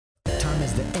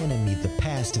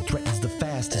blast. It threatens the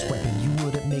fastest weapon. You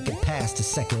wouldn't make it past a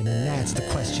second, and that's the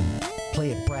question.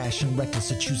 Play it brash and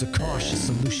reckless, or choose a cautious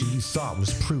solution you thought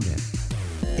was prudent.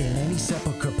 In any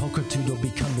sepulcher, pulchritude will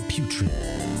become the putrid.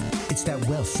 It's that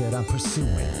wealth that I'm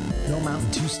pursuing. No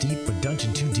mountain too steep or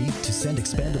dungeon too deep to send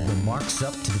expendable marks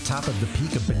up to the top of the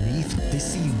peak or beneath. They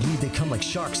see you bleed, they come like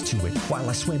sharks to it, while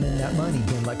I swim in that money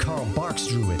bin like Carl Barks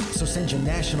drew it. So send your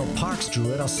national parks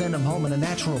druid, I'll send them home in a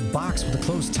natural box with a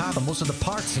closed top and most of the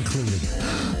parts included.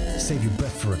 Save your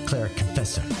breath for a cleric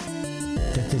confessor.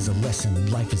 Death is a lesson and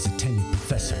life is a tenured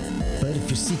professor. But if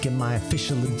you're seeking my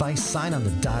official advice, sign on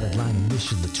the dotted line and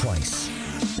initial it twice.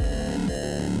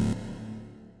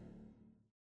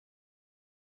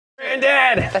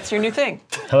 Granddad! That's your new thing.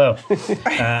 Hello.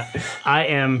 I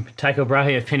am Tycho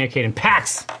Brahe of Pinacade and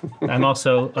Pax. I'm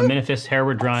also a Minifist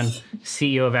Hereward Drawn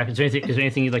CEO of Actors. Is there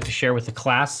anything you'd like to share with the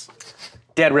class?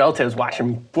 Dead relatives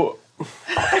watching.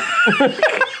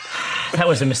 That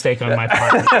was a mistake on my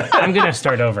part. I'm going to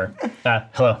start over.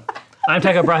 Hello. I'm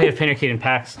Tycho Brahe of Pinacade and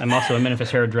Pax. I'm also a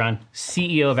Minifist Hereward Drawn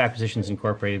CEO of Acquisitions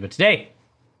Incorporated. But today,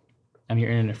 I'm your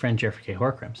internet friend, Jeffrey K.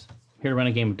 Horcrux. I'm here to run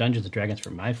a game of Dungeons & Dragons for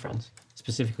my friends.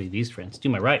 Specifically these friends. To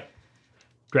my right,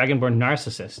 Dragonborn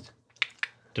Narcissist,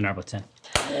 Dinar Blitzen.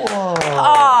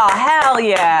 Oh, hell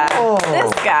yeah.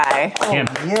 This guy. Him.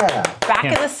 Yeah. Back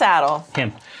Him. in the saddle.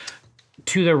 Him.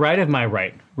 To the right of my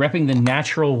right, repping the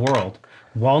natural world,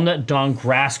 Walnut Dawn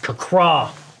Grass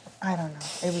Kakra. I don't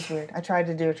know. It was weird. I tried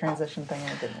to do a transition thing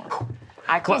and it didn't work.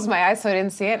 I closed my eyes so I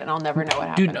didn't see it, and I'll never know what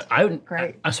happened. Dude,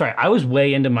 I'm sorry. I was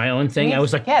way into my own thing. I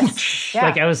was like, Yes.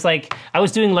 Yeah. I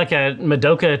was doing like a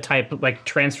Madoka type, like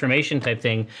transformation type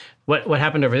thing. What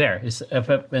happened over there?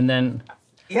 And then.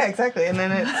 Yeah, exactly. And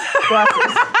then it's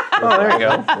glasses. Oh, there you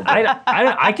go.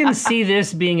 I can see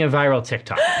this being a viral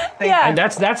TikTok. Yeah. And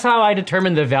that's how I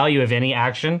determine the value of any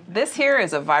action. This here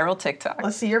is a viral TikTok.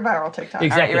 Let's see your viral TikTok.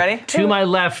 Exactly. you ready? To my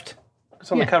left.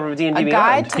 It's on the cover of D&D A Beyond.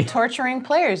 guide to torturing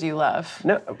players you love.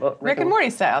 No, well, Rick and Morty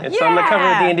style. It's on the cover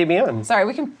of D&D Beyond. Sorry,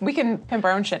 we can pimp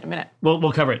our own shit in a minute.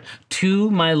 We'll cover it.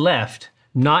 To my left,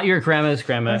 not your grandma's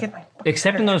grandma,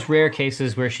 except in those rare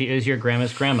cases where she is your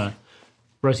grandma's grandma,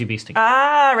 Rosie Beesting.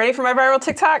 Ready for my viral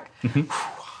TikTok?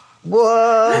 Whoa!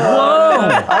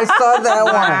 I saw that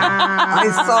one.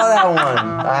 I saw that one.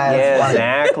 Yeah,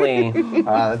 exactly.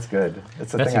 That's good.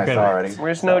 That's the That's thing I saw incredible. already.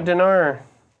 Where's no Dinar?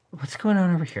 What's going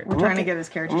on over here? We're trying to get his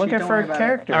character I'm sheet. looking Don't for worry a about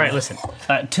character. All right, listen.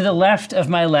 To the left of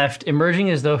my left, emerging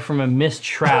as though from a mist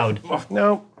shroud,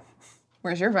 No.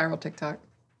 Where's your viral TikTok?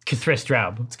 Kithris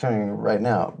Draub. It's coming right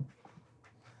now.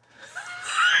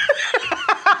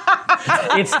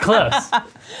 It's close.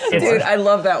 Dude, I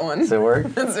love that one. Does it work?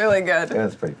 It's really good. Yeah,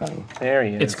 that's pretty funny. There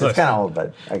he is. It's close. It's kind of old,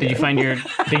 but I get Did you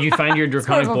find your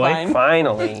draconic Sort of a boy? vine.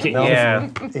 Finally. No. Yeah.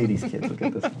 80s kids will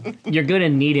get this one. You're gonna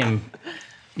need him,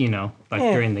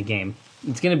 during the game.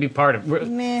 It's gonna be part of.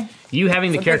 Meh. You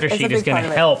having the character it's a sheet is big gonna part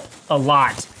of it. help a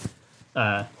lot.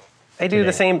 I do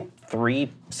the same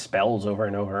 3 spells over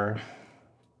and over.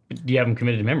 You have them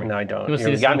committed to memory. No, I don't. You must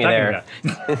You see got this me I'm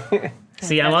talking about.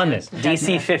 See, I'm on this.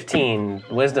 DC 15,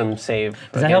 wisdom save.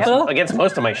 Does that help at all? Against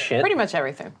most of my shit. Pretty much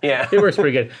everything. Yeah. It works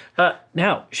pretty good.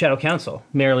 Now, Shadow Council,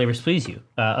 merrily resplease you.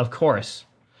 Of course,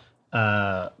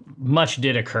 much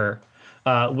did occur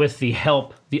with the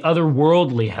help, the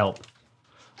otherworldly help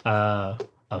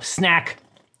of Snack,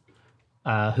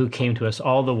 who came to us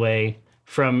all the way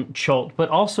from Cholt, but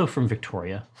also from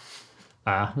Victoria.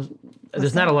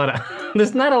 There's not a lot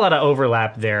of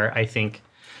overlap there, I think.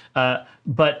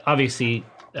 But obviously,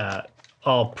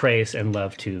 all praise and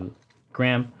love to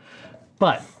Graham.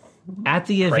 But at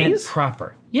the event Praise?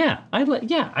 proper,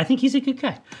 I think he's a good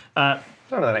guy. I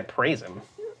don't know that I praise him.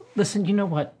 Listen, you know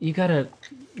what? You gotta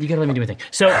let me do my thing.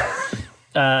 So,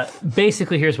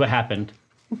 basically, here's what happened.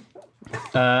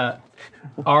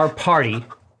 Our party,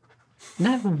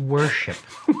 not worship,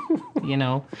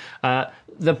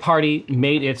 the party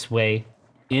made its way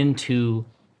into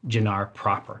Jannar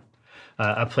proper,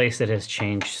 a place that has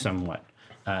changed somewhat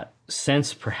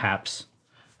since perhaps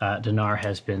Dinar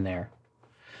has been there.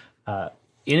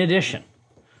 In addition,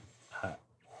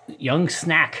 young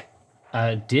Snack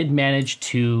did manage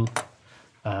to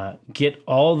get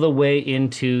all the way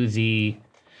into the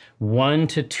 1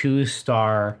 to 2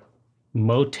 star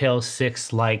Motel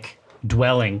 6-like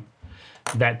dwelling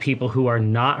that people who are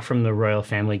not from the royal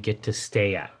family get to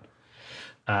stay at.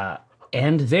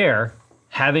 And there,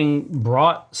 having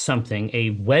brought something, a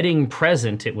wedding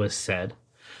present, it was said,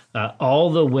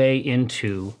 all the way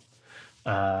into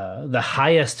the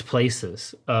highest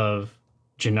places of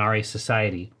Jannari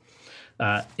society,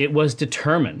 it was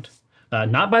determined,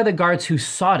 not by the guards who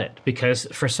sought it, because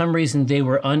for some reason they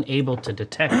were unable to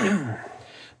detect it,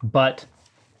 but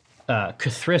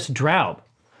Cthulhu's Draub,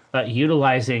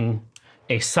 utilizing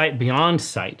a sight beyond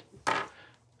sight.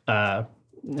 From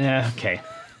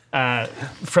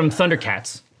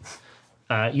Thundercats,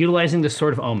 utilizing the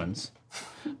Sword of Omens.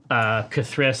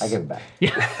 Cthulhu. I give it back.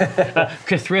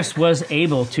 Cthulhu was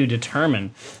able to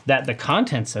determine that the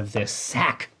contents of this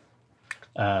sack,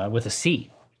 with a C,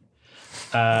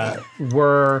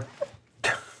 were.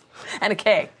 And a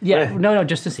K. Yeah, no,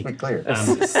 just a C. Be clear.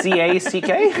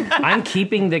 C-A-C-K? I'm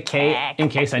keeping the K in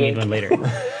case I need one later.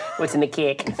 What's in the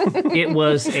cake? It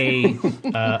was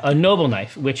a noble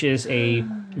knife, which is a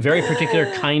very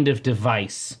particular kind of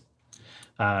device.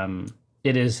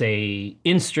 It is a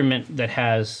instrument that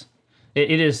has.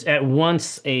 It is at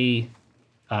once a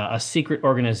secret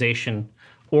organization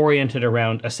oriented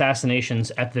around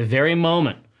assassinations at the very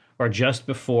moment or just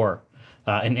before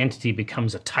an entity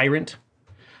becomes a tyrant.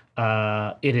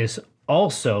 It is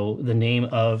also the name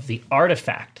of the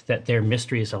artifact that their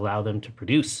mysteries allow them to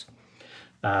produce.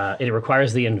 It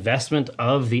requires the investment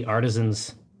of the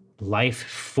artisan's life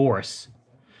force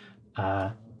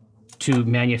to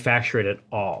manufacture it at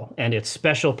all. And its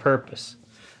special purpose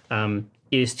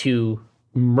is to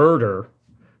murder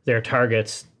their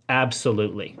targets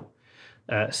absolutely,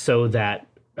 so that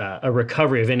a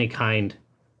recovery of any kind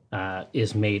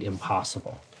is made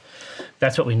impossible.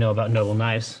 That's what we know about noble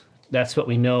knives. That's what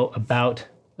we know about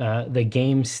the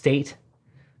game state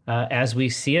as we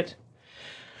see it.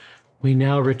 We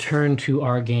now return to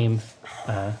our game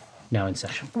now in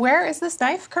session. Where is this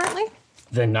knife currently?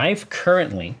 The knife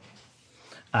currently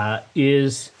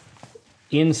is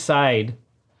inside.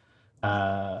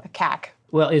 A cack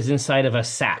Well, is inside of a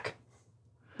sack.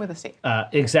 with a C.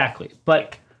 Exactly.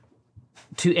 But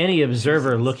to any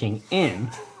observer looking in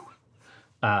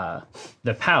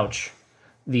the pouch,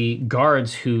 the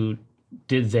guards who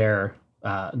did their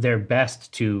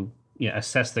best to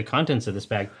assess the contents of this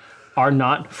bag are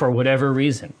not, for whatever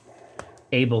reason,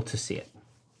 able to see it.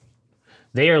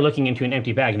 They are looking into an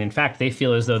empty bag, and in fact, they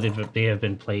feel as though they have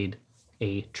been played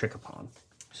a trick upon.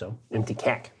 So Empty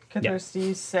cack. Cthulhu, do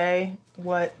you say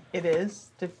what it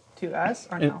is to us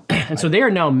or no? And so they are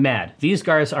now mad. These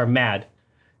guards are mad.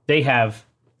 They have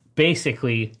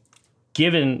basically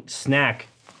given Snack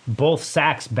both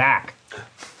sacks back.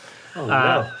 Oh,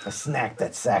 no. A snack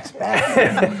that sacks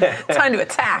back. Time to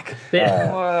attack.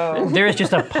 Whoa. There is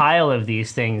just a pile of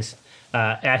these things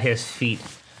at his feet.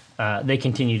 They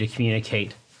continue to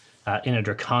communicate in a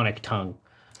draconic tongue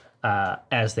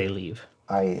as they leave.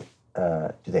 Do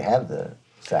they have the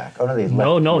sack? Oh, no, they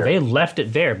left No, it they here. left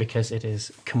it there because it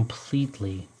is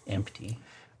completely empty.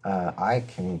 I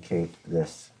communicate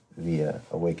this via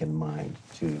awakened mind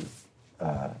to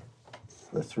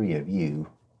the three of you,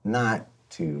 not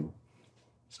to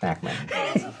Snackman.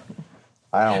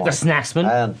 I don't want The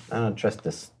Snacksman? I don't trust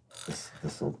this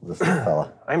little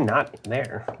fella. I'm not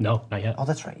there. No, not yet. Oh,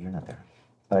 that's right. You're not there.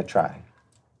 But I try.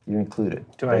 You're included.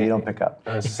 Do but I- you don't pick up.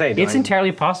 I was to say, It's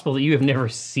entirely possible that you have never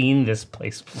seen this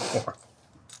place before.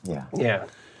 Yeah. Yeah.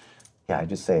 Yeah, I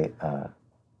just say,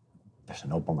 there's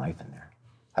an opal knife in there.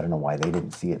 I don't know why they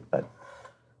didn't see it, but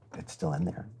it's still in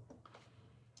there.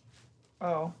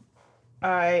 Oh.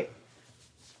 I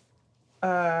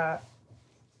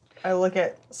look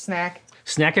at Snack.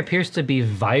 Snack appears to be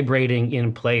vibrating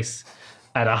in place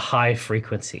at a high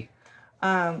frequency.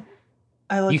 I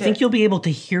look You think you'll be able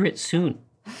to hear it soon?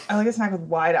 I look at Snack with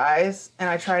wide eyes, and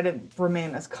I try to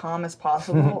remain as calm as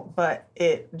possible, but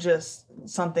it just,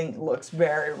 something looks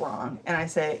very wrong. And I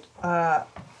say,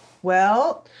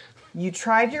 well, you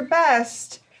tried your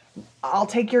best. I'll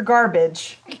take your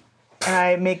garbage. And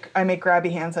I make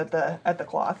grabby hands at the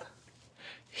cloth.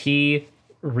 He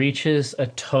reaches a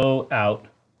toe out,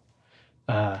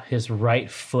 his right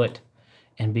foot,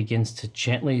 and begins to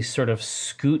gently sort of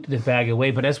scoot the bag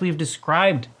away. But as we've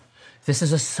described, this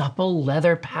is a supple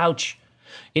leather pouch.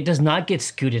 It does not get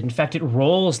scooted. In fact, it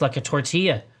rolls like a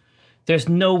tortilla. There's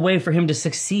no way for him to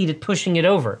succeed at pushing it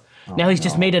over. Now he's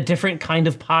just made a different kind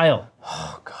of pile.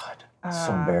 Oh, God. It's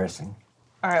so embarrassing.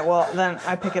 All right, well, then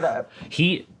I pick it up.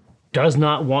 He does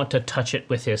not want to touch it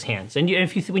with his hands. And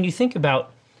when you think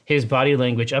about his body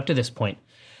language up to this point,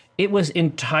 it was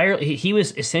entirely, he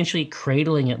was essentially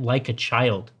cradling it like a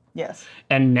child. Yes.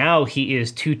 And now he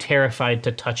is too terrified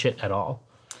to touch it at all.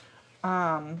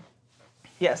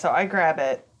 Yeah, so I grab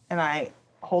it, and I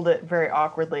hold it very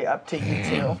awkwardly up to you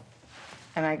two.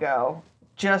 And I go,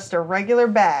 just a regular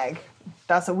bag.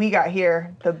 That's what we got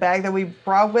here. The bag that we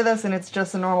brought with us, and it's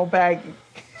just a normal bag.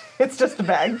 It's just a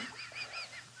bag.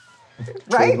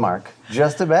 Right? Trademark.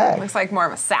 Just a bag. Looks like more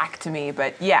of a sack to me,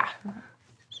 but yeah.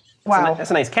 Wow.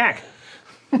 That's a nice cack.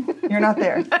 You're not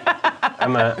there.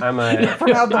 I'm a From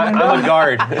out the window. I'm a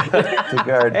guard. The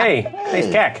guard. Hey,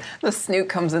 nice cack. The snoot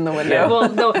comes in the window. Yeah. Well,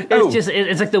 no,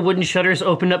 it's like the wooden shutters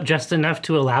open up just enough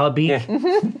to allow a beak. Yeah.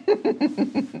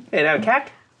 Hey, now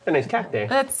cack. A nice cack there.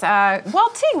 That's well,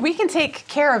 Ting, we can take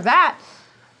care of that.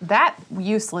 That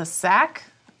useless sack.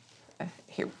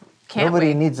 Here, can't Nobody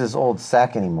we? needs this old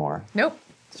sack anymore. Nope.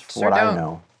 For what I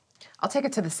know. I'll take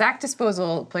it to the sack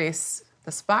disposal place,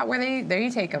 the spot where there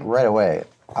you take them. Right away,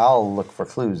 I'll look for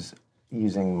clues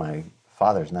using my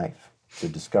father's knife to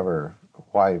discover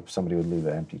why somebody would leave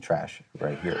an empty trash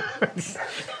right here.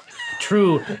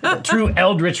 True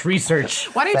eldritch research.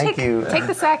 Why don't Thank you you. take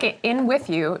the sack in with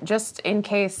you, just in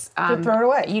case throw it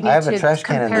away. you need I have a to trash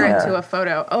can in compare it there. to a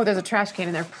photo. Oh, there's a trash can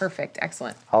in there. Perfect.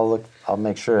 Excellent. I'll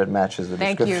make sure it matches the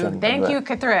Thank description. you. Thank you, of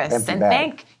the Cthulhu. empty And bag.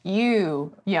 thank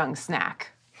you, young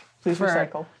snack, Please for-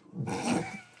 recycle.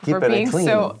 Keep for it being clean.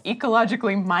 so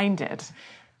ecologically minded.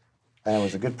 And it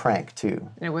was a good prank too.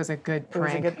 It was a good prank.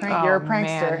 was a good prank. You're a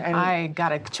prankster, Man, and- I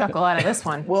got a chuckle out of this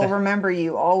one. We'll remember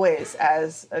you always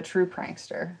as a true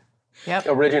prankster. Yep.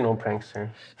 Original prankster.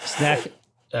 Snack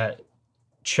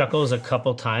chuckles a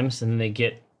couple times, and they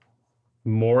get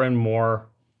more and more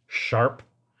sharp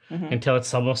until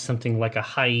it's almost something like a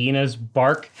hyena's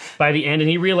bark by the end, and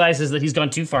he realizes that he's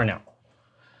gone too far now.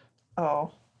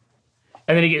 Oh.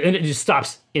 And then it just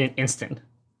stops in an instant.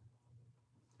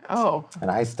 Oh, And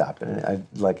I stop, and I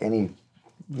like any,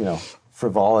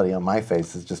 frivolity on my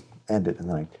face is just end it, and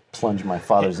then I plunge my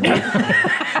father's knife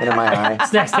into my eye.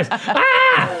 Snack says,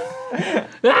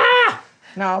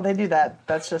 No, they do that.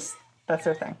 That's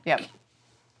their thing. yep.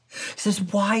 says,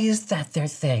 why is that their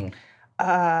thing?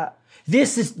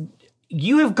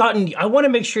 You have gotten, I want to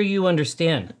make sure you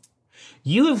understand.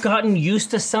 You have gotten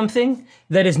used to something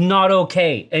that is not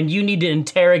okay, and you need to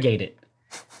interrogate it.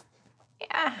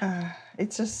 Yeah.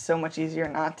 It's just so much easier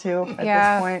not to at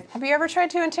Yeah. this point. Have you ever tried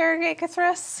to interrogate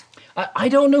Cthulhu? I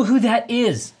don't know who that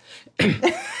is.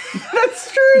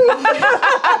 That's true.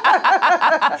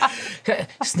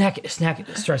 Snack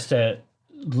starts to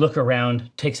look around,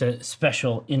 takes a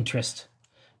special interest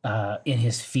in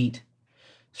his feet,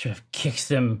 sort of kicks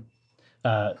them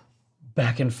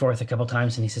back and forth a couple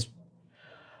times, and he says,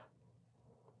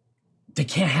 they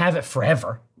can't have it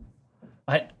forever.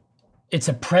 It's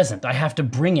a present. I have to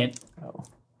bring it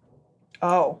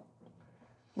Oh.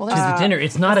 Well, to the dinner.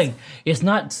 It's not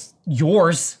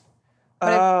yours.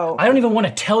 Oh. I don't even want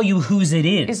to tell you whose it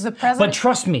is. Is the present- But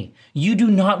trust me, you do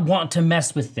not want to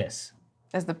mess with this.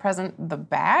 is the present the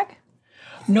bag?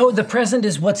 No, the present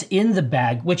is what's in the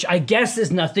bag, which I guess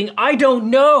is nothing. I don't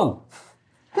know.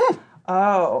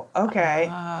 Oh, okay.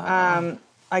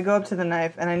 I go up to the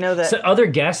knife and I know that So other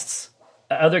guests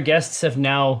have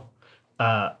now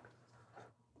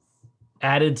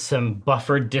added some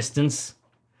buffered distance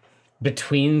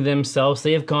between themselves.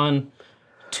 They have gone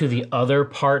to the other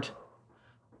part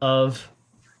of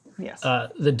yes.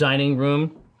 the dining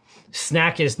room.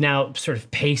 Snack is now sort of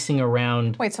pacing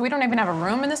around. Wait, so we don't even have a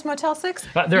room in this Motel 6?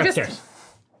 They're You just- upstairs.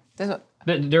 there's a-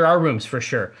 There are rooms for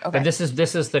sure, Okay. but this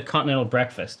is the continental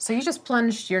breakfast. So you just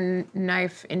plunged your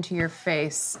knife into your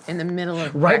face in the middle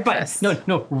of Right breakfast. by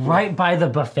right by the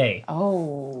buffet.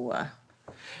 Oh.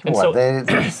 And so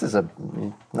This is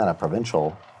not a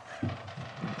provincial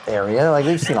area. Like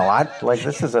we've seen a lot. Like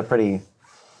this is a pretty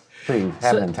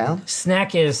happening town.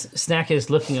 Snack is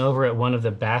looking over at one of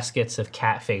the baskets of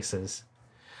cat faces,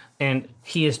 and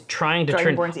he is trying to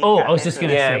turn. Dragonborns eat Oh, cat I was just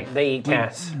gonna Yeah, say they eat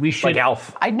cats. we should- Like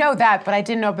Alf. I know that, but I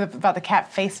didn't know about the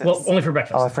cat faces. well only for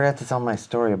breakfast. Oh, I forgot to tell my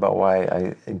story about why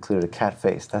I included a cat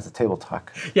face. That's a table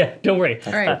talk. Yeah, don't worry.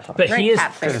 Right. But Great he is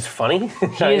cat Because it's face. funny.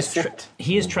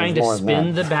 he is trying to more than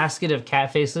spin that. the basket of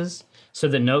cat faces so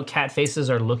that no cat faces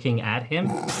are looking at him,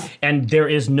 and there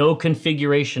is no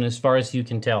configuration, as far as you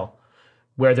can tell,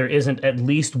 where there isn't at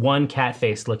least one cat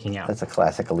face looking out. That's a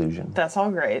classic illusion. That's all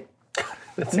great.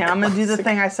 Now I'm going to do the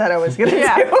thing I said I was going to do.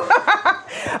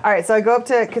 All right, so I go up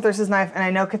to Cthulhu's knife, and I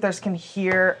know Cthulhu can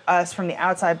hear us from the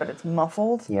outside, but it's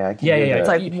muffled. Yeah, I can Yeah. do that. It's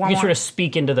like you one can more- sort of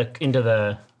speak into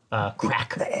the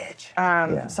crack. the edge.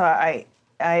 So I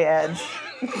edge,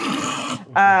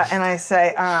 and I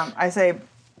say,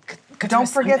 don't I'm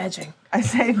forget. edging. I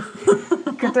say,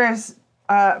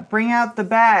 Cthulhu, bring out the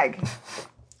bag.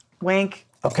 Wink.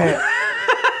 Okay.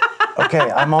 Okay,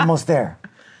 I'm almost there.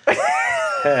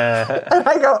 And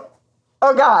I go,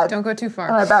 oh God. Don't go too far.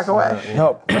 And I back away.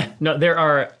 No. No, there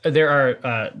are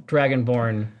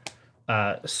Dragonborn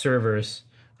servers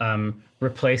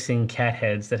replacing cat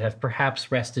heads that have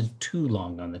perhaps rested too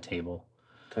long on the table.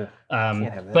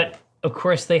 But of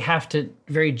course, they have to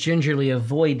very gingerly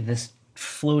avoid this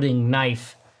floating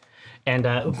knife And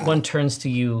one turns to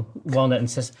you, Walnut, and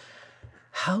says,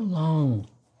 "How long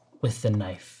with the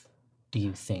knife do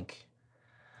you think?"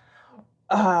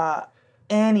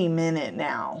 Any minute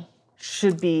now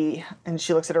should be, and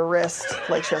she looks at her wrist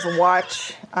like she has a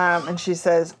watch, and she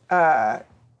says,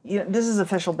 this is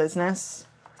official business.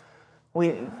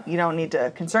 You don't need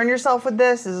to concern yourself with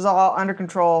this. This is all under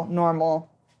control, normal,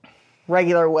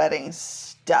 regular wedding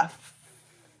stuff.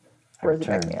 Where's the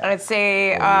pick me up? I'd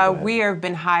say we have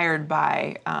been hired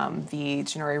by the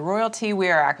Genori royalty. We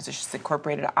are Acquisitions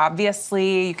Incorporated,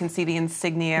 obviously. You can see the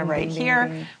insignia right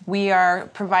here. We are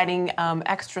providing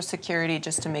extra security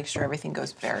just to make sure everything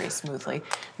goes very smoothly.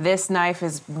 This knife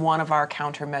is one of our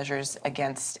countermeasures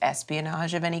against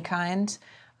espionage of any kind,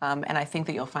 and I think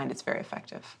that you'll find it's very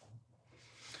effective.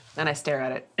 And I stare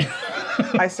at it.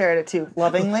 I stare at it too,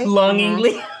 lovingly.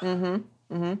 Longingly. All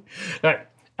right.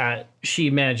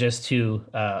 She manages to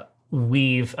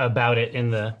weave about it in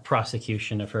the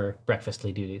prosecution of her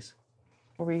breakfastly duties.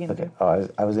 What were you going to do? Oh,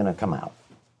 I was going to come out.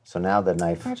 So now the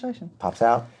knife Congratulations. pops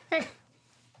out, Hey.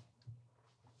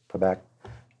 put back,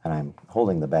 and I'm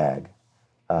holding the bag.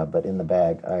 But in the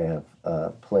bag, I have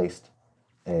placed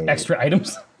a... Extra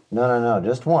items? No,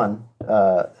 just one.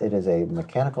 It is a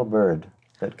mechanical bird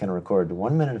that can record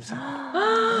 1 minute of sound.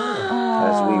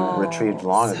 As we retrieved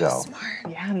long ago.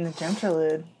 Yeah, and the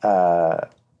gemtrude.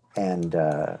 And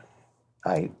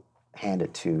I hand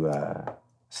it to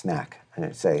Snack, and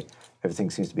I say, everything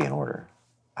seems to be in order.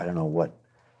 I don't know what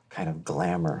kind of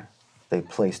glamour they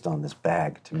placed on this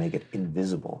bag to make it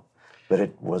invisible, but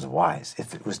it was wise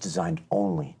if it was designed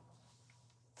only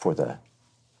for the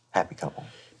happy couple.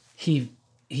 He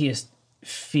is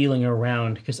feeling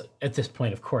around, because at this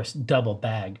point, of course, double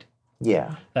bagged.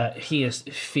 Yeah. He is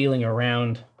feeling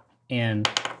around, and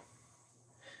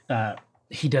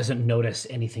he doesn't notice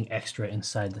anything extra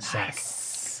inside the sack.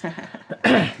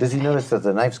 Does he notice that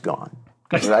the knife's gone?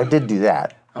 Because I did do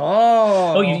that.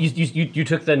 Oh, you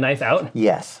took the knife out?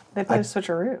 Yes. They played a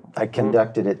switcheroo. I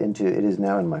conducted it into, it is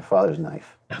now in my father's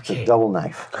knife. It's Okay. a double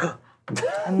knife.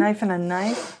 A knife and a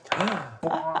knife.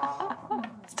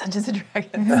 It's Dungeons and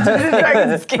Dragons.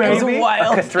 Dragons game is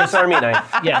wild. Swiss Army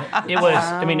knife. Yeah, it was.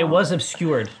 I mean, it was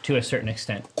obscured to a certain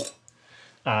extent.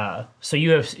 So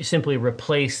you have simply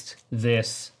replaced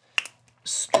this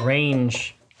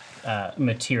strange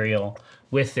material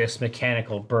with this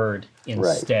mechanical bird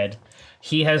instead.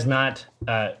 He has not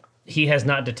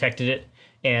detected it,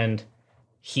 and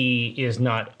he is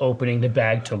not opening the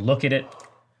bag to look at it.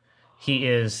 He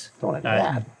is Don't want to do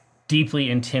that. deeply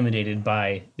intimidated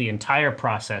by the entire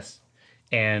process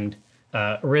and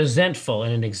resentful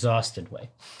in an exhausted way.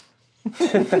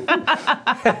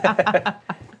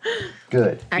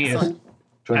 Good. He is Excellent.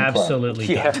 Join the club. absolutely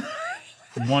Yeah. done.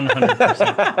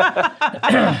 100%.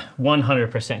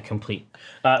 100% complete.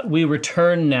 We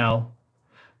return now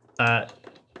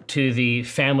to the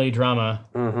family drama,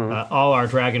 All Our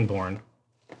Dragonborn,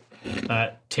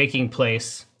 taking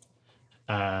place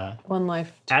One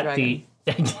life to at dragon.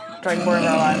 Dragonborn of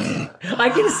our lives. I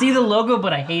can see the logo,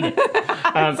 but I hate it.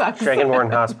 Dragonborn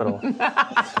Hospital.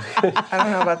 I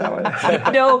don't know about that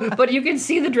one. No, but you can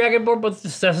see the Dragonborn with the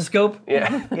stethoscope.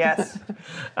 Yeah. Yes.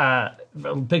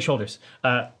 Big shoulders.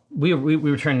 We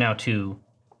return now to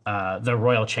the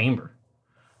royal chamber,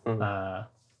 up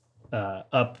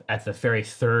at the very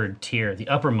third tier, the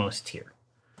uppermost tier,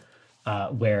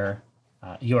 where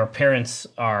your parents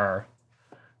are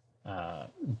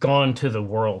gone to the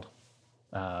world,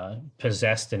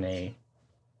 possessed in a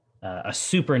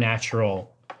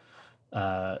supernatural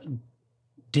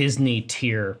Disney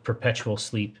tier perpetual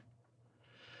sleep.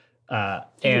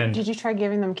 And Did you try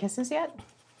giving them kisses yet?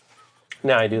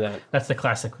 No, I do that. that's the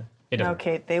classic one. It doesn't.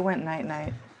 Okay, they went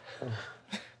night-night.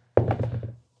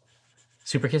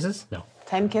 Super kisses? No.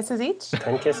 10 kisses each?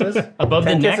 10 kisses? Above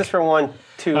 10 the neck? kisses for one,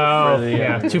 2 Oh, for the...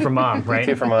 yeah. 2 for mom, right?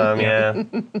 2 for mom, yeah.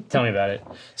 Tell me about it.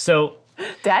 So,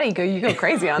 Daddy, you go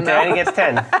crazy on that. Daddy gets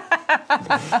 10.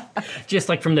 just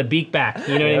like from the beak back,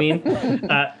 you know what I mean?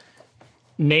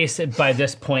 Mace, by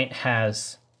this point,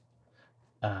 has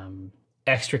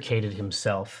extricated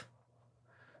himself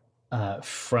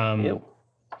from Ew.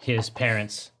 his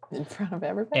parents. In front of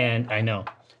everybody. And I know.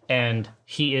 And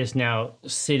he is now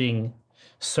sitting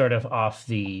sort of off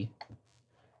your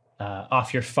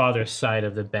father's side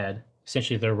of the bed,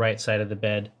 essentially the right side of the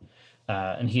bed.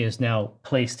 And he has now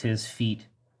placed his feet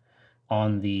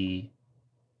on the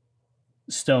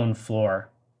stone floor,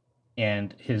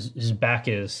 and his back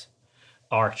is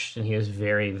arched, and he is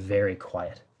very, very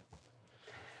quiet.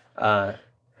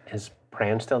 Is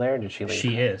Pran still there? Did she leave?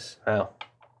 She is. Oh.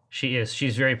 She is.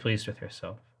 She's very pleased with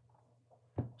herself.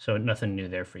 So nothing new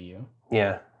there for you.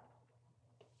 Yeah.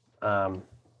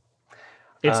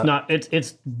 It's not.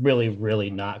 It's really, really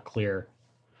not clear.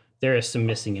 There is some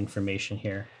missing information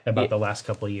here about the last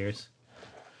couple of years.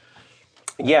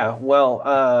 Yeah, well,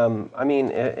 I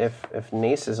mean, if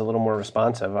Nace is a little more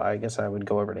responsive, I guess I would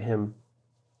go over to him.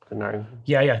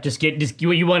 Yeah. Just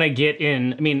you want to get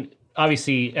in. I mean,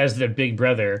 obviously, as the big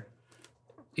brother,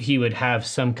 he would have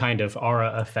some kind of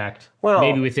aura effect,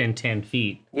 maybe within 10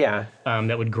 feet. Yeah.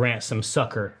 That would grant some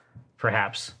succor,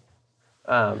 perhaps.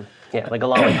 Yeah, like a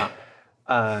lollipop.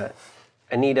 I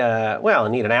need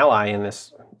an ally in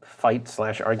this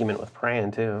fight/argument with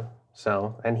Pran too.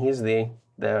 So, and he's the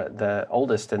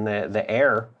oldest and the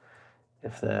heir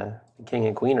if the king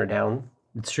and queen are down.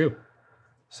 It's true.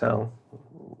 So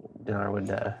Dinar would.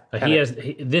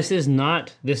 This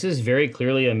is very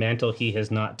clearly a mantle he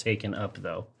has not taken up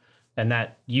though, and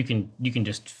that you can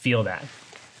just feel that.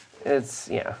 It's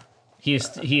He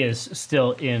is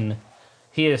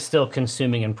still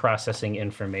consuming and processing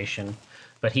information,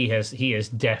 but he is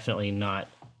definitely not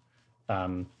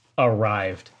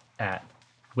arrived at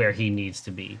where he needs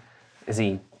to be. Is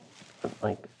he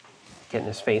like getting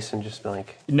his face and just be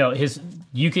like? No,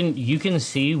 you can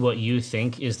see what you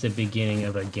think is the beginning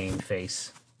of a game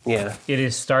face. Yeah. It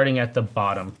is starting at the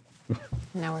bottom.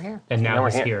 Now we're here. And now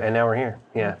he's here. And now we're here.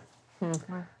 Yeah.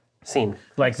 Scene.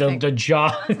 Like the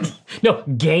jaw. No,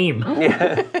 game.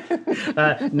 Yeah.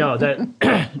 No,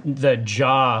 the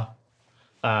jaw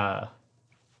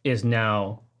is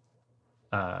now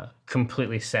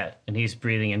completely set, and he's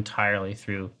breathing entirely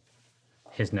through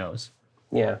his nose.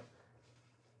 Yeah.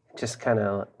 Just kind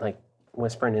of like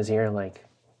whisper in his ear, like,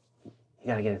 "You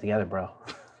gotta get it together, bro.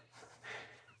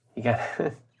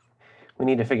 We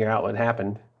need to figure out what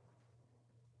happened."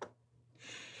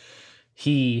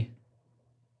 He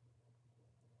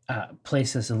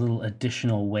places a little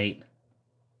additional weight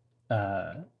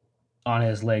on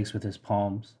his legs with his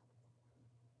palms,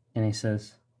 and he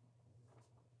says,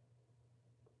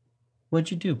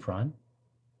 "What'd you do, Prawn?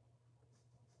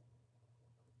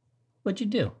 What'd you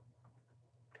do?"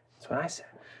 That's what I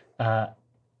said.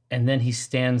 And then he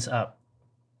stands up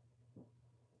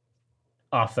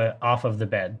off of the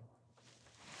bed,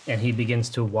 and he begins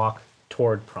to walk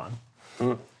toward Prawn.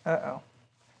 Uh-oh.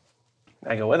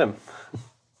 I go with him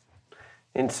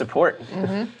in support.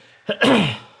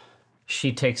 Mm-hmm.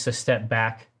 She takes a step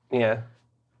back, Yeah.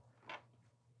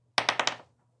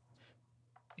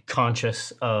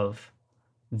 conscious of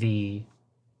the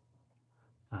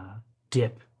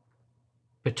dip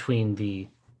between the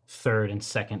third and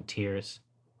second tiers.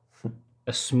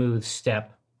 A smooth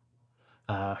step.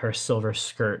 Her silver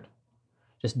skirt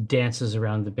just dances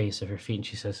around the base of her feet, and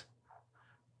she says,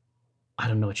 "I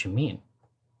don't know what you mean.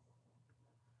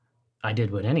 I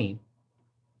did what any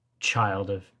child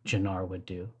of Jannar would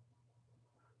do.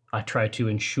 I try to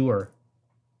ensure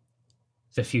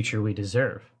the future we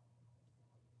deserve."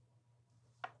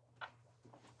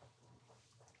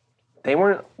 They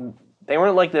weren't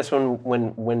like this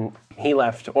when he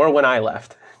left or when I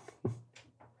left.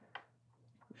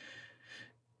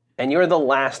 And you're the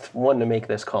last one to make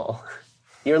this call.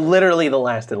 You're literally the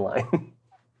last in line.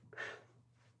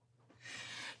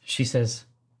 She says,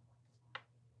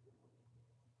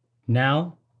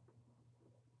 "Now,"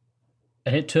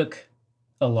 and it took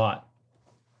a lot,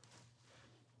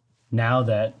 "now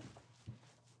that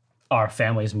our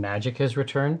family's magic has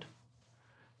returned,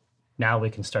 now we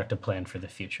can start to plan for the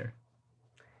future."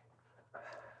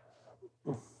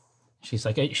 She's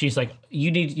like,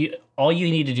 all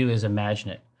you need to do is imagine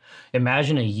it.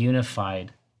 Imagine a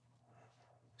unified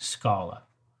Scala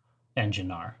and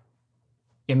Jannar.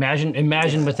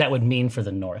 Imagine what that would mean for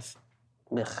the North.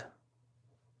 Ugh.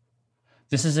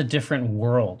 This is a different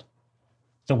world.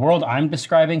 The world I'm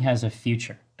describing has a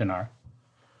future, Dinar.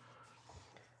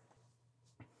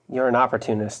 You're an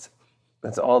opportunist.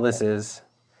 That's all this is.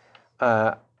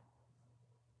 So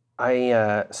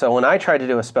when I tried to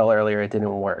do a spell earlier, it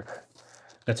didn't work.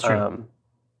 That's true.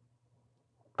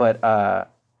 But I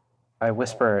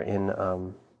whisper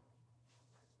in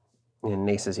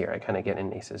Nace's ear. I kind of get in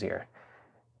Nace's ear,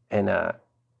 and I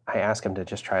ask him to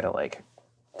just try to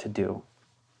do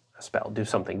a spell, do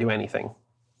something, do anything.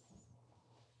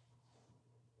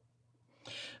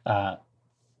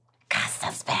 Cast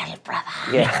a spell, brother.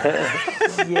 Yeah.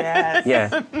 Yes.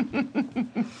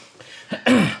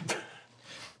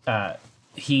 Yeah.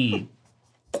 He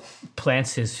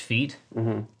plants his feet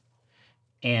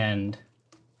and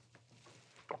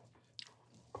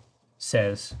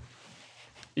says,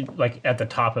 like at the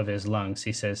top of his lungs,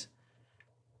 he says,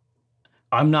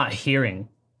 "I'm not hearing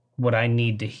what I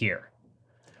need to hear."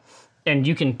 And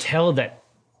you can tell that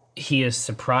he is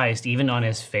surprised, even on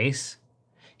his face.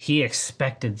 he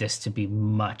expected this to be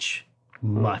much,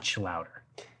 much louder.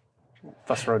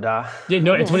 Fussroda. Yeah,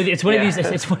 no, it's one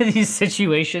of these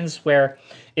situations where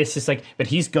it's just like, but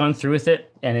he's gone through with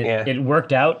it, and it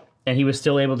worked out, and he was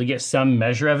still able to get some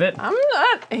measure of it. I'm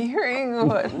not hearing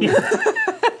what.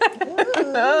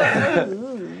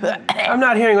 I'm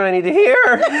not hearing what I need to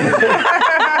hear.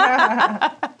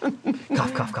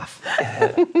 Cough, cough, cough.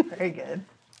 Very good.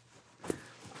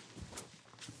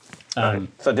 So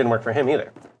it didn't work for him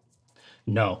either.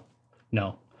 No.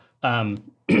 And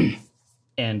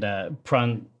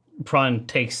Prawn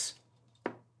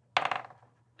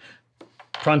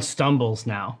stumbles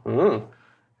now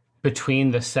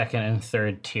between the second and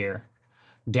third tier,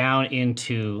 down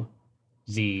into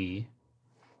the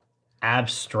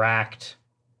abstract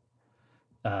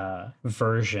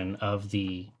version of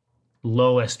the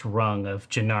lowest rung of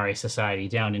Janari society,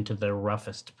 down into the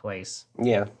roughest place.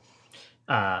 Yeah.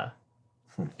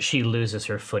 She loses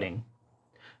her footing.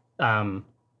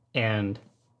 And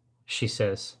she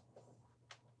says,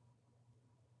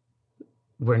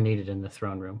 "We're needed in the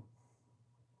throne room.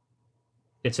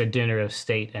 It's a dinner of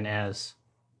state, and as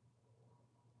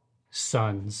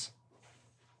sons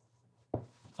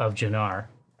of Jannar,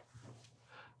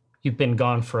 you've been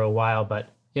gone for a while, but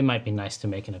it might be nice to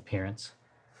make an appearance.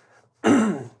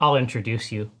 I'll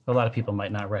introduce you. A lot of people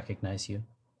might not recognize you."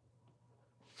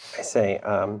 I say,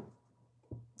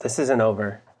 this isn't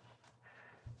over.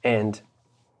 And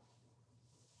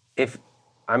if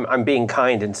I'm being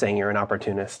kind in saying you're an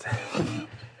opportunist.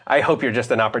 I hope you're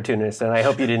just an opportunist, and I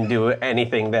hope you didn't do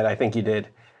anything that I think you did.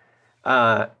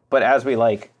 But as we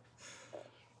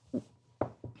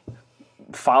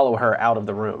follow her out of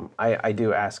the room, I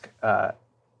do ask,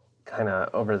 kind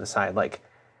of over the side,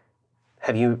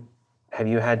 have you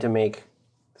had to make?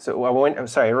 So I'm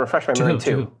sorry, refresh my memory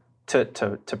too. To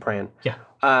Pran. Yeah.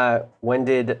 When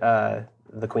did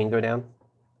the queen go down?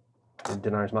 Did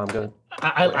Dinar's mom go?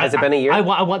 Has it been a year? I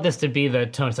want this to be the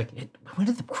tone. It's like, when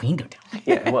did the queen go down?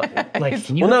 Yeah. Well,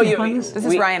 Can you? Well, no. this? This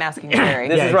is Ryan asking Jerry.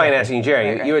 This is Ryan asking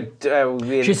Jerry. Right. You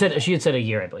had. She had said a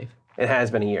year, I believe. It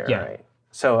has been a year. Yeah. All right.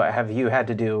 So have you had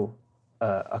to do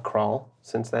a crawl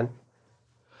since then?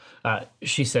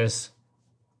 She says,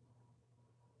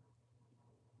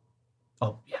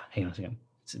 "Oh yeah, hang on a second.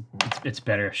 It's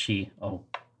better if she."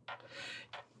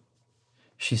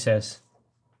 She says,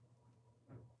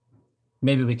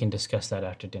 "Maybe we can discuss that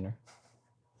after dinner."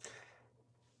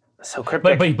 So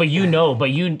cryptic. But you know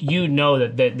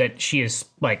that she is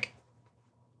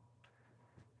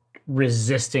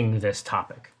resisting this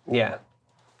topic. Yeah.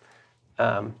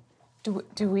 Do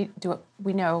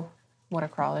we know what a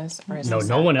crawl is? Or is No, this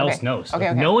no one else okay. knows.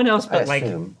 Okay. No one else but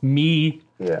assume. me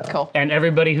Yeah. Cool. and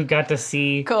everybody who got to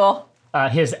see Cool.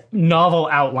 his novel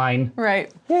outline.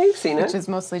 Right. Yeah, you've seen Which it. is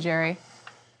mostly Jerry.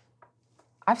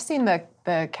 I've seen the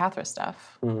Cathra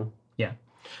stuff. Yeah.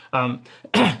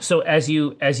 So as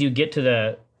you get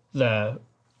to the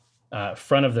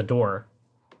front of the door,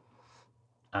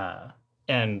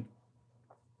 and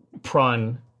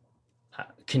Prawn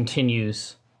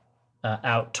continues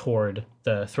out toward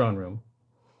the throne room,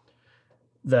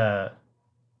 the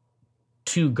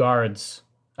two guards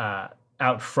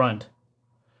out front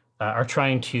are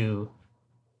trying to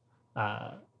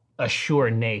assure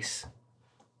Nace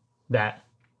that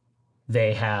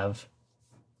they have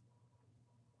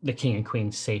the king and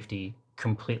queen's safety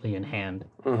completely in hand.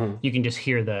 Mm-hmm. You can just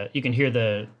hear the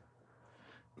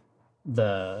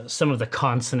some of the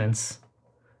consonants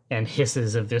and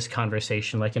hisses of this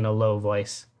conversation, like in a low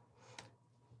voice.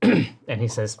 And he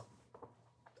says,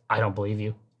 "I don't believe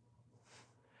you."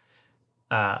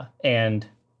 And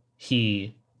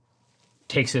he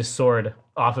takes his sword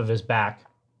off of his back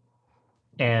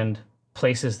and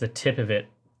places the tip of it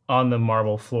on the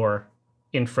marble floor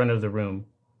in front of the room.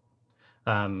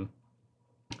 And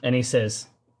he says,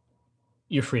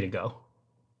 "You're free to go."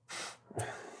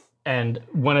 And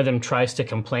one of them tries to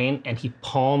complain, and he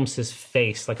palms his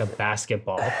face like a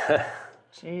basketball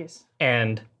Jeez.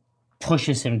 and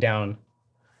pushes him down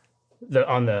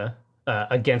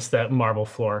against the marble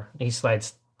floor. He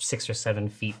slides 6 or 7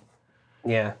 feet.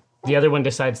 Yeah. The other one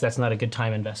decides that's not a good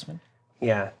time investment.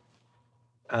 Yeah.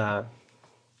 I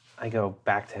go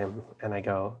back to him and I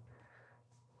go,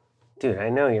 "Dude, I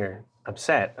know you're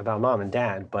upset about mom and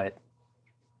dad, but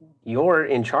you're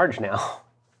in charge now.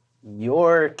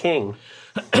 You're king.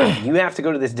 You have to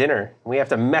go to this dinner. We have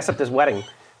to mess up this wedding."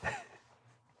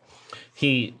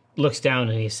 He looks down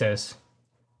and he says,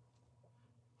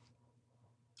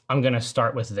 "I'm going to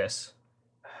start with this.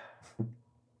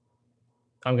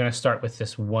 I'm going to start with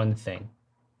this one thing."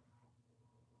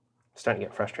 Starting to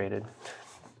get frustrated.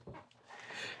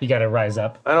 You got to rise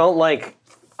up. I don't like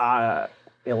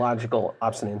illogical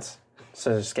obstinance.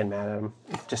 So just get mad at him.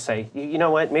 Just say, you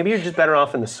know what? Maybe you're just better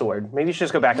off in the sword. Maybe you should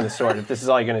just go back in the sword if this is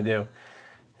all you're gonna do.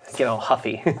 Get all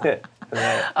huffy.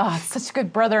 Oh, it's such a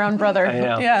good brother on brother. I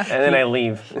know. Yeah. And then I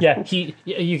leave. Yeah,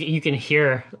 you can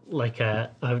hear like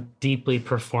a deeply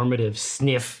performative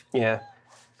sniff Yeah.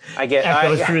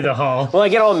 echo through the hall. Well, I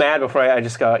get all mad before I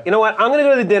just go, you know what? I'm gonna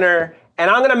go to the dinner and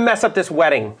I'm gonna mess up this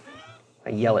wedding.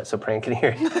 I yell it so Pran can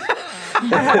hear it. You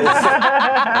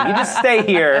just stay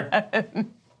here.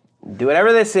 Do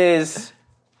whatever this is.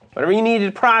 Whatever you need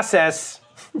to process.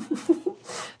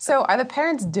 So are the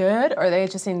parents dead, or are they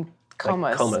just in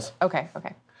comas? Like comas. Okay.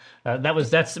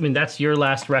 That's your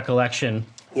last recollection.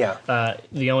 Yeah.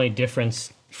 The only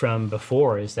difference from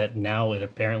before is that now it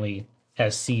apparently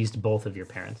has seized both of your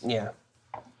parents. Yeah.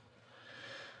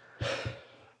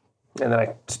 And then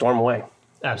I storm away.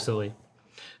 Absolutely.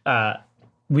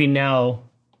 We now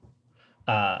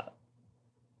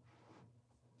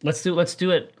let's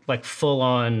do it like full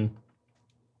on,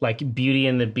 like Beauty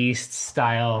and the Beast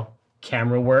style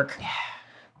camera work. Yeah.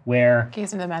 Where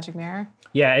Gaze into the magic mirror.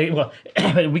 yeah, well,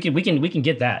 we can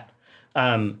get that.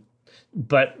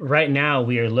 But right now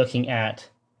we are looking at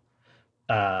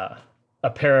a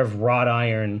pair of wrought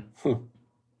iron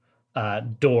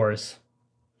doors,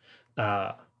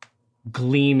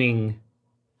 gleaming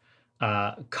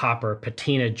copper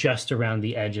patina just around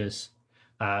the edges,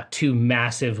 two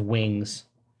massive wings,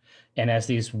 and as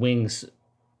these wings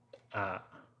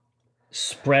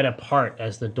spread apart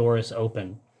as the doors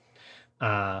open,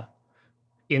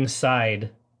 inside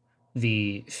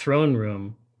the throne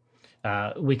room,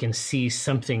 we can see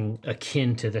something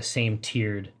akin to the same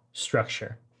tiered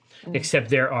structure, except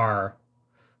there are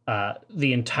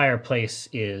the entire place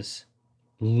is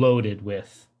loaded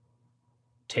with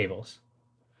tables.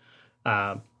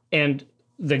 And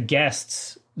the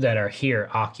guests that are here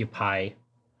occupy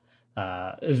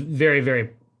very, very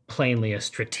plainly a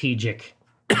strategic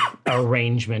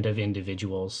arrangement of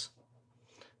individuals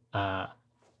at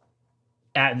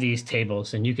these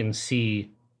tables. And you can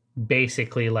see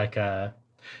basically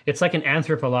it's like an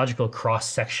anthropological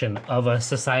cross-section of a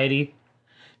society.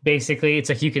 Basically, it's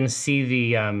like you can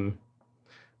see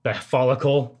the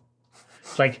follicle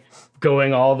like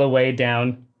going all the way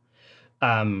down.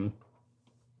 And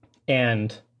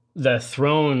the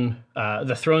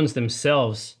thrones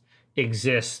themselves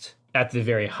exist at the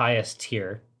very highest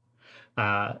tier.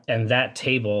 And that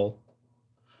table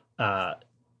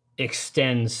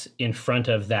extends in front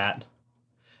of that,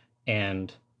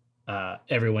 and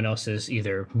everyone else is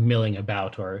either milling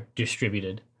about or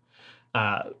distributed.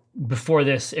 Before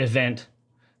this event,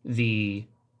 the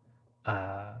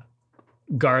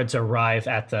guards arrive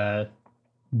at the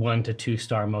 1 to 2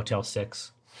 star Motel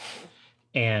 6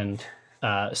 and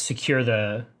secure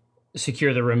the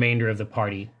remainder of the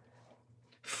party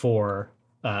for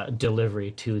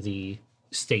delivery to the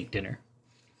state dinner.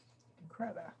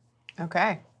 Incredible.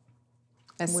 Okay.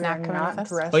 Is We're Snack coming not with us?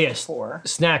 dressed Oh yes, for.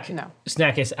 Snack. No.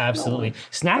 Snack is absolutely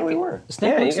Snack. we were.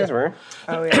 Snack Yeah, you looks- guys were.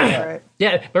 Oh yeah, that's right.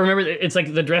 Yeah, but remember, it's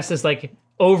like the dress is like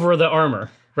over the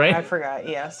armor, right? I forgot.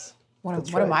 Yes.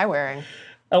 What am I wearing?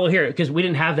 Oh well, here, because we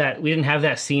didn't have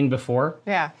that scene before.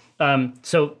 Yeah.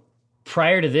 So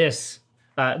prior to this,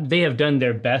 they have done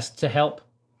their best to help.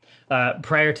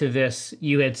 Prior to this,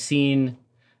 you had seen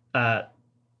the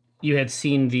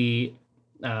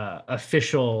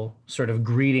official sort of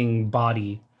greeting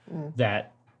body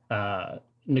that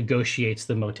negotiates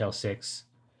the Motel 6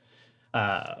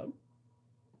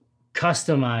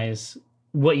 customize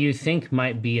what you think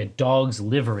might be a dog's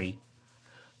livery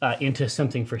into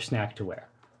something for Snack to wear.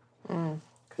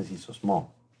 Because he's so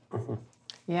small.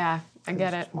 Yeah, I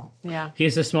get it. Small. Yeah.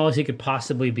 He's as small as he could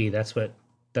possibly be. That's what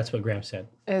Graham said.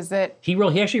 Is it He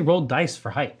actually rolled dice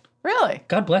for height. really?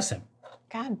 God bless him.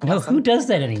 God No, bless who him. does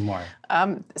that anymore?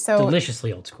 So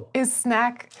Deliciously old school. is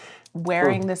Snack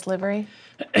wearing this livery?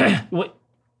 What,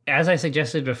 as I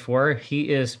suggested before,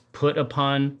 he is put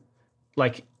upon,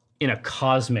 like, in a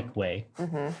cosmic way.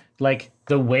 Like,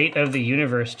 the weight of the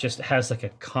universe just has, like, a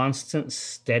constant,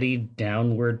 steady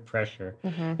downward pressure.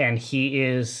 And he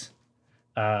is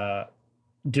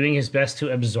doing his best to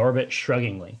absorb it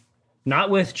shruggingly. Not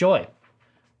with joy.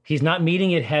 He's not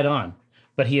meeting it head on,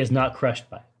 but he is not crushed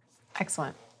by it.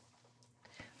 Excellent.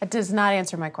 That does not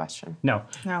answer my question. No.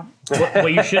 No.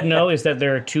 What you should know is that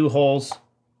there are 2 holes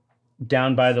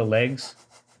down by the legs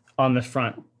on the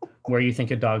front where you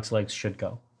think a dog's legs should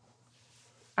go.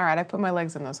 All right, I put my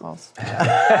legs in those holes.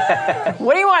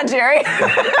 What do you want, Jerry?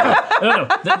 No.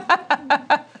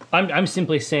 I'm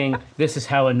simply saying this is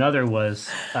how another was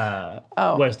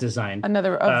designed.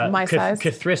 Another of my size?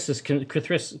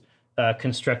 Cthulhu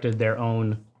constructed their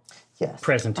own Yes.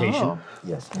 presentation. Oh.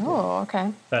 Yes. Oh,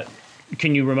 okay.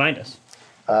 Can you remind us?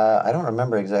 I don't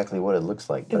remember exactly what it looks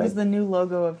like. It But was the new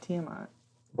logo of Tiamat.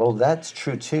 well, that's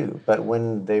true too. But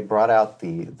when they brought out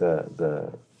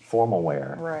the formal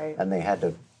wear, Right. and they had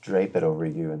to drape it over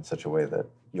you in such a way that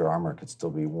your armor could still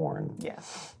be worn,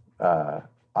 Yes.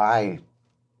 I,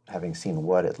 having seen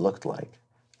what it looked like,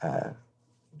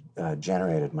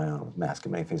 generated my own mask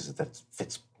of many faces that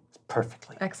fits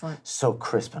perfectly. Excellent. So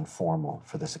crisp and formal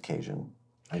for this occasion.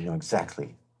 I know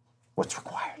exactly what's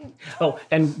required. Oh,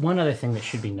 and one other thing that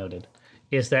should be noted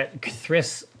is that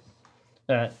Cthulhu,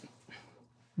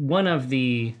 one of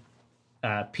the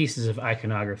pieces of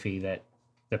iconography that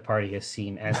the party has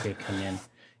seen as they've come in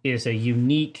is a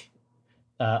unique,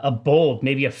 a bold,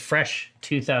 maybe a fresh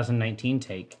 2019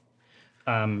 take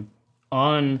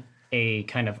on a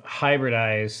kind of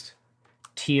hybridized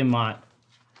Tiamat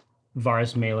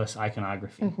Vars Malus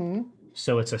iconography.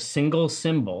 So it's a single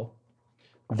symbol,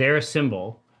 their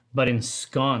symbol, but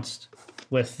ensconced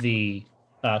with the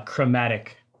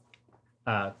chromatic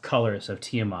colors of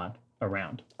Tiamat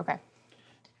around. Okay.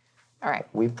 All right.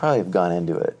 We probably have gone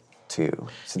into it too,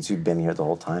 since you've been here the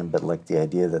whole time, but like the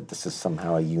idea that this is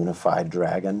somehow a unified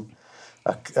dragon,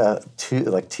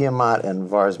 like Tiamat and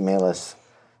Vars Malus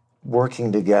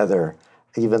working together,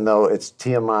 even though it's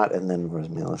Tiamat and then Vars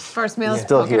Malus. First meal is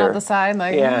Still poking here. out the side,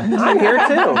 like Yeah, I'm here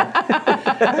too.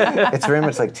 It's very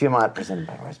much like Tiamat presented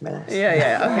by Vars Malus.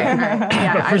 yeah. Okay. All right.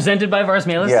 Yeah. Presented by Vars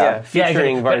Malus? Yeah.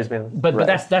 Featuring exactly. Vars Malus. But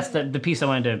Right. that's the piece I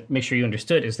wanted to make sure you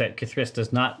understood is that Cthulhu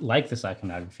does not like this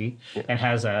iconography and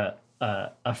has a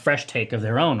fresh take of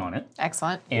their own on it.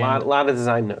 Excellent. A lot of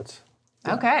design notes.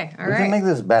 Okay. All We can right. make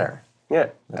this better. Yeah.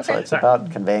 That's Okay. all. It's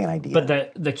about conveying an idea.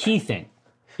 But the key thing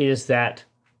is that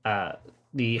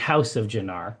the House of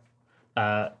Jannar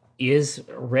is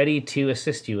ready to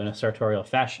assist you in a sartorial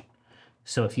fashion.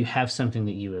 So if you have something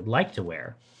that you would like to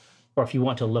wear, or if you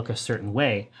want to look a certain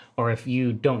way, or if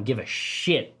you don't give a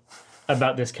shit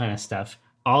about this kind of stuff,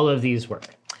 all of these work.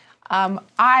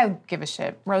 I give a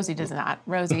shit. Rosie does not.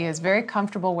 Rosie is very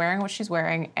comfortable wearing what she's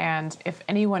wearing, and if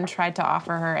anyone tried to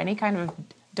offer her any kind of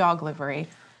dog livery,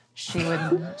 she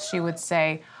would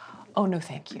say, "Oh no,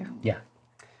 thank you." Yeah.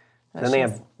 Then they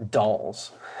have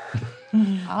dolls.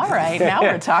 All right, now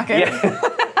we're talking.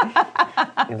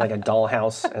 You have like a doll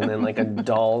house and then like a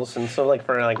dolls. And so like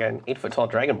for like an 8-foot tall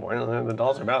dragonborn, the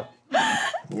dolls are about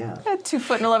yeah. 2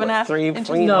 foot and 11.5 3 inches.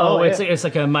 feet. No, Oh, it's yeah. it's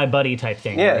like a My Buddy type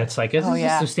thing. Yeah. Where it's like, it's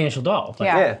yeah. a substantial doll. Like,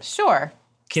 Yeah, Yeah. sure.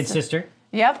 Kid sister.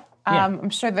 Yep. Yeah. I'm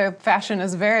sure the fashion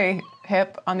is very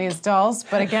hip on these dolls,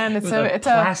 but again, it's With a a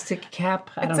plastic cap.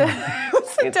 I don't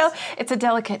know. it's a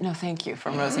delicate no thank you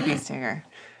from Rosie Beestinger.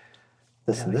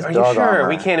 Listen, this Are you dog sure? armor.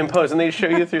 We can't impose. And they show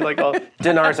you through like all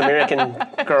Dinar's American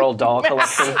Girl doll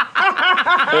collection.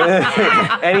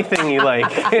 Anything you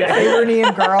like.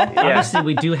 Iranian girl. Obviously,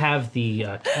 we do have the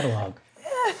catalog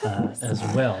as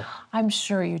well. I'm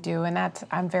sure you do, and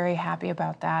I'm very happy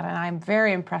about that, and I'm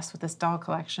very impressed with this doll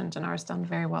collection. Dinar's done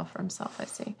very well for himself, I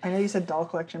see. I know you said doll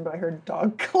collection, but I heard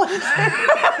dog collection. So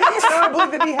I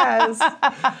believe that he has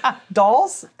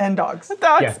dolls and dogs.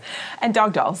 Dogs Yeah. and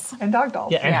dog dolls. And dog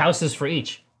dolls. Yeah, and Yeah. houses for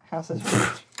each. Houses.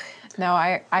 No,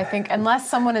 I think unless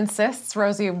someone insists,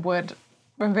 Rosie would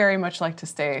very much like to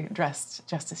stay dressed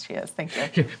just as she is.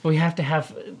 Thank you. We have to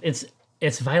have.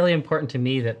 It's vitally important to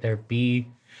me that there be,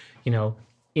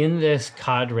 in this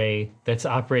cadre that's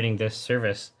operating this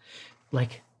service,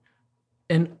 like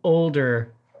an older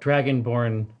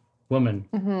dragonborn woman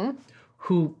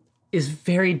who is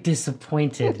very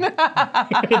disappointed.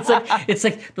 it's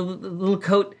like the little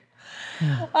coat.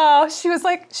 Oh, she was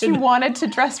like, she wanted to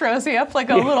dress Rosie up like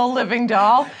a little living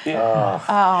doll.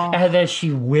 And then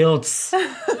she wilts and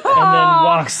then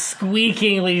walks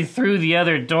squeakingly through the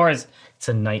other doors. It's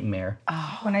a nightmare.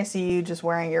 When I see you just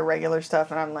wearing your regular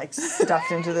stuff and I'm like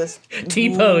stuffed into this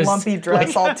T-pose. lumpy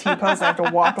dress, all T-pose, I have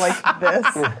to walk like this.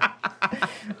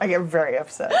 I get very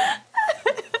upset.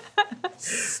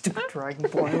 Stupid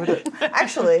dragonborn with it.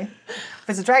 Actually, if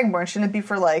it's a dragonborn, shouldn't it be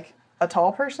for like a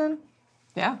tall person?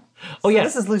 Yeah. Oh yeah,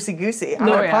 This is loosey goosey. I'm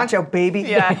No, a yeah. poncho, baby.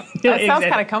 Yeah. That sounds exactly.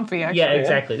 kind of comfy, actually. yeah,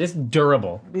 exactly. It's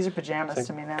durable. These are pajamas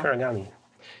to me now. Karagami.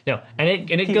 No, and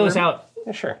it goes room. out.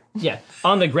 Yeah, sure. Yeah,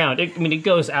 on the ground. It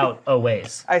goes out a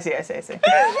ways. I see.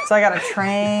 So I got a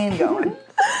train going.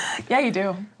 Yeah, you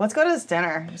do. Let's go to this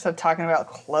dinner. Instead of talking about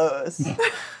clothes.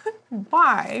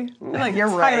 Why? Like, you're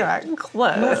right. Talking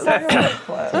about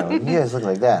clothes. You guys look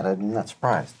like that. I'm not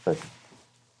surprised, but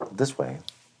this way,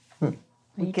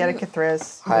 We get a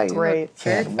Cthulhu. I It's great.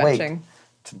 Very can't wait fetching.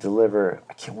 to deliver.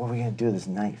 What are we gonna do with this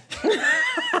knife?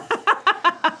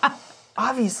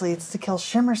 Obviously, it's to kill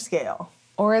Shimmer Scale.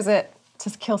 Or is it to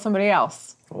kill somebody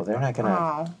else? Well, they're not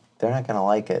gonna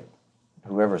like it.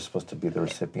 Whoever's supposed to be the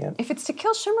recipient. If it's to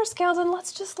kill Shimmer Scale, then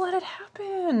let's just let it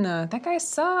happen. That guy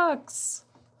sucks.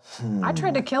 I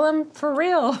tried to kill him for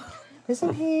real.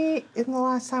 Isn't he, in the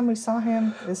last time we saw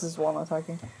him, this is Walnut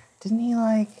talking, didn't he,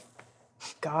 like,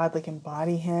 God, like,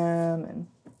 embody him? And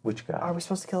Which guy? are we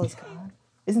supposed to kill his God?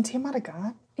 Isn't Tiamat a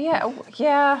god? Yeah.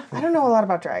 I don't know a lot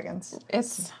about dragons.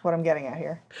 It's What I'm getting at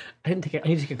here. I need to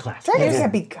take a class. Dragons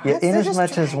can't be gods. Yeah, in they're as just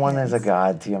much as one is a dragons.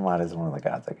 god, Tiamat is one of the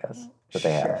gods, I guess. That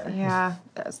they have. yeah.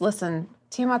 Listen,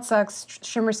 Tiamat sucks.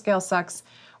 Shimmer Scale sucks.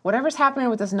 Whatever's happening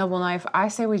with this noble knife, I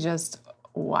say we just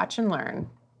watch and learn.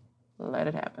 Let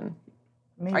it happen.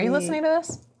 Maybe, Are you listening to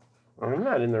this? I'm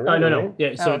not in the room. Oh, no. right?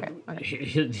 Yeah, so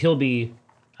okay. he'll be...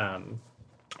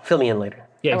 Fill me in later.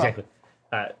 Yeah, I will. exactly.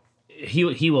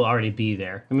 He will already be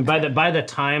there. I mean, by the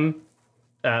time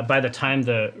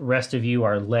the rest of you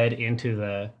are led into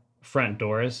the front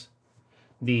doors,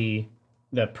 the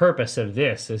purpose of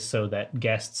this is so that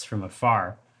guests from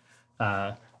afar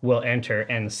will enter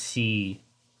and see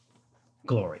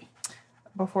glory.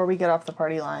 Before we get off the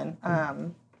party line, I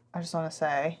just want to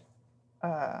say, in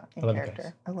love you character,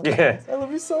 guys. I love you Yeah. guys. I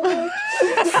love you so much.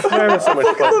 We're having so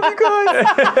much fun.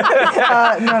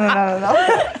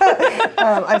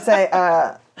 No. I say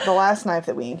the last knife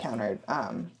that we encountered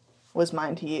was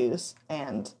mine to use,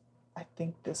 and I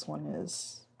think this one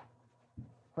is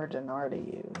for Dinar to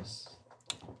use.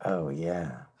 Oh,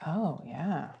 yeah. Oh,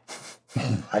 yeah.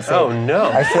 I say, Oh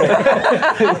no! I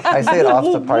say it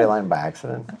off the party line by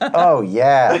accident. Oh,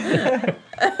 yeah.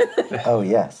 Oh,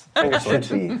 yes. Should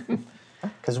be.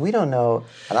 Because we don't know,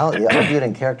 and I'll do it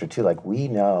in character too, like we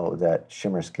know that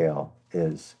Shimmer Scale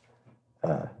is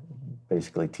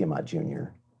basically Tiamat Jr.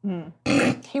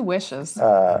 He wishes.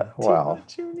 Well,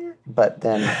 but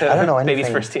then I don't know anything.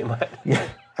 Baby's first team. Yeah,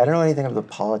 I don't know anything of the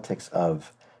politics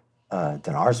of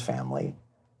Dinar's family,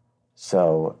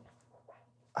 so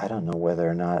I don't know whether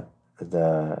or not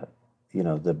the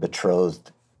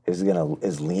betrothed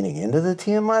is leaning into the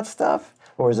Tiamat stuff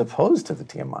or is opposed to the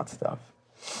Tiamat stuff.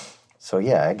 So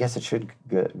yeah, I guess it should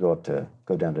go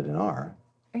down to Dinar.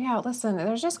 Yeah, listen,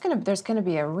 there's gonna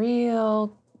be a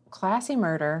real classy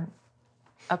murder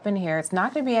up in here. It's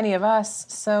not gonna be any of us,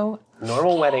 so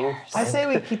Normal wedding. I say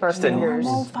we keep our fingers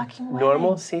normal fucking wedding.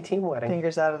 Normal C-team wedding.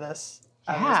 fingers out of this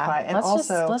pie. Yeah, And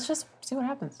also, let's just see what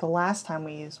happens. the last time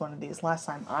we used one of these, last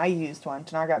time I used one,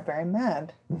 Dinar got very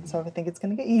mad. So if I think it's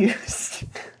going to get used,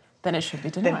 Then it should be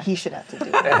then denied. he should have to do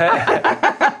it.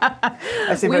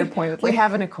 I say very pointedly. We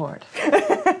have an accord.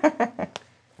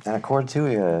 And Accord too,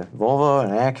 we got Volvo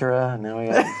and Acura, and now we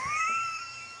got...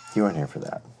 You weren't here for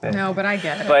that. No, but I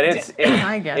get it. But it's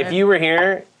I get if it. you were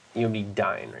here, you'd be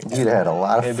dying right now. You'd had a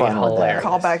lot of It'd be fun with that. hilarious.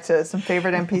 Call back to some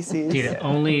favorite NPCs. Dude,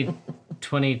 only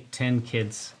 2010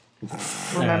 kids.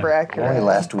 Remember Only accurate.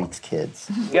 last week's kids.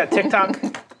 You got TikTok?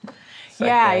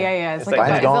 Yeah. It's like like,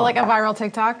 mine's is it gone. like a viral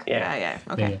TikTok? Yeah. Yeah.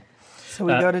 Okay. So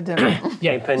we go to dinner.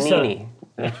 Yeah. Panini.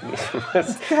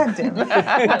 God damn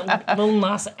it. Lil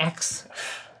Nas X.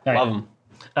 All right. Love them.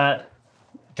 I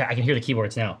can hear the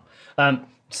keyboards now.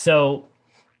 So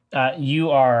you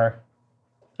are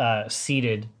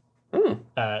seated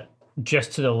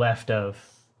just to the left of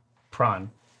Prawn,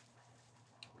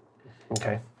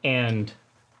 Okay. and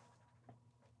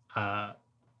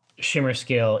Shimmer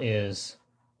Scale is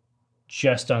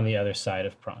just on the other side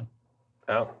of Prawn.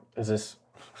 Oh, is this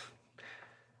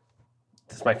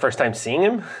my first time seeing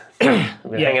him?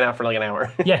 We've been hanging out for like an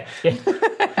hour. Yeah.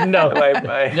 No. No,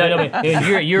 but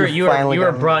you finally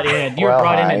were got brought in. You were well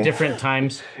brought in high. at different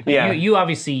times. Yeah. You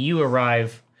obviously you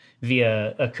arrive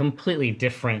via a completely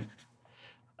different,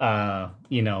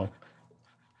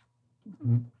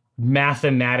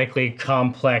 mathematically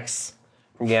complex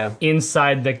Yeah.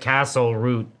 inside the castle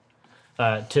route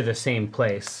to the same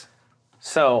place.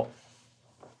 So,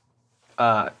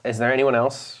 is there anyone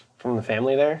else from the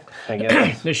family there? I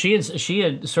guess. No, she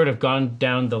had sort of gone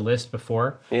down the list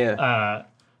before. Yeah.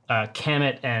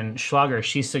 Kamet and Schlager,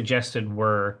 she suggested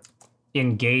were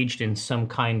engaged in some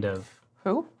kind of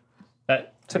Who?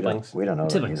 Siblings. We don't know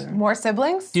Siblings. that either. More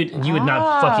siblings? dude. You would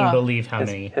not fucking believe how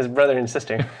many. His brother and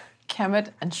sister. Kemet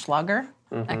and Schlager?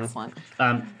 Mm-hmm. Excellent.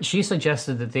 She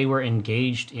suggested that they were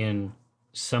engaged in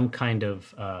some kind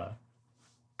of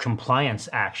compliance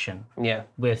action Yeah.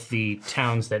 with the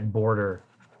towns that border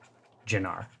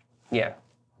Jannar. Yeah.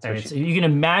 And you can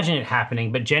imagine it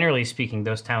happening, but generally speaking,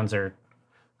 those towns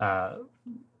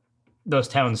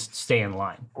stay in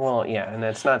line. Well, yeah, and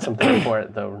that's not something for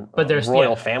the But there's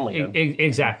royal family to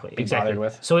exactly. bothered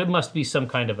with. So it must be some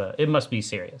kind of it must be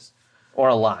serious or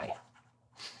a lie.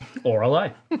 or a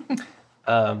lie.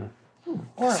 So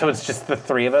it's just the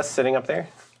three of us sitting up there.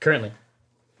 Currently,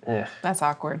 That's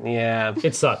awkward. Yeah.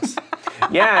 It sucks.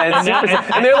 Yeah,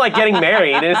 and they're like getting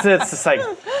married. It's just like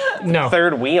No,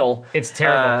 third wheel. it's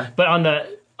terrible. But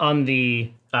on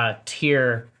the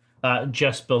tier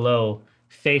just below,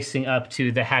 facing up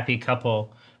to the happy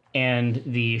couple and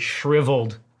the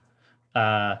shriveled,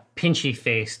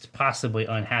 pinchy-faced, possibly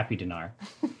unhappy Dinar,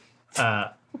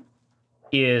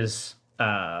 is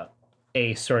a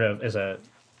sort of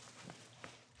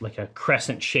like a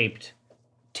crescent-shaped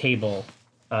table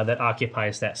that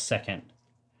occupies that second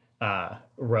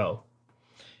row,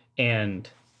 and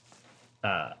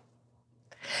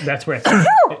that's where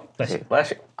it's.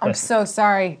 Bless you. I'm so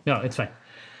sorry. No, it's fine.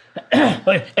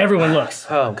 Everyone looks.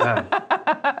 Oh God.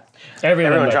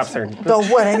 Everyone Everyone looks. drops their. The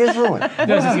wedding is ruined.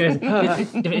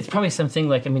 No, it's probably something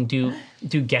like, do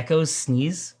geckos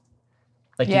sneeze?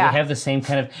 Like, do Yeah. they have the same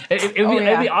kind of? It'd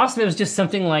be awesome if it was just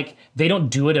something like they don't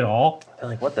do it at all. They're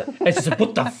like, what the? It's just like,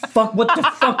 what the fuck? What the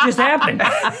fuck just happened?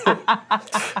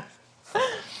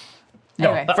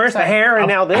 Anyway, First sorry. the hair and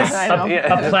now this. I know.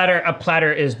 A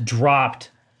platter is dropped.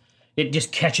 It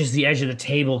just catches the edge of the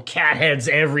table. Cat heads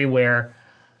everywhere.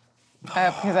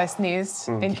 Because I sneezed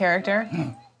in character.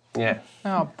 Yeah.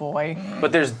 Oh boy.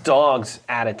 But there's dogs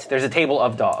at it. There's a table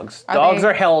of dogs. Are Dogs they-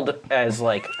 are held as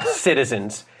like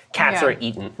citizens. Cats Yeah. are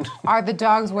eaten. Are the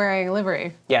dogs wearing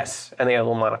livery? Yes, and they have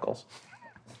little monocles.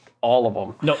 All of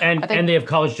them. No, and they have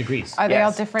college degrees. Are they all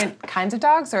Yes. different kinds of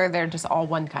dogs, or they're just all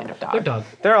one kind of dog? They're dog.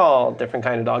 They're all different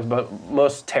kind of dogs, but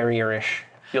most terrierish.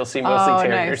 You'll see mostly Oh,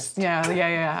 terriers. nice.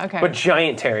 Yeah. Okay. But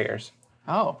giant terriers.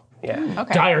 oh, Yeah.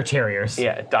 okay. Dire terriers.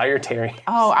 Yeah, dire terrier.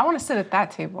 Oh, I want to sit at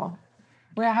that table.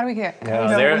 Where? How do we get? No,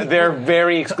 they're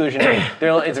very exclusionary.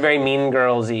 It's very Mean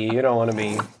Girls-y. You don't want to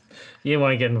be. You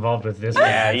want to get involved with this?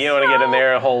 Yeah, you don't want to get in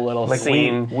their whole little Like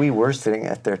scene. we were sitting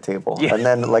at their table, and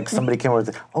then like somebody came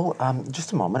over.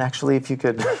 Just a moment. Actually, if you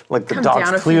could, like the Come down a dogs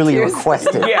few clearly tiers.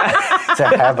 requested Yeah. to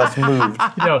have us moved.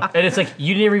 No, and it's like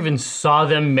you never even saw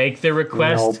them make their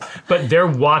request, Nope. but they're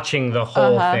watching the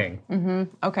whole thing.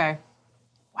 Okay.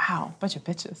 Wow, bunch of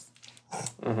bitches.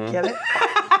 Get it?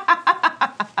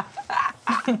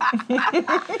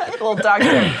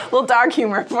 little dog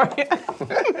humor for you.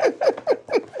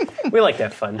 We like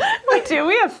that fun. We do.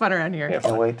 We have fun around here.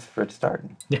 Can't wait for it to start.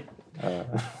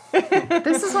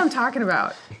 This is what I'm talking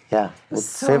about. Yeah, we'll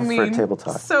So save mean. it for a table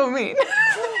talk. So mean.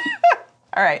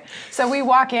 All right. So we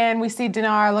walk in. We see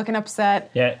Dinar looking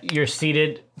upset. Yeah, you're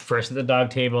seated first at the dog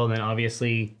table, and then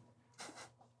obviously,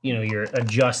 you're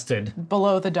adjusted.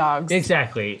 Below the dogs.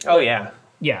 Exactly. Oh yeah.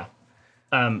 Yeah.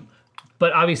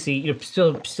 But obviously,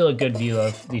 still a good view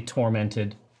of the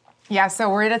tormented. Yeah. So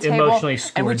we're at a table, Emotionally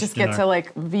and we scourged just get Dinar. to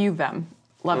like view them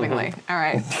lovingly. All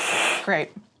right.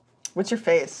 Great. What's your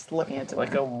face looking at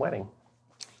Like a wedding.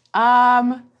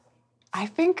 I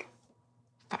think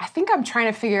I'm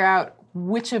trying to figure out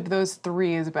which of those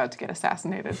three is about to get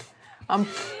assassinated. I'm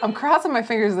crossing my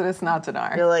fingers that it's not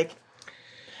Dinar. You're like,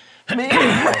 Maybe.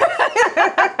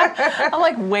 I'm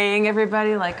like weighing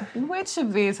everybody, like, which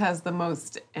of these has the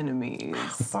most enemies? How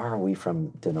far are we from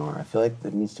Dinar? I feel like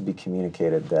it needs to be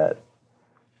communicated that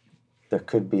there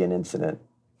could be an incident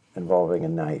involving a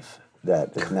knife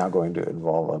that is now going to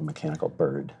involve a mechanical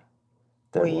bird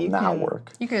that Well, will you not can-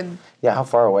 work. You could. Yeah, how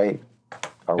far away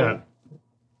are we?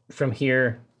 From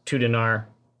here to Dinar,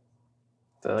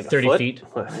 So like a 30 foot? feet.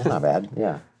 That's not bad.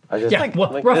 Yeah. I just Yeah, like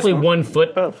roughly this 1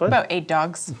 foot. About a foot. About 8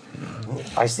 dogs.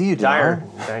 I see you, Dinar.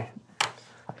 Dire.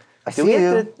 I Do see we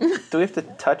you. have to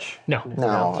touch? No.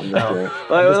 No, I'm just doing it.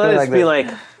 Let us be this. like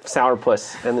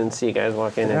sourpuss, and then see you guys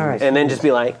walk in, and, All right. and then just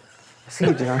be like, I see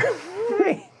you, Dinar.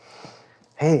 "Hey,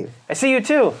 Hey, I see you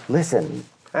too. listen.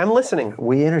 I'm listening."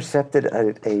 We intercepted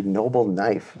a noble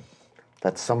knife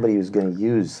that somebody was going to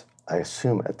use, I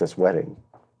assume, at this wedding.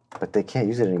 But they can't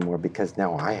use it anymore because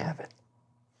now I have it.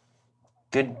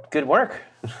 Good work.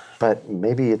 But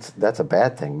maybe that's a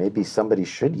bad thing. Maybe somebody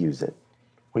should use it.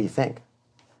 What do you think?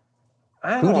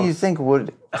 Who do you think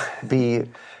would be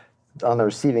on the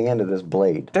receiving end of this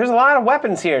blade? There's a lot of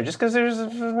weapons here. Just because there's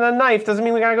a knife doesn't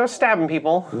mean we gotta go stabbing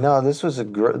people. No, this was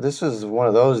one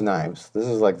of those knives. This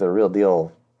is like the real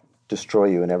deal, destroy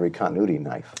you in every continuity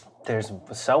knife.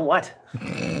 So what?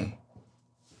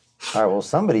 All right, well,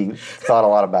 somebody thought a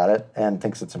lot about it and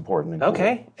thinks it's important. And cool.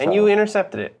 Okay, and So- you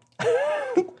intercepted it.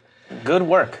 Good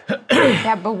work.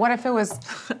 Yeah, but what if it was,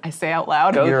 I say out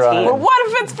loud, Go You're, team. but what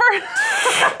if it's for,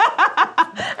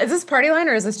 is this party line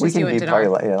or is this We just you can and be Dinar? party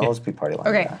line. Yeah, let's be party line.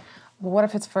 Okay, Yeah. well, what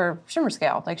if it's for Shimmer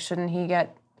Scale? Like, shouldn't he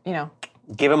get,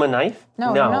 Give him a knife?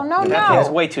 No. That thing's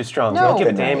way too strong. No. Don't give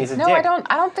it to him. He's a No, dick.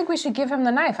 I don't think we should give him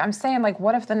the knife. I'm saying, like,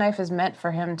 what if the knife is meant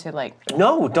for him to, like...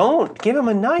 No, don't. Give him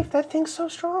a knife. That thing's so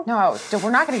strong. No,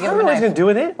 we're not going to give I him don't know a what he's knife. going to do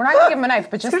with it. We're not going to give him a knife,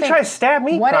 but just He's think... going to try to stab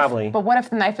me, probably. But what if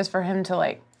the knife is for him to,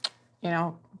 like, you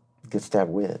know... Get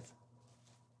stabbed with.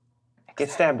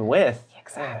 Get stabbed with.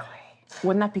 Exactly.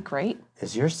 Wouldn't that be great?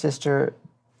 Is your sister...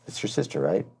 It's your sister,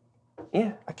 right?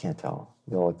 Yeah. I can't tell.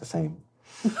 They all look the same.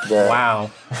 Wow.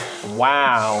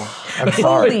 I'm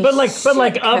sorry. But like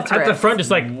up That's at the right. front, just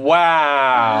like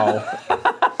Wow.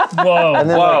 whoa. And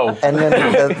then, Whoa. and then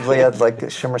they had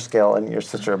like Shimmer Scale and your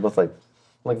sister are both like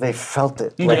they felt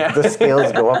it. Like Yeah. the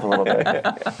scales go up a little bit.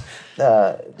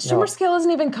 Shimmer scale isn't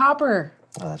even copper.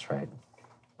 Oh, that's right.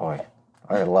 Boy,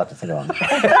 I got a lot to think on.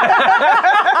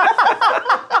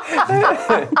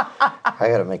 I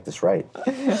got to make this right.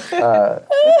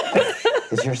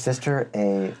 Is your sister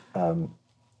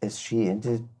is she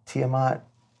into Tiamat?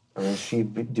 Or is she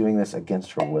doing this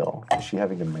against her will? Is she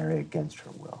having to marry against her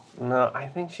will? No, I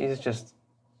think she's just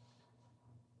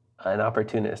an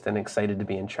opportunist and excited to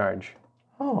be in charge.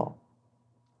 Oh,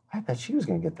 I bet she was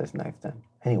going to get this knife then.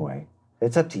 Anyway,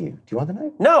 it's up to you. Do you want the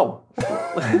knife? No!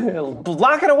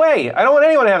 Lock it away. I don't want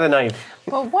anyone to have the knife.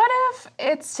 But what if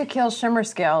it's to kill Shimmer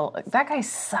Scale? That guy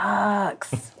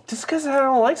sucks. Just because I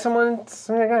don't like someone,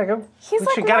 I gotta go. He's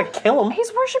like, you gotta kill him.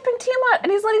 He's worshiping Tiamat,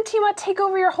 and he's letting Tiamat take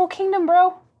over your whole kingdom,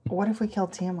 bro. What if we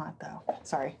killed Tiamat, though?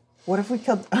 Sorry. What if we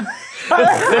killed... Yeah.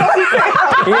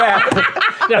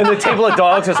 And the table of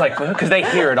dogs is like, because they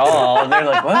hear it all, and they're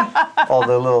like, what? All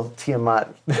the little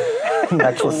Tiamat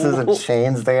necklaces and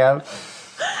chains they have.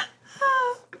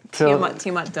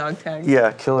 Tiamat dog tag.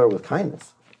 Yeah, kill her with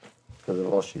kindness because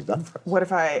of all she's done for us. What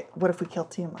if we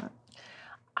killed Tiamat?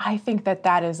 I think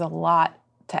that is a lot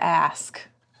to ask.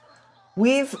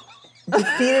 We've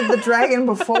defeated the dragon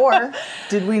before,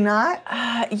 did we not?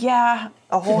 Yeah,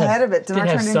 A whole head of it. Did I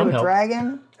have turn some into a help.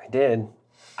 dragon? I did.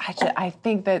 I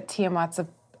think that Tiamat's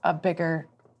a bigger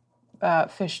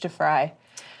fish to fry.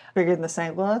 Bigger than the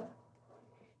Saint Blood?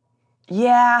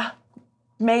 Yeah,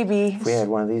 maybe. If we had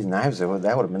one of these knives, that would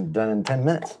have been done in 10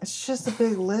 minutes. It's just a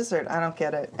big lizard. I don't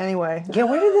get it. Anyway. Yeah,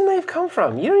 where did the knife come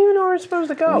from? You don't even know where it's supposed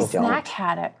to go. We don't. Snack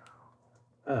had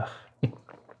it.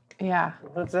 Yeah.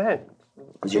 What's that?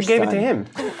 Was Who your gave it son- to him?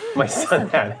 My son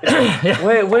had it.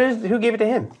 Wait, who gave it to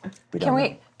him? We Can don't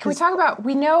we know. talk about,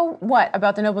 we know what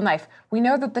about the noble knife? We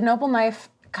know that the noble knife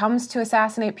comes to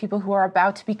assassinate people who are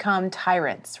about to become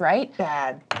tyrants, right?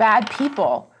 Bad. Bad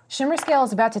people. Shimmer Scale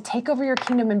is about to take over your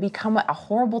kingdom and become a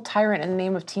horrible tyrant in the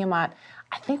name of Tiamat.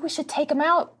 I think we should take him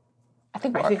out. I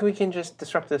think we can just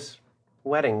disrupt this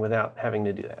wedding without having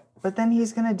to do that. But then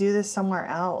he's going to do this somewhere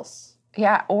else.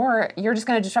 yeah, or you're just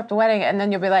going to disrupt the wedding and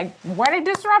then you'll be like, wedding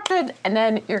disrupted, and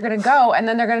then you're going to go and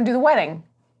then they're going to do the wedding.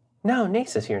 No,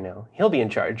 Nace is here now. He'll be in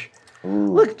charge.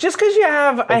 Look, just because you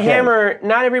have a hammer,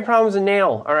 not every problem's a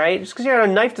nail, all right? Just because you have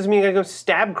a knife doesn't mean you gotta go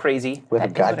stab crazy. With a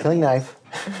God-killing knife,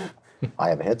 I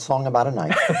have a hit song about a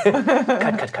knife.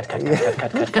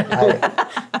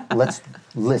 Cut. Let's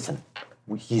listen.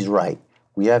 He's right.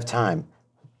 We have time.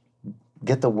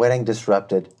 Get the wedding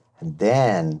disrupted, and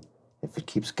then, if it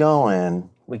keeps going,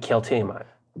 We kill Tiamat.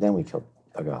 then we kill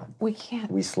a god. We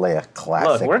can't. We slay a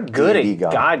classic Look, we're good D&D at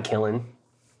god. god killing,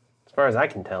 as far as I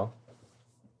can tell.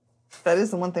 That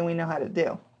is the one thing we know how to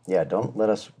do. Yeah, don't let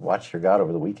us watch your god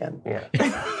over the weekend. Yeah.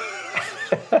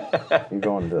 You're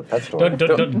going to the pet store.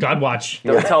 Don't God watch.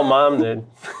 Don't tell mom that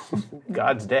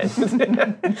God's dead.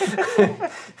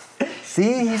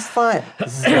 See, he's fine.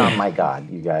 This is not my god,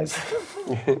 you guys.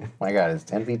 My god is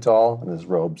 10 feet tall, and his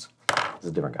robes is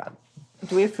a different god.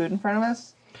 Do we have food in front of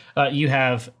us? You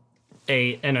have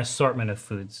an assortment of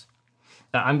foods.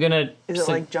 I'm gonna. Is it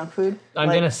like junk food? I'm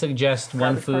Like gonna suggest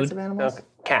one private parts food. of animals? Okay.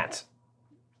 Cats.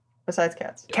 Besides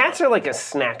cats. Cats are like a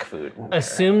snack food.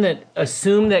 Assume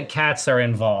that cats are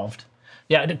involved.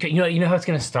 Yeah, you know how it's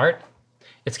gonna start.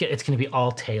 It's gonna be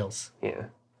all tails. Yeah.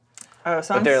 Oh,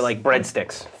 so But they're like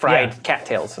breadsticks, fried cat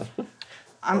tails.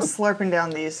 I'm slurping down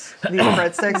these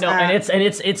breadsticks. No, and it's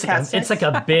cat it's like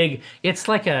a big. It's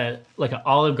like an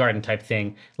Olive Garden type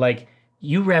thing. Like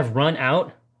you run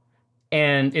out,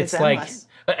 and it's like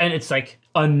endless.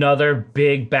 another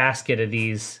big basket of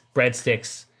these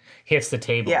breadsticks hits the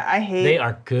table. Yeah, I hate. They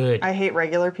are good. I hate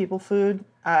regular people food,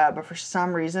 but for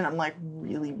some reason I'm like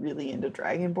really, really into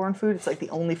Dragonborn food. It's like the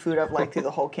only food I've liked through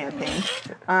the whole campaign,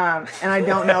 and I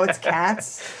don't know it's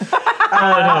cats. And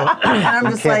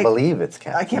I'm just Can't like, believe it's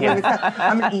cat. I can't believe it's cats.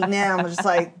 I'm eating it. I'm just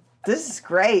like, this is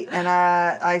great, and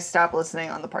I stopped listening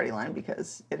on the party line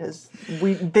because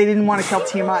they didn't want to kill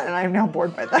Tiamat, and I am now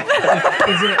bored by that.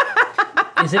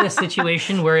 Is it a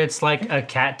situation where it's like a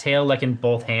cat tail, like in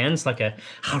both hands, like a?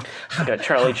 Like a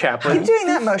Charlie Chaplin. Keep doing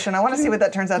that motion. I want to see what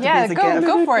that turns out to be Yeah, as a gift.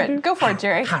 go for it. Go for it,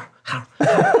 Jerry.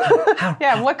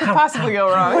 Yeah, what could possibly go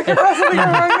wrong? What could possibly go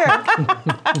wrong here?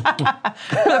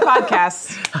 For the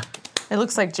podcast, it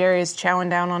looks like Jerry is chowing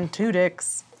down on 2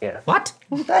 dicks. Yeah. What?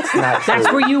 That's not true.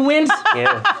 That's where you win.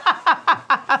 Yeah.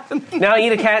 Now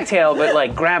eat a cattail, but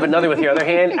like grab another with your other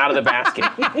hand out of the basket.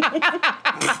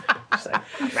 Just like,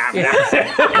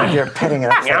 You're petting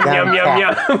an upside down yum,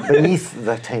 yum, cat beneath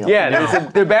the tail. yeah,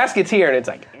 the basket's here, and it's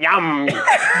like yum,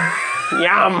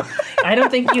 yum. I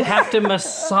don't think you have to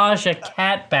massage a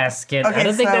cat basket. Okay, I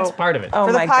don't think so- that's part of it. Oh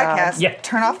For the my God. podcast, Yeah.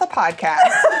 turn off the podcast.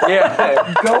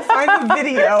 Yeah. Go find the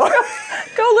video.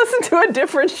 Go listen to a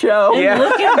different show. Yeah.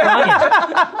 Look at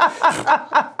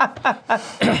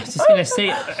Ryan. Just gonna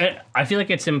say, I feel like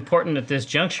it's important at this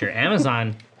juncture.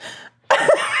 Amazon,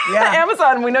 Yeah.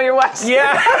 Amazon, we know you're watching.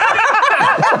 Yeah.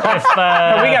 if We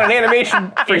got an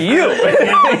animation for you.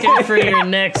 you're looking for your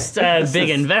next big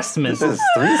investment, This is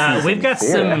 3 seasons. we've got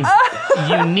some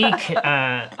unique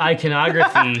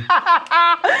iconography.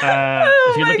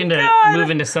 If you're looking to move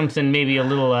into something maybe a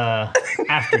little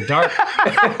after dark,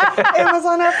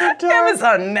 Amazon after dark.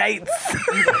 Amazon nights.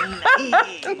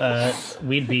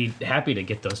 we'd be happy to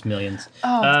get those millions.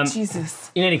 Oh,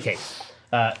 Jesus. In any case,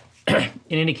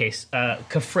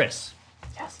 Kafris.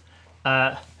 Yes.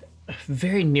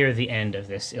 Very near the end of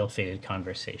this ill-fated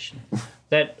conversation,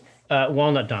 that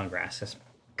Walnut Dawngrass has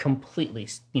completely,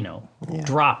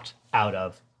 dropped out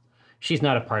of. She's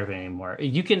not a part of it anymore.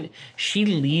 She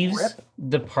leaves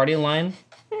the party line,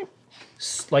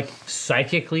 like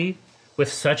psychically,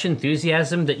 with such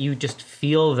enthusiasm that you just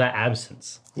feel the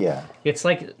absence. Yeah. It's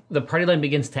like the party line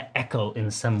begins to echo in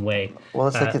some way. Well,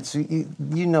 it's like it's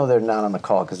you know they're not on the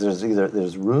call because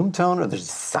there's room tone or there's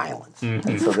silence, and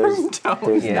so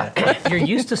there's Yeah. nothing. You're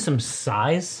used to some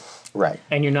sighs, Right.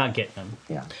 and you're not getting them.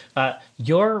 Yeah.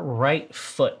 Your right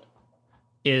foot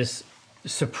is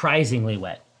surprisingly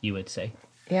wet, you would say.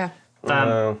 Yeah,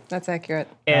 that's accurate.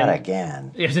 Not And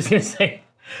again. I was just gonna say,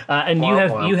 and Womp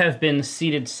womp. you have been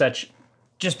seated such,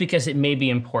 just because it may be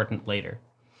important later.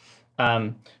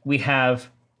 We have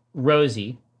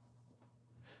Rosie,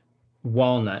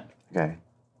 Walnut, Okay.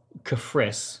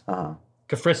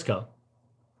 Kafrisco,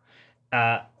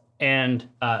 and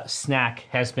Snack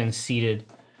has been seated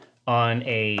on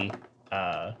a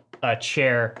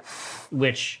chair,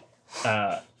 which,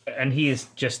 and he is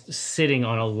just sitting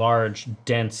on a large,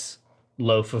 dense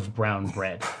loaf of brown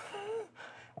bread.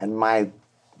 And my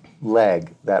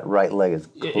leg, that right leg, is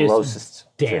closest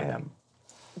to damp. him.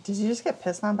 Did you just get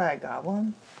pissed on by a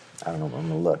goblin? I don't know. I'm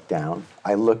gonna look down.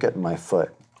 I look at my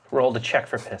foot. Rolled a check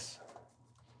for piss.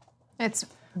 It's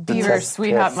Beaver Just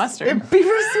Sweet Hot piss. Mustard.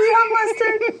 Beaver sweet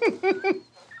hot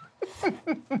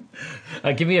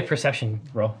mustard. Give me a perception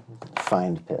roll.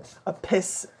 Find piss. A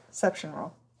pissception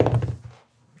roll.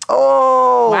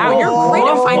 Oh! Wow, you're great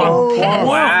at finding piss.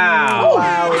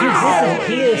 Wow.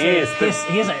 He is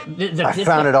I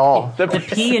found it all. The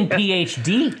P and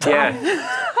PhD. Yeah.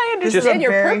 I This is understand a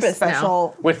your very purpose now.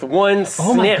 special. With one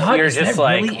Oh my sniff, God, you're is just that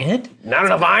like, really it? not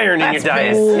enough iron in your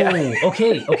diet. Oh, Yeah.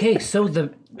 okay. So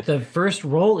the first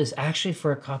roll is actually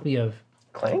for a copy of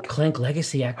Clank? Clank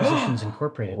Legacy Acquisitions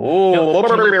Incorporated. Ooh.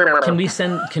 Can we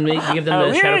give them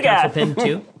the Shadow Council pin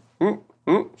too?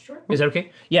 Sure. Is that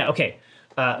okay? Yeah, okay.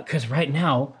 Because right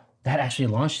now, that actually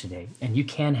launched today, and you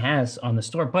can has on the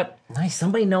store, but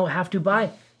somebody have to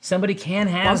buy. Somebody can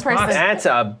has One person- box. That's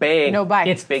a big, No bite.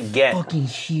 It's big get. fucking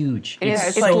huge.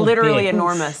 It's so literally big.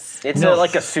 enormous. It's No.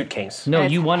 like a suitcase. No,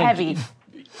 It's you want to. heavy.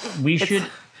 We should.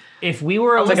 If we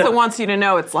were Alyssa wants you to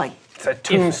know it's like It's a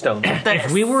tombstone. this.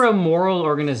 If we were a moral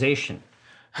organization,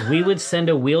 we would send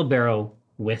a wheelbarrow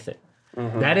with it.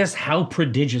 That is how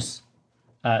prodigious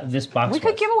this box We was.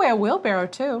 could give away a wheelbarrow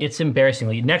too. It's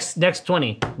embarrassingly. Next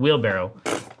 20, wheelbarrow.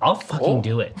 I'll fucking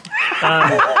do it.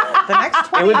 The next It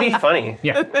 20, would be funny.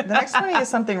 Yeah. the next 20 is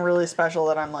something really special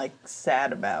that I'm like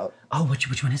sad about. Oh, which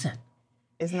one is that?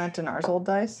 Isn't that Dinar's old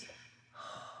dice?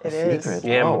 It is. Secret.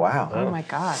 Yeah. Oh, wow. Oh my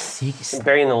God.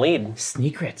 Burying the lead.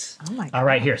 Sneakrits. Oh my God. All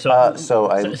right, here. So, So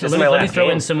I let my me last throw in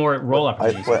game. some more roll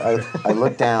opportunities. I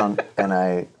look down and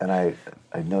I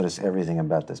notice everything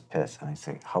about this piss, and I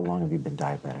say, "How long have you been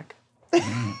diabetic?"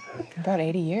 About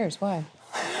 80 years. Why?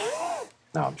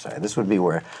 No, I'm sorry. This would be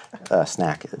where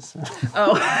Snack is.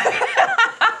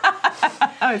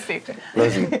 I see.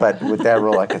 Rosie, but with that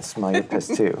roll, I could smell your piss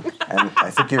too, and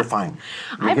I think you're fine.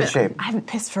 You're in good shape. I haven't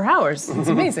pissed for hours. It's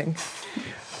amazing.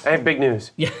 I have big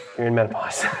news. Yeah. You're in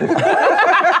menopause.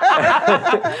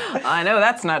 I know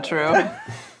that's not true.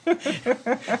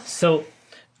 So,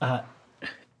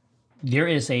 there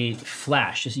is a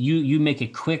flash. You make a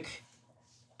quick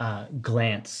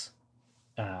glance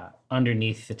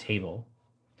underneath the table,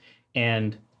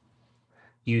 and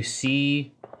you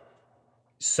see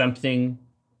something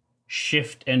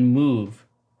shift and move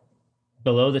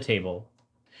below the table,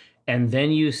 and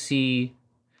then you see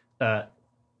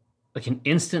like an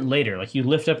instant later, like you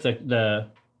lift up the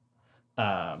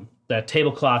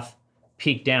tablecloth,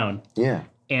 peek down,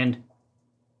 and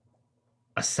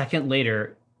a second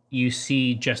later you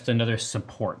see just another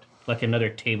support, like another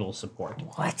table support.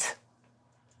 What?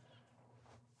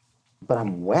 But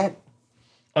I'm wet.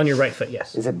 On your right foot,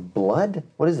 yes. Is it blood?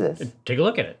 What is this? Take a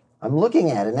look at it. I'm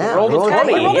looking at it now. Roll a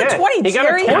 20. rolled a 20, He got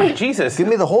Jerry. a 20. Jesus. Give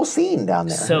me the whole scene down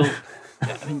there. So,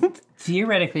 I mean,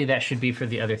 theoretically, that should be for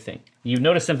the other thing. You've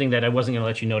noticed something that I wasn't going to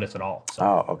let you notice at all. So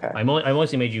Oh, okay. I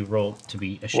mostly made you roll to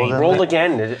be ashamed. then- Roll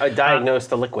again to diagnose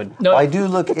the liquid. No, I do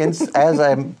look as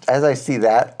I see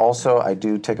that. Also, I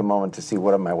do take a moment to see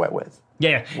what am I wet with.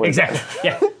 Yeah, exactly.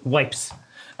 Yeah, wipes.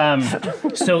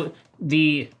 So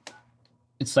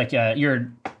it's like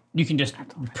you can just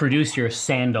produce your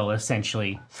sandal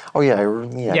essentially. Oh yeah,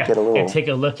 get a little. And take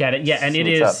a look at it. Yeah, and it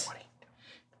See is. what's up.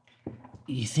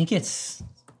 You think it's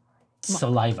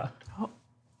saliva?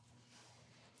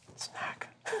 Snack.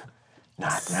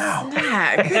 Not now.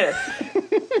 Heck.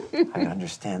 I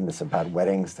understand this about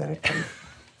weddings that it can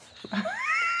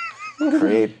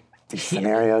create these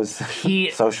scenarios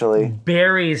He socially.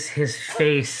 buries his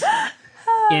face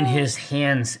in his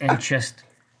hands and just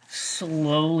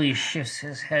slowly shifts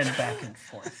his head back and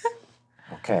forth.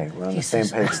 Okay, we're on the He same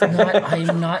says, page.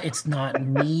 It's not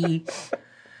me.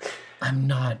 I'm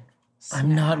not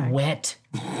wet.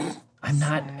 I'm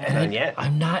not. Not yet.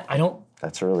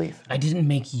 That's a relief. I didn't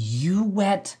make you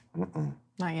wet.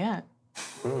 Not yet.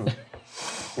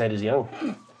 That is young.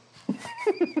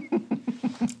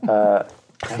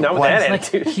 Not with that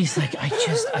attitude. He's like,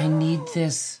 I need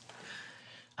this.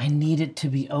 I need it to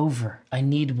be over. I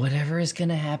need whatever is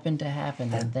gonna happen to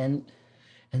happen, and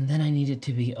then I need it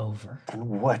to be over.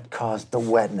 And what caused the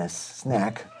wetness,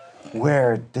 Snack?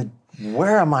 Where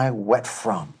am I wet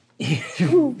from? He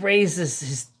raises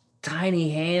his tiny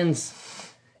hands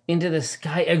into the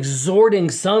sky, exhorting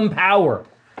some power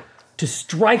to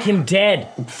strike him dead.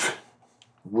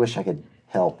 Wish I could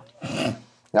help.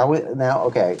 Now,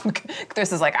 okay.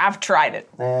 This is like, I've tried it.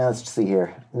 Let's see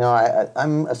here. No,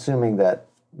 I'm assuming that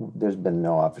there's been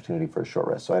no opportunity for a short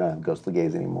rest, so I don't have ghostly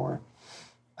gaze anymore.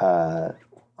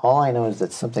 All I know is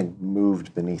that something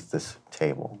moved beneath this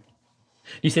table,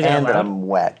 You say that and out that loud? I'm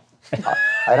wet.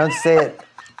 I don't say it.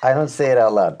 I don't say it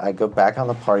out loud. I go back on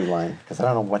the party line because I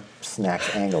don't know what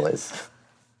Snack's angle is.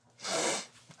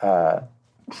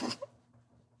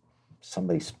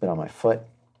 Somebody spit on my foot.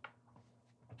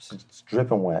 It's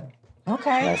dripping wet. And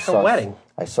Okay. It's a wedding.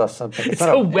 I saw something. It's a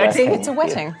not wetting? It's a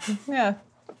wetting. Yeah.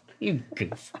 You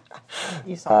goof.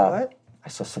 You saw it? I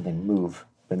saw something move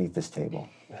beneath this table,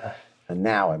 and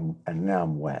now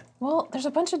I'm wet. Well, there's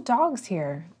a bunch of dogs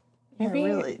here. Maybe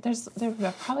really? there's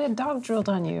probably a dog drilled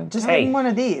on you. Just Hey, give him one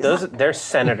of these. they're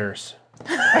senators.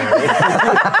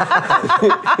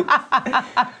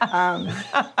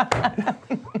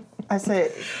 I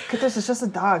say, this is just a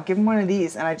dog. Give him one of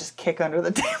these, and I just kick under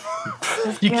the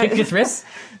table. You kick your wrist?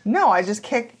 No, I just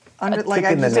kick under. Like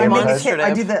I in the just I make a neighborhood? kick.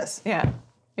 I do this. Yeah.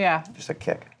 Yeah. Just a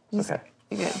kick. Okay.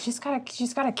 You just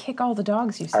gotta kick all the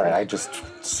dogs you see. All right. I just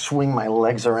swing my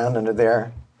legs around under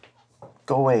there.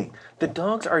 Go away. The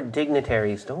dogs are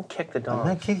dignitaries. Don't kick the I'm dogs.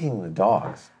 not kicking the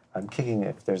dogs. I'm kicking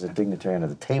if there's a dignitary under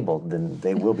the table, then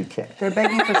they will be kicked. They're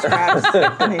begging for scraps,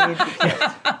 and they need to be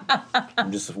kicked. I'm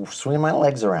just swinging my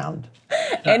legs around.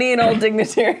 Any and all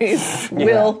dignitaries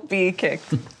will be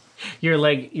kicked. Your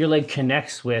leg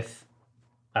connects with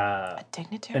A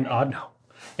dignitary.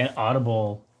 an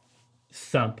audible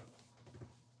thump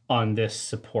on this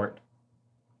support.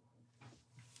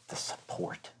 The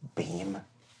support beam.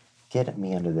 Get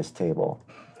me under this table.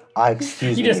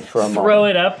 Excuse You me just for a moment. throw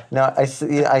it up. No, I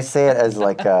say it as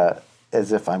like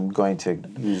as if I'm going to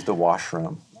use the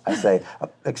washroom. I say,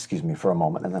 excuse me for a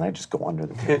moment, and then I just go under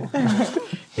the table.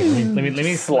 Let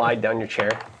me Slide down your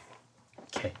chair.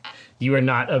 Okay. You are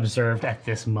not observed at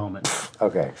this moment.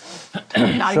 Okay.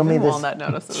 Not Show me even this. Walnut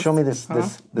notices. Show me this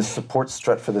support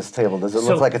strut for this table. Does it So-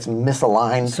 look like it's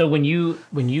misaligned? So when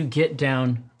you get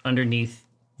down underneath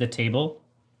the table,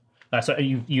 so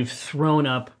you've thrown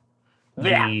up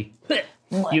the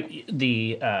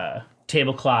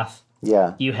tablecloth.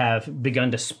 Yeah. You have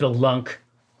begun to spelunk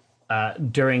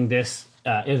during this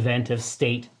event of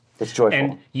state, It's joyful.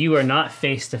 and you are not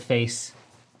face to face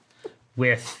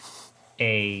with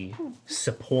a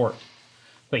support,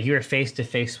 but you are face to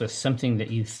face with something that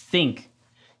you think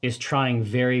is trying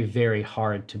very, very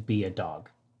hard to be a dog.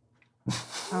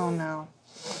 Oh no.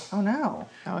 Oh no.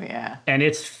 Oh yeah. And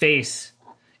its face,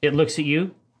 it looks at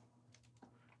you,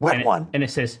 Wet one. and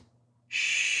it says,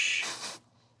 shh.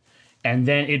 And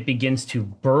then it begins to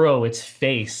burrow its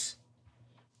face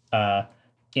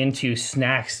into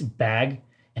Snack's bag.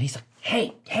 And he's like,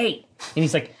 hey. And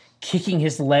he's like kicking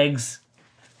his legs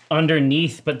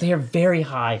underneath, but they are very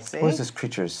high. What was this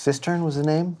creature's cistern? Was the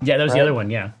name? Yeah, that was the Right? other one.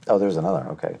 Yeah, Oh, there's another.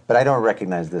 Okay, but I don't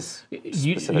recognize this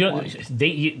specific one.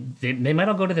 They might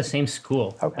all go to the same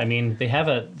school. Okay. I mean, they have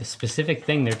the specific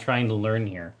thing they're trying to learn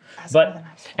here. That's But really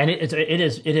nice. and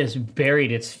it has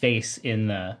buried its face in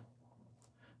the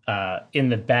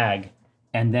bag,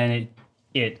 and then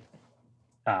it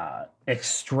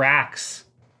extracts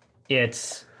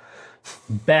its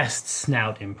best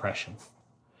snout impression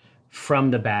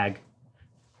from the bag,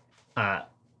 and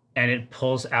it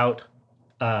pulls out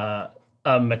a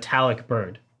metallic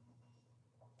bird.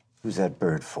 Who's that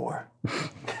bird for?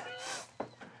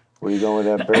 Where you going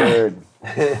with that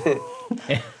bird?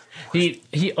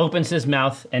 He opens his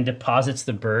mouth and deposits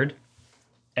the bird,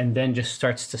 and then just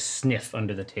starts to sniff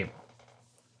under the table.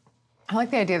 I like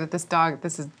the idea that this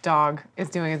dog is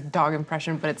doing a dog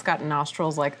impression, but it's got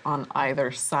nostrils like on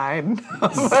either side.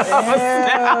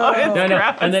 No,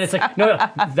 and then it's like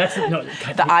that's no.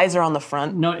 The eyes are on the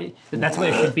front. No, that's what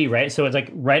it should be, right? So it's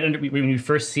like right under when you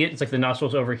first see it, it's like the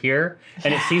nostrils over here,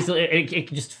 and it sees it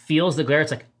just feels the glare.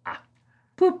 It's like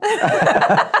boop.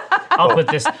 I'll put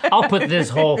this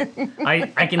hole.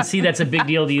 I can see that's a big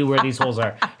deal to you where these holes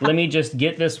are. Let me just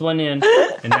get this one in,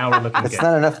 and now we're looking It's good.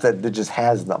 not enough that it just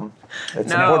has them.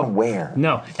 It's important where.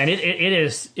 No, and it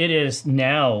is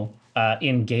now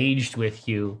engaged with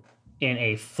you in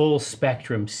a full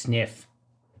spectrum sniff.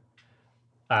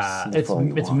 Sniff all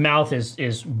you Its want. mouth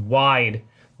is wide.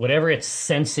 Whatever its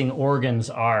sensing organs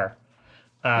are.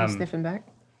 Are you sniffing back?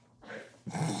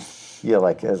 Yeah,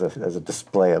 like as a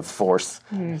display of force.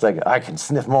 It's like I can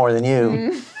sniff more than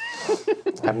you.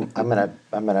 I'm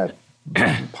gonna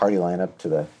party line up to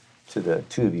the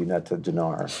two of you, not to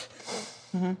Dinar.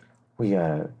 We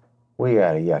got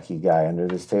a yucky guy under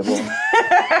this table.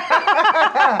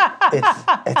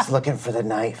 It's looking for the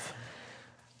knife.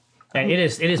 And it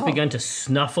has begun to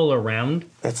snuffle around.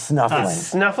 It's snuffling.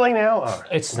 Snuffling now? Oh,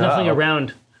 It's snuffling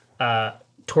around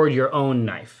toward your own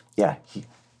knife. Yeah,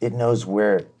 it knows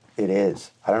where it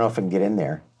is. I don't know if I can get in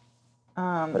there,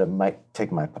 but it might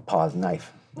take my papa's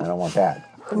knife. I don't want that.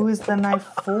 Who is the knife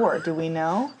for? Do we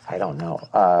know? I don't know.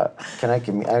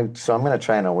 So I'm going to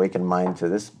try and awaken mind to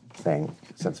this thing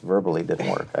since verbally didn't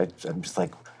work. I'm just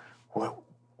like,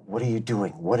 what are you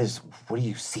doing? What do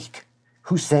you seek?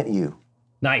 Who sent you?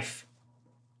 Knife.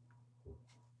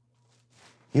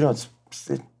 You don't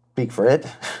speak for it.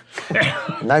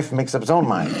 Knife makes up its own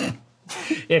mind.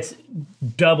 It's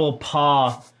double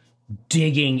paw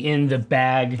digging in the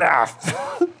bag.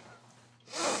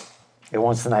 It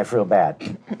wants the knife real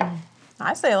bad.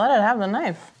 I say let it have the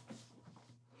knife.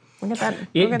 Look at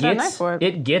that knife for it.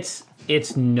 It gets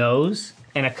its nose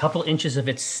and a couple inches of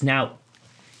its snout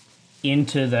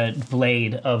into the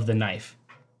blade of the knife.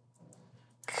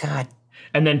 God.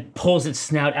 And then pulls its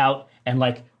snout out and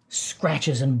like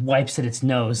scratches and wipes at its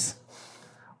nose.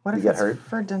 What You if get it's hurt?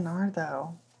 for Dinar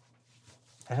though?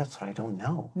 That's what I don't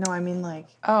know. No, I mean like,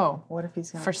 Oh, what if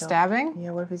he's gonna for kill, stabbing?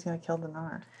 Yeah, what if he's gonna kill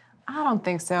Dinar? I don't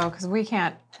think so because we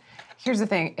can't. Here's the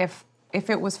thing: if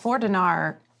it was for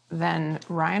Dinar, then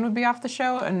Ryan would be off the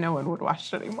show and no one would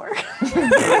watch it anymore. You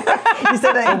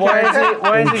said that.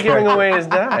 why is he giving away his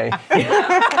die?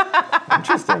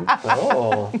 Interesting.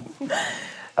 Oh.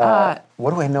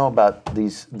 What do I know about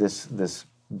this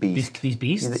beast? These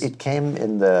beasts? It came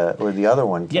in the other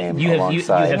one came you have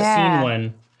alongside. Yeah. seen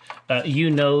one. You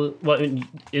know what in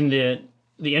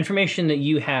the information that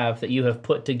you have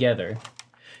put together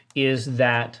is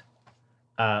that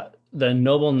the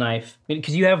noble knife,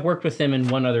 because you have worked with them in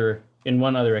one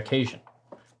other occasion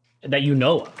that you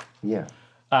know of. Yeah.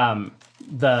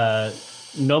 The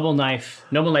noble knife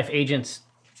agents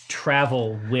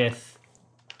travel with.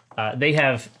 They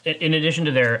have, in addition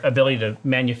to their ability to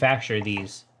manufacture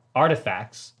these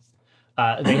artifacts,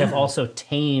 they have also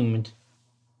tamed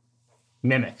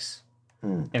mimics.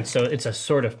 And so it's a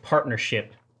sort of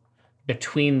partnership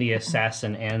between the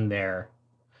assassin and their...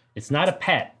 It's not a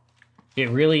pet. It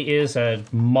really is a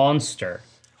monster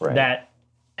Right. that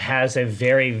has a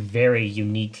very, very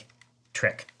unique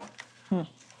trick.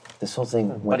 This whole thing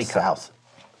went Buddy cop. south.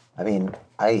 I mean,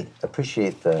 I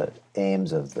appreciate the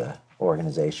aims of the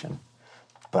organization,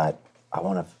 but I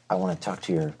want to talk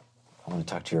to your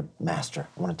master.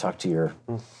 I want to talk to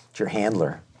your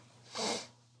handler.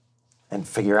 and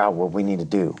figure out what we need to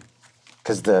do.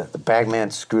 Because the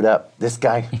bagman screwed up. This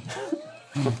guy,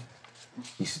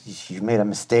 you made a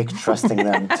mistake trusting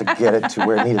them to get it to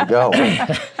where it needed to go.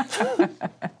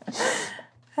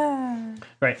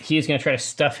 Right, he's going to try to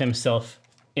stuff himself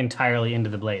entirely into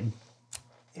the blade.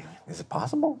 Is it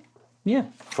possible? Yeah.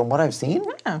 From what I've seen?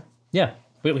 Yeah.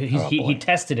 He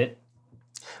tested it.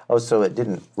 Oh, so it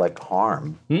didn't, like,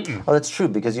 harm. Oh, that's true,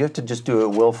 because you have to just do it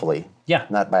willfully. Yeah.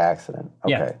 Not by accident.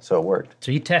 Okay, Yeah. so it worked.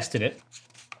 So he tested it,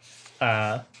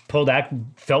 pulled back,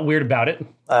 felt weird about it.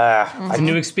 It's a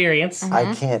new experience.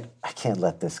 I can't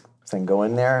let this thing go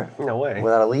in there. No way.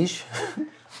 Without a leash.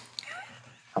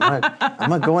 I'm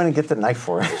gonna go in and get the knife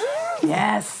for it.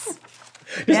 Yes.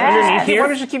 Underneath here. Why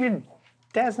don't you keep your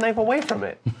dad's knife away from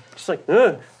it? Just like,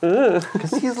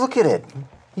 Because look at it.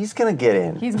 He's gonna get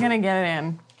in. He's gonna get it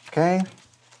in. Okay?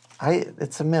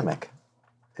 It's a mimic.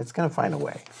 It's gonna find a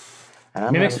way. And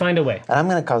Mimics find a way. And I'm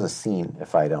gonna cause a scene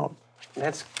if I don't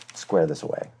that's square this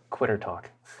away. quitter talk.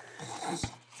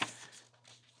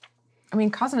 I mean,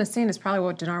 causing a scene is probably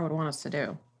what Dinar would want us to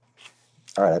do.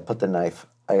 All right, I put the knife.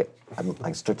 I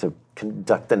start to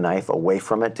conduct the knife away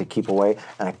from it to keep away,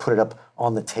 and I put it up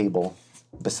on the table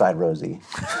beside Rosie.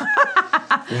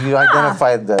 You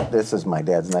identified that this is my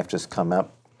dad's knife. Just come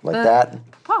up like that.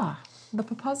 The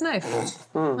papa's knife.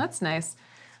 That's nice.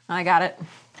 I got it.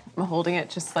 I'm holding it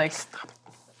just like.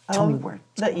 Tell me where.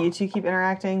 That you two keep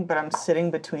interacting, but I'm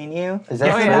sitting between you. Is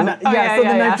that So true?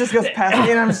 the knife just goes past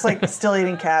me, and I'm just like still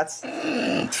eating cats.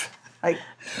 Like,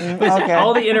 okay.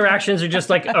 All the interactions are just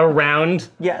like around.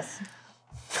 Yes.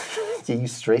 Yeah, you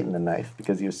straighten the knife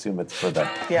because you assume it's for the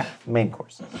Yeah. main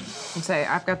course. I'm saying,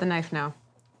 I've got the knife now.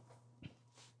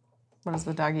 What does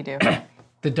the doggy do?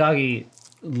 The doggy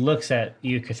looks at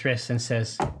you, Cathris, and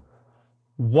says,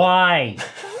 "Why?"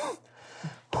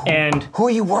 And Who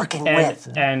are you working with?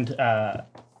 and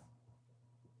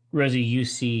Rosie, you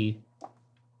see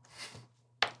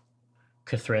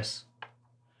Cathris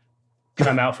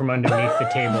come out from underneath the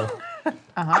table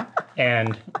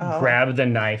and grab the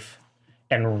knife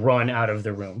and run out of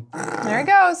the room. There he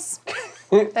goes.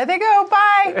 There they go.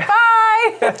 Bye.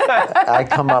 Bye. I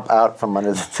come up out from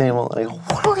under the table and I go,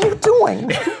 what are you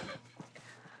doing?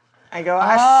 I go,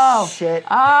 shit.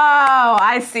 Oh,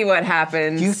 I see what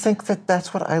happens. Do you think that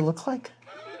that's what I look like?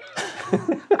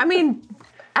 I mean,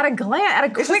 at a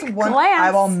It's quick just one glance.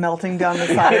 eyeball melting down the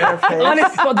side of her face.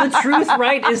 Honest, well, the truth,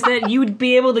 right, is that you would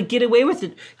be able to get away with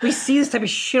it. We see this type of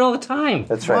shit all the time.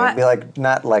 That's right. What? It'd be like,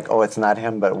 not like, oh, it's not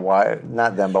him, but why,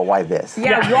 not them, but why this?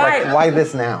 Yeah, Yeah. why? Like, why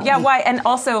this now? Yeah, why? And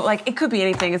also, like, it could be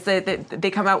anything. It's that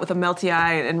they come out with a melty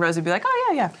eye, and Rosie would be like,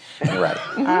 "Oh yeah, yeah." Right.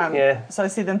 Yeah. So I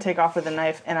see them take off with the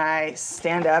knife, and I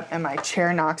stand up, and my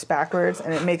chair knocks backwards,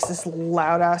 and it makes this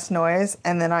loud ass noise,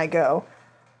 and then I go,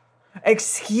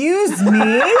 "Excuse me,"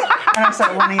 and I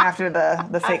start running after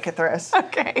the fake Cathris.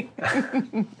 Okay.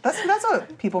 That's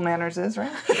what people manners is,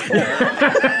 right?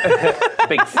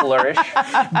 Big flourish.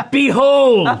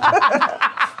 Behold!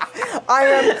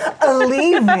 I am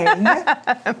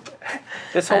leaving.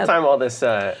 This whole time, while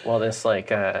this like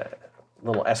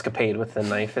little escapade with the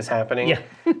knife is happening, Yeah.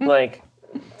 like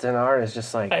Dinar is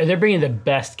just like, They're bringing the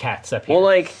best cats up here. well,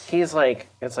 like he's like,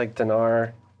 it's like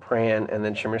Dinar, Pran, and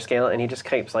then Shimmer Scale, and he just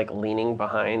keeps like leaning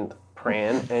behind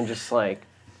Pran and just like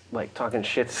talking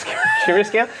shit to Shimmer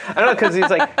Scale. I don't know, because he's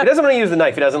like, he doesn't want to use the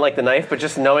knife. He doesn't like the knife, but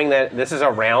just knowing that this is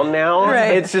around now,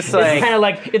 Right. it's just like it's kind of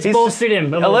like, it's he's bolstered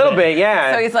him a little bit,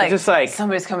 yeah. So he's like, just like,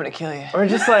 somebody's coming to kill you. or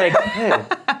just like, hey,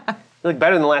 you look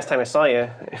better than the last time I saw you.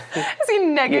 Is he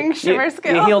negging Shimmer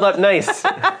Scale? You healed up nice.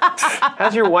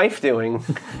 How's your wife doing?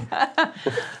 a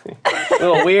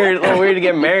little weird to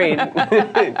get married.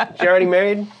 She already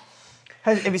married?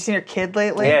 Have you seen your kid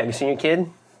lately? Yeah, have you seen your kid?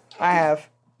 I have.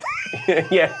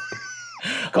 Yeah.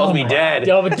 Calls me dad.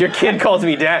 God, but- Your kid calls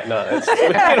me dad. No, that's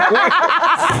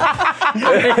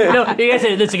No, you guys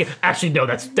say this again. Actually, no,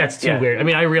 that's too Yeah. weird. I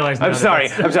mean, I realize now I'm that sorry.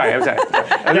 that's- I'm sorry.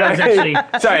 That was actually,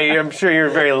 Sorry, I'm sure you're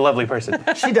a very lovely person.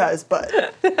 She does, but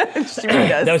She really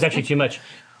does. that was actually too much.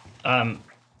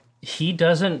 He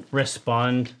doesn't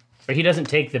respond, or he doesn't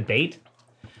take the bait,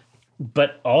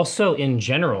 but also in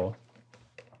general,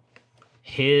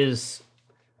 his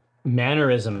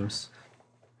mannerisms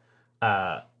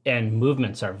and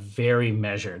movements are very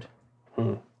measured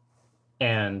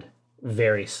and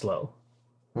very slow.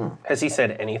 Has he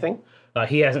said anything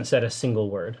He hasn't said a single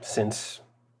word. since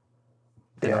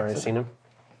Dinar has seen him?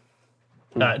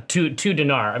 To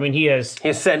Dinar. I mean, he has. He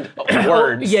has said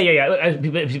words. Yeah. As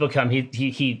people come,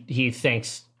 he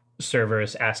thanks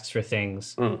servers, asks for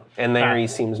things. And there he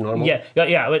seems normal. Yeah. But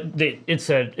it's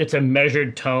a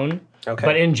measured tone. Okay.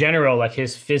 But in general, like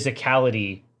his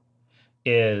physicality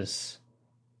is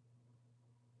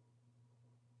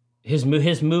his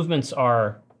movements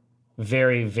are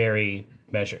very, very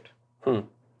measured.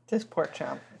 This poor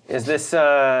chump. Is this?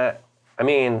 I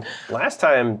mean, last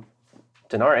time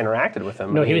Dinar interacted with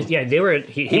him. No, I he mean, was. Yeah, they were.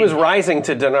 He was rising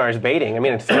to Dinar's baiting. I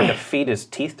mean, it's like to feed his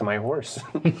teeth to my horse.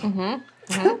 One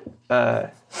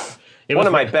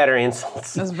of my better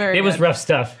insults. That's very It was good. rough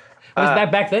stuff. It was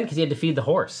back then because he had to feed the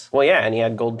horse. Well, yeah, and he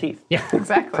had gold teeth. Yeah.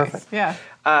 Exactly. Yeah.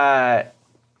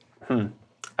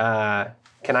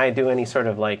 Can I do any sort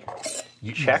of like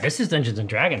check? This is Dungeons and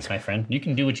Dragons, my friend. You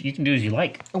can do what you can do as you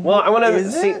like. Well, I want to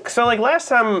Is see. it? So, like last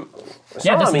time, I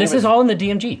saw Yeah, him, this is all in the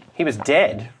DMG. He was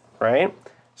dead, right?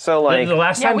 So, like, The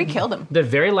last Yeah, time we killed him. The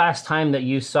very last time that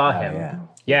you saw him. yeah.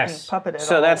 Yes. Puppeted.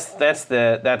 so all. that's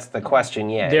the question.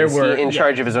 Yeah, There is were- he in yeah.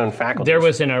 charge of his own faculties? There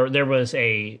was an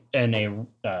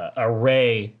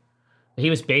array. He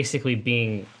was basically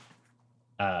being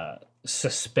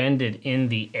suspended in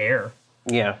the air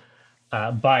Yeah.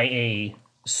 by a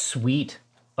suite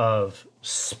of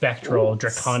spectral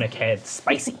draconic heads.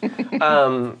 Spicy.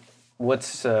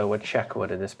 What check would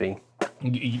this be?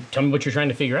 You tell me what you're trying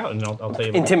to figure out, and I'll tell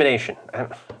you. Intimidation.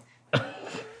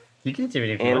 You can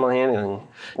intimidate if you Animal want. handling.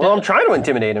 Well, I'm trying to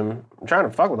intimidate him. I'm trying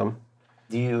to fuck with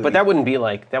him. But that wouldn't be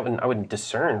like that. I wouldn't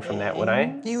discern from that, would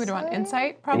I? You would want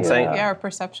insight, probably. Insight. Yeah, or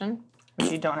perception.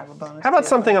 You don't have a bonus. How about to it.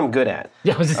 something I'm good at?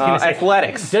 Yeah, I was just gonna say.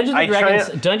 Athletics. Dungeons and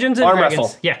Dragons. Dungeons and arm Dragons.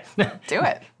 wrestle. Yeah. Do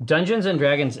it. Dungeons and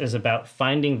Dragons is about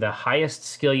finding the highest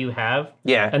skill you have.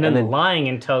 Yeah, And then, and then- lying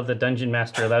until the dungeon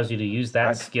master allows you to use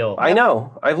that skill. I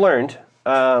know. I've learned.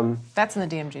 That's in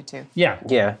the DMG too. Yeah.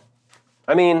 Yeah.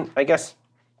 I mean, I guess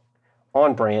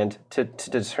on brand to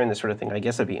discern this sort of thing, I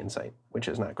guess it'd be insight, which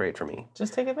is not great for me.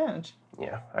 Just take advantage.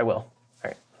 Yeah, I will. All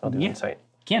right, I'll do Yeah. insight.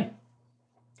 Can.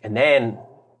 And then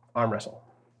arm wrestle.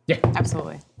 Yeah.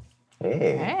 Absolutely.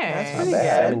 Hey, Hey. not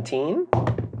bad. 17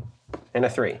 and a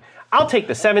 3. I'll take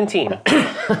the 17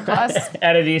 Plus,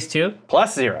 Out of these two,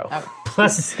 plus 0.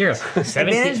 plus 0. 17.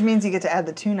 Advantage means you get to add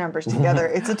the two numbers together.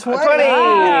 It's a 20. 20!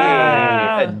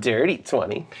 A dirty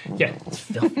 20. Yeah, it's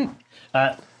filthy.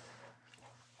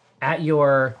 At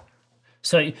your,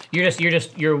 so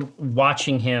you're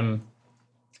watching him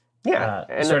Yeah.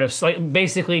 and sort of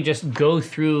basically just go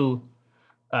through.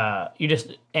 You're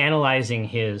just analyzing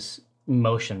his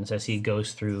motions as he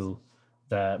goes through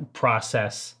the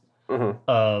process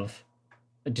of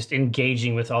just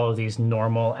engaging with all of these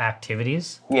normal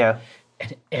activities, Yeah.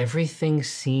 and everything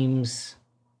seems.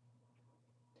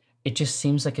 It just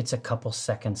seems like it's a couple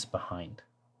seconds behind.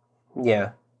 Yeah.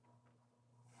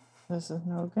 This is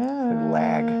no good.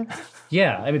 Lag.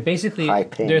 Yeah, I mean, basically, High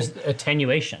ping. there's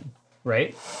attenuation,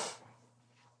 right?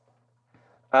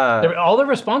 All the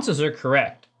responses are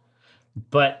correct,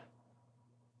 but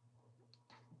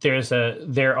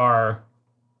there are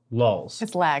lulls.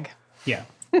 it's lag. Yeah,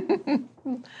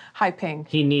 High ping.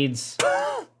 he needs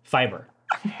fiber.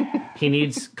 He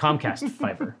needs Comcast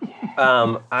fiber.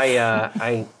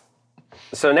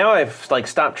 So now I've like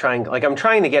stopped trying. Like I'm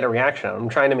trying to get a reaction. I'm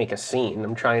trying to make a scene.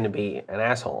 I'm trying to be an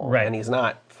asshole. Right. And he's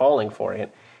not falling for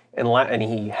it, and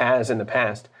he has in the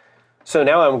past. So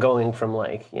now I'm going from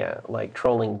like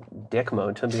trolling dick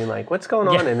mode to being like, what's going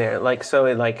on in there? Like so,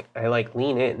 I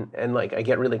lean in and like I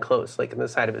get really close, like in the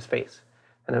side of his face,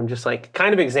 and I'm just like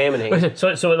kind of examining.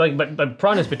 So like, but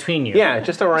Prawn is between you. Yeah,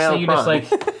 just around. So you just Prawn.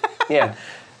 like, yeah.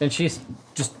 and she's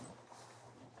just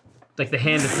like the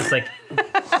hand is just like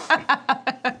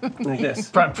Like this.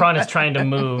 Prawn is trying to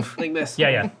move. Like this.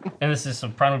 Yeah. And this is so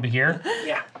Prawn would be here.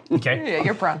 Yeah. Okay. Yeah,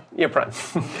 you're prone. You're prone.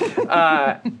 And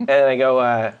I go,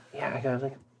 I go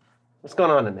like, what's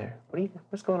going on in there?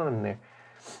 What's going on in there?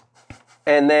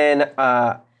 And then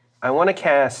I want to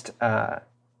cast Do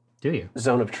you?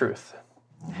 Zone of Truth.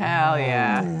 Hell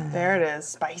yeah. There it is.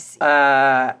 Spicy.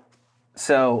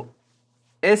 So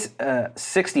it's a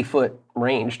 60-foot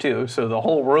range too. So the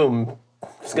whole room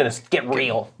is gonna get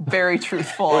real. Very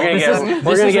truthful. We're gonna get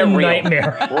This is real. a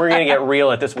nightmare. We're gonna get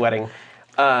real at this wedding.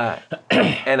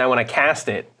 And I want to cast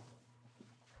it,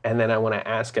 and then I want to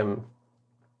ask him,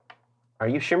 "Are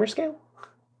you Shimmer Scale?"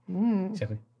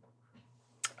 Exactly.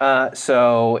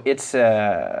 So it's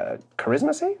a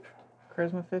charisma save.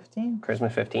 Charisma 15.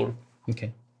 Charisma 15.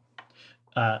 Okay.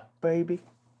 Baby.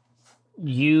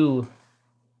 You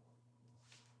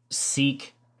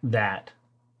seek that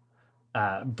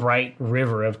bright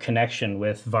river of connection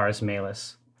with Vars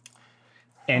Malus,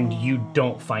 and you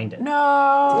don't find it.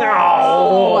 No.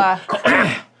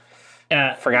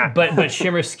 Forgot. But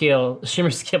Shimmer Scale,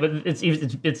 but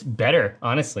it's better.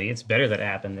 Honestly, it's better that it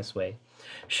happened this way.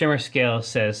 Shimmer Scale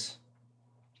says,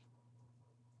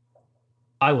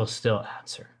 "I will still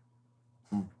answer.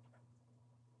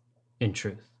 In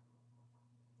truth,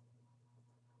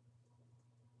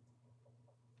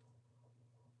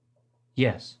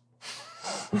 Yes.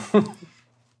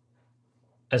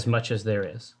 As much as there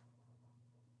is.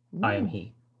 I am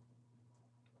he.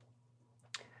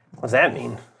 What does that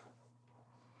mean?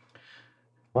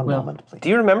 One moment, please. Do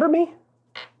you remember me?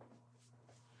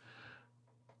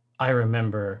 I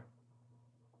remember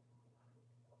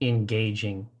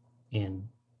engaging in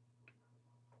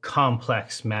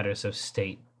complex matters of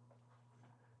state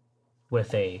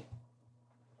with a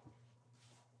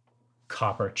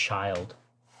copper child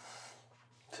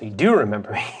So you do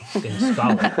remember me. in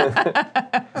Scotland.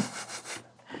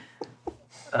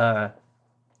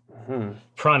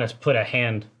 Pranas put a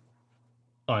hand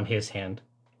on his hand,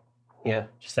 Yeah.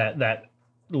 just that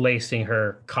lacing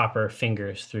her copper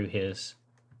fingers through his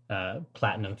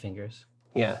platinum fingers.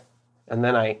 Yeah. And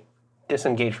then I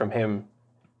disengage from him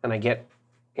and I get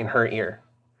in her ear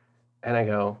and I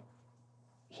go,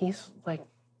 he's like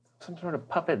some sort of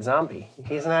puppet zombie.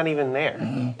 He's not even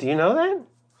there. Do you know that?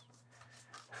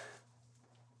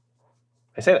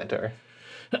 I say that to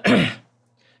her.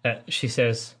 She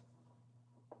says,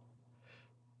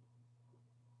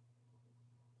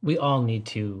 we all need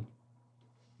to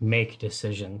make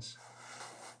decisions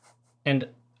and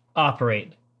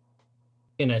operate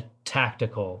in a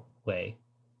tactical way,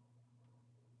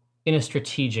 in a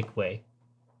strategic way.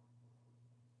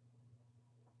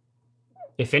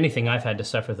 If anything, I've had to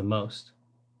suffer the most.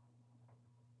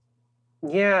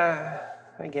 Yeah,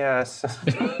 I guess.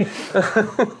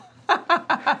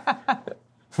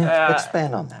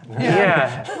 Expand on that.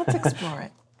 Yeah. Let's explore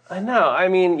it. I know. I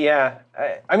mean, yeah.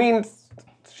 I mean,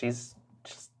 she's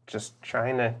just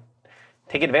trying to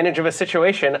take advantage of a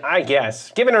situation, I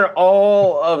guess. Giving her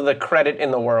all of the credit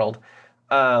in the world.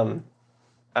 I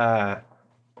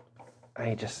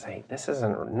just say this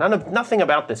isn't nothing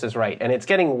about this is right, and it's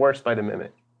getting worse by the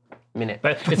minute.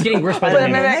 But it's getting worse by the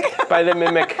minute. By the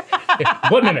mimic.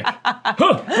 What mimic?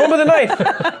 Huh. One with a knife.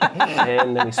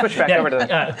 And then we switch back over to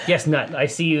the. Yes, Nut. I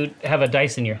see you have a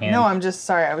dice in your hand. No, I'm just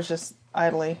sorry. I was just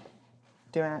idly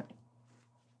doing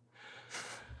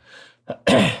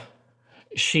it.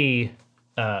 She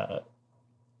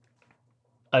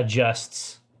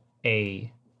adjusts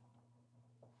a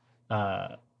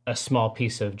small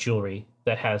piece of jewelry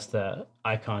that has the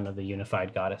icon of the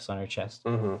unified goddess on her chest.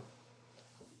 Mm-hmm.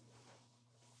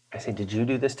 I say, did you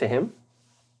do this to him?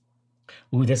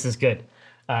 Ooh, this is good.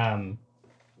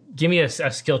 Give me a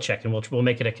skill check, and we'll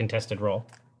make it a contested roll.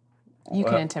 You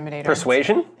can intimidate her.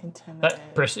 Persuasion?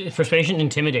 Persuasion,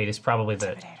 intimidate is probably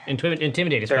the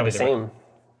intimidate is They're probably the same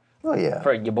Oh, yeah.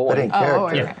 for your boy. But in Oh,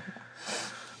 character, okay.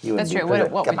 you That's and true. me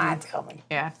put What Come would on, you- tell me.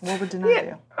 Yeah. What would deny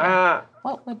do?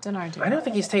 What would Dinar do? I don't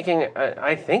think he's taking.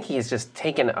 I think he's just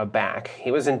taken aback. He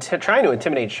was trying to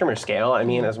intimidate Shimmerscale. I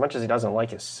mean, as much as he doesn't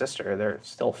like his sister, they're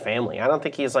still family. I don't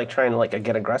think he's like trying to like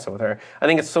get aggressive with her. I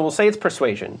think it's so. We'll say it's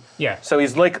persuasion. Yeah. So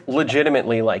he's like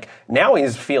legitimately like now he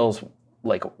feels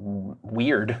like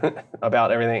weird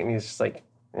about everything. And he's just like,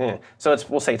 eh. So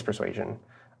we'll say it's persuasion.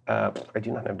 I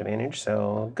do not have advantage.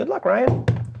 So good luck, Ryan.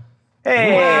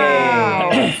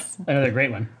 Hey. Another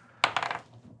great one.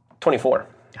 24.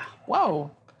 Whoa.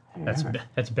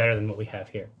 That's better than what we have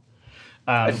here.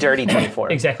 A dirty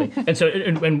 24. Exactly. And so,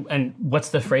 and what's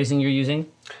the phrasing you're using?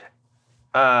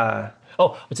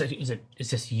 Is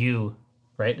this you?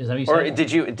 Right? Is that what you Or said?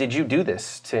 did you do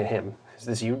this to him? Is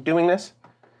this you doing this?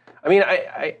 I mean,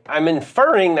 I'm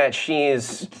inferring that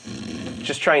she's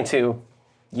just trying to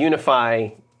unify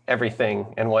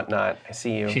everything and whatnot. I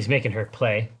see you. She's making her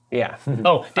play. Yeah.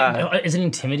 Is it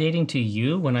intimidating to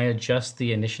you when I adjust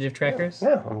the initiative trackers?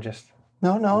 No, I'm just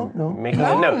No. making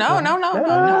No, a note. no.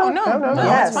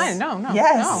 Yes. It's fine. No.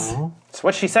 Yes. No. So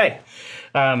what'd she say?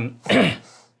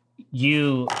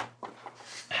 You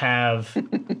have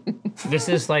this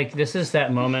is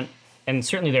that moment, and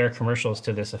certainly there are commercials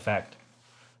to this effect.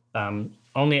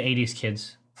 Only 80s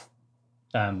kids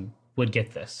would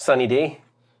get this. Sunny D?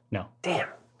 No. Damn.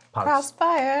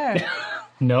 Crossfire.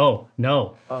 No.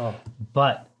 Oh.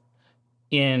 But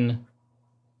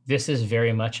this is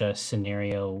very much a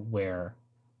scenario where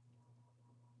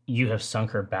you have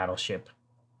sunk her battleship.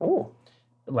 Oh.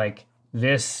 Like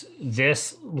this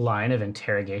line of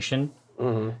interrogation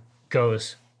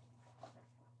goes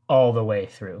all the way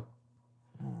through.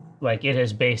 Like it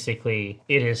has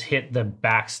hit the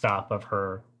backstop of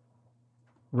her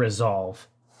resolve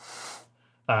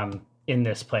in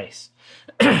this place.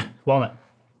 Walnut.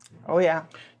 Oh yeah.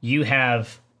 You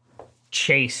have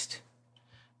chased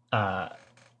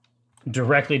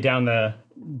directly down the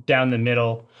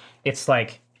middle. It's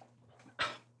like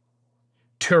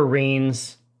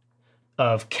tureens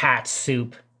of cat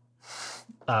soup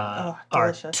are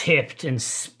delicious. tipped and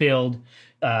spilled.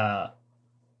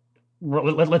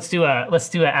 let's do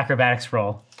a acrobatics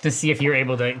roll to see if you're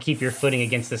able to keep your footing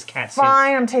against this cat suit.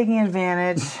 Fine, I'm taking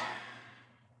advantage.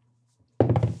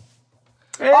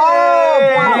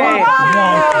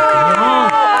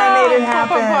 I made it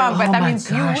happen. But Oh that my means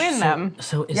you gosh, win them.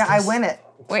 So is Yeah, I this- win it.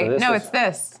 Wait, this no, is- it's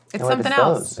this. It's No, something it's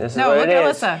else. those. This is No, what look it at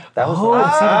is. Alyssa. That was Oh, it's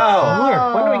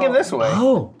Oh, when do we give this away?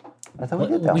 Oh, I thought we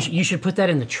did that. you should put that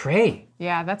in the tray.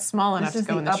 Yeah, that's small enough This is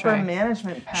to go in the the upper tray.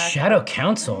 management pack. Shadow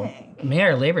Council, may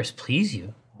our labors please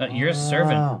you. Your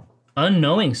servant, Wow.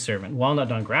 unknowing servant, Walnut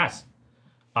Dawn Grass,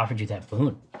 offered you that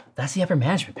boon. That's the upper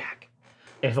management pack.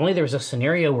 If only there was a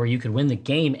scenario where you could win the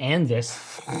game and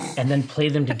this, and then play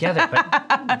them together.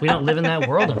 But we don't live in that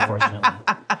world, unfortunately.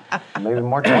 Maybe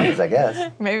more 20s, I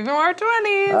guess. Maybe more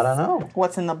 20s. I don't know.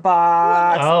 What's in the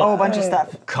box? Oh. Oh, a bunch of stuff.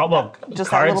 Just that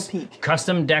cards, little peek.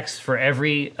 custom decks for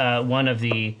every one of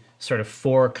the sort of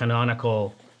 4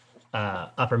 canonical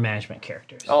upper management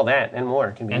characters. All that and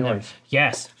more can be And yours.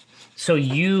 yes. So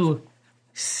you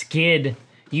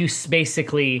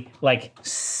basically like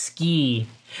ski,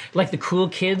 like the cool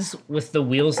kids with the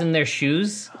wheels in their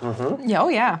shoes. Yeah, oh,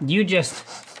 yeah. You just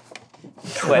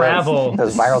travel.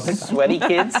 Those viral TikToks. Sweaty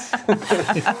kids.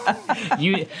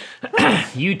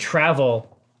 You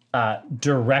travel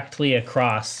directly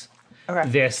across Okay.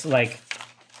 this like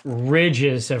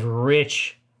ridges of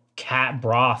rich cat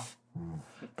broth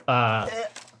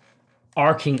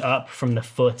arcing up from the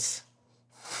foots.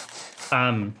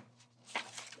 And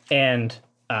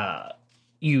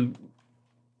you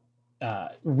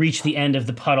reach the end of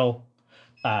the puddle,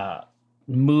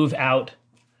 move out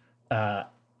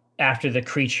after the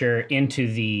creature into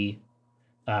the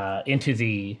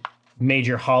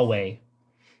major hallway,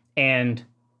 and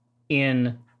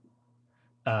in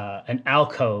an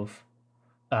alcove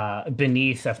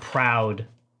beneath a proud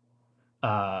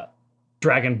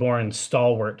dragonborn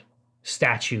stalwart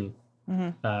statue,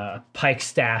 pike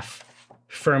staff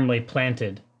firmly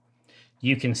planted,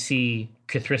 you can see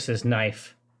Cthulhu's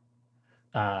knife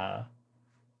on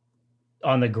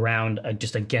the ground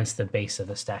just against the base of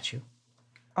the statue.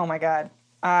 Oh my god.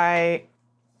 I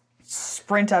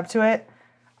sprint up to it.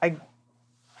 I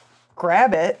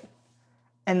grab it.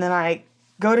 And then I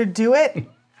go to do it.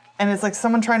 And it's like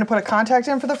someone trying to put a contact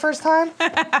in for the first time.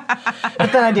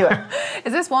 But then I do it.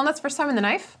 Is this Walnut's first time in the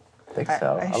knife? I think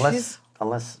so. she's-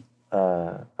 Unless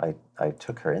I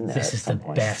took her in there. This at is the some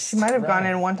point. best. She might have gone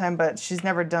in one time, but she's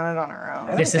never done it on her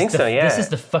own. This think is so, yeah. This is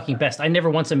the fucking best. I never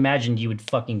once imagined you would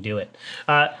fucking do it.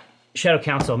 Shadow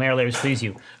Council, Mayor Labors, please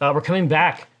you. We're coming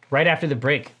back right after the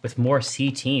break with more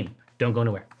C-Team. Don't go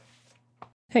nowhere.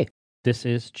 Hey, this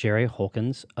is Jerry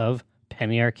Holkins of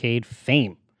Penny Arcade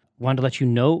fame. Wanted to let you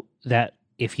know that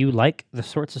if you like the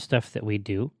sorts of stuff that we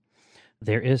do,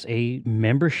 there is a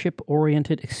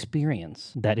membership-oriented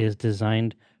experience that is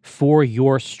designed for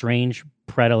your strange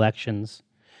predilections.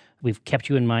 We've kept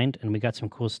you in mind, and we got some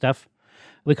cool stuff.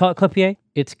 We call it Club PA.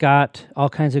 It's got all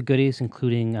kinds of goodies,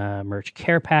 including merch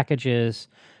care packages,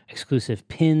 exclusive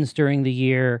pins during the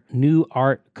year, new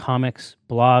art, comics,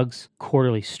 blogs,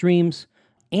 quarterly streams,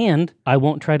 and I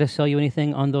won't try to sell you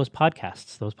anything on those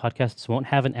podcasts. Those podcasts won't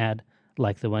have an ad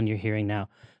like the one you're hearing now.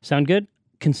 Sound good?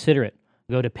 Consider it.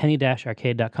 Go to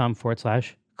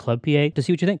penny-arcade.com/Club PA to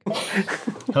see what you think.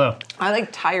 Hello. I like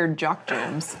tired jock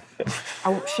jams.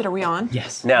 Oh, shit, are we on?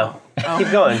 Yes. No.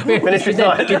 Keep going. Finish your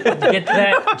thought. Get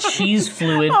that cheese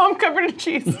fluid. Oh, I'm covered in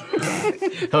cheese.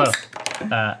 Hello,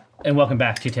 and welcome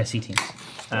back to Test C-Teams.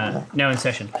 Now in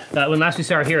session. When last we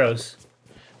saw our heroes,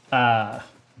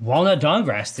 Walnut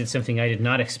Dawngrass did something I did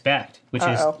not expect, which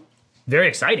is very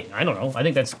exciting. I don't know. I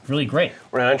think that's really great.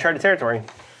 We're in uncharted territory.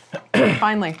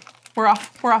 Finally, we're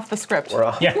off the script. We're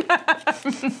off. Yeah,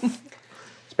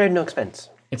 Spared no expense.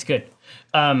 it's good.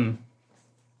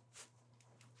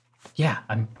 Yeah,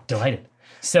 I'm delighted.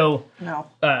 So, No.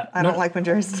 I don't like when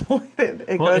Jerry's delighted.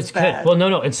 It well, goes it's bad. good. Well,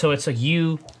 no, and so it's like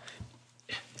you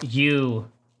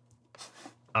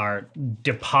are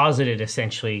deposited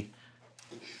essentially.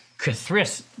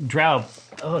 Cthulhu Drow.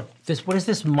 Oh, what is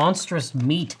this monstrous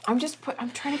meat? I'm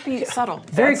trying to be subtle.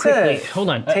 Very That's quickly, it. hold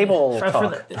on. Table for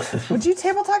talk. Would you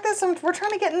table talk this? We're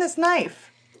trying to get in this knife.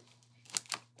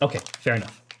 Okay, fair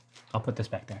enough. I'll put this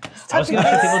back there. I was Touching going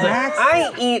to show people snacks.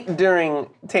 I eat during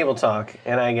table talk,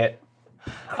 and I get.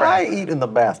 I eat in the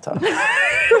bathtub.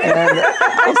 And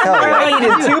I'll tell you, I eat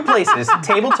in two places: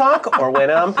 table talk or when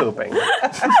I'm pooping.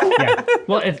 Yeah.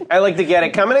 Well, I like to get it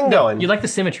coming and going. you like the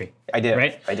symmetry. I do.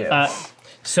 Right? I do.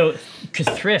 So,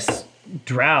 Cthulhu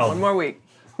Drow One more week.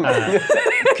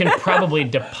 can probably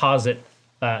deposit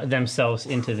themselves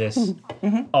into this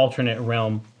alternate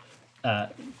realm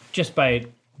just by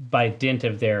dint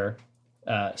of their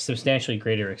substantially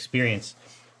greater experience.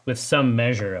 with some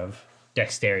measure of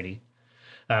dexterity.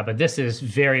 But this is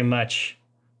very much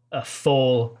a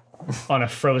foal on a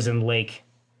frozen lake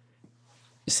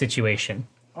situation.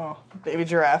 Oh, baby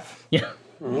giraffe. Yeah.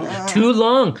 Too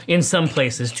long in some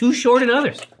places, too short in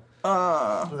others.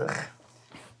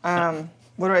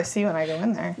 What do I see when I go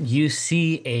in there? You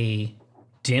see a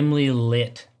dimly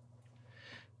lit,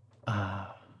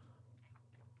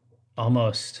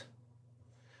 almost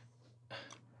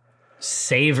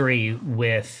savory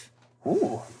with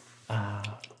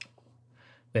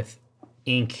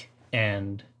ink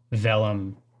and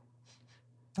vellum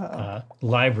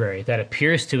library that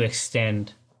appears to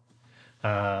extend.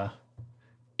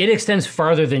 It extends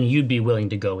farther than you'd be willing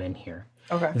to go in here.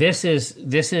 Okay. This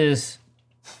is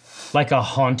like a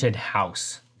haunted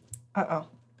house.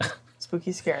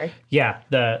 Spooky, scary. Yeah,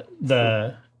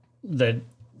 the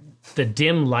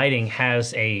dim lighting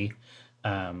has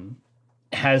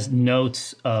has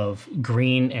notes of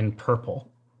green and purple.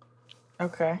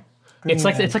 Okay. It's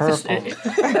like it's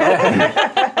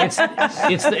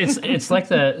like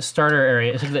the starter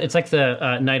area. It's like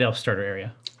the night elf starter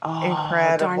area.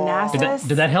 Incredible. Darnassus.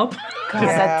 Did that help? God,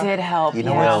 that did help. You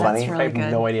know yeah, what's that's funny? really I have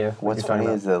good. no idea. What's what you're funny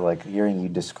talking is that like hearing you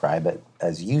describe it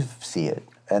as you see it,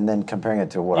 and then comparing it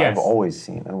to what Yes. I've always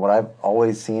seen. And what I've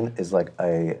always seen is like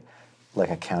a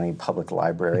county public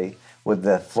library with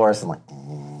the fluorescent like the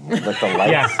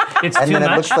lights. Yeah, it's and too then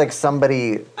much. it looks like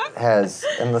somebody has,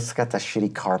 and it's got the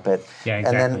shitty carpet. Yeah, And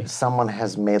exactly. then someone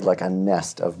has made like a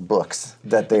nest of books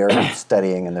that they are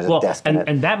studying, and there's a desk in it.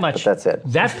 and that much. But that's it.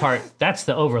 That part. That's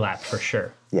the overlap for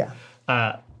sure. Yeah.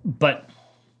 But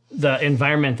the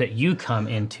environment that you come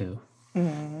into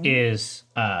is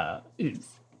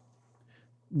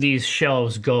these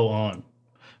shelves go on,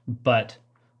 but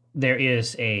there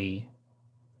is a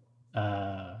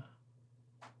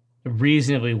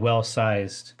reasonably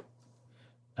well-sized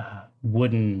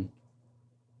wooden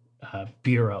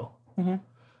bureau,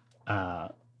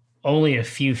 only a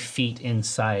few feet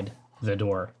inside the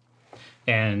door,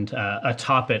 and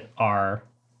atop it are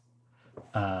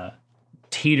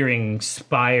teetering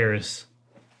spires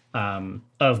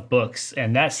of books,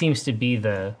 and that seems to be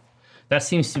the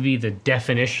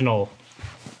definitional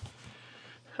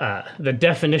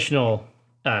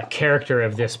character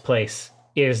of this place,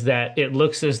 is that it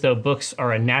looks as though books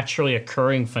are a naturally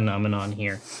occurring phenomenon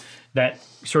here that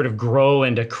sort of grow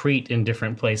and accrete in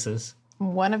different places.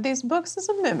 One of these books is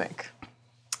a mimic.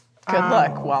 Good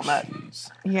luck, Walnut.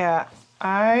 Yeah.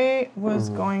 I was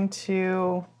going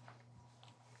to.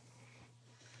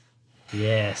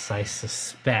 Yes, I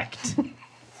suspect.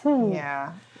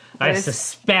 Yeah. I it's-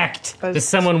 suspect but that it's-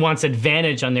 someone wants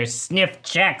advantage on their sniff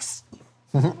checks.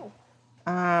 That's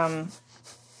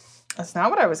not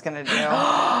what I was going to do.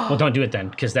 Well, don't do it then,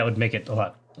 because that would make it a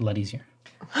lot easier.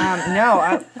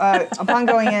 No. Upon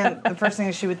going in, the first thing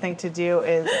she would think to do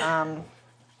is, I'm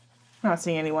not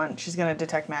seeing anyone. She's going to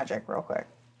detect magic real quick.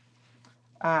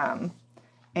 And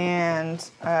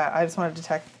I just want to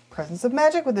detect presence of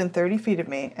magic within 30 feet of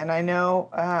me. And I know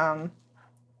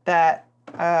that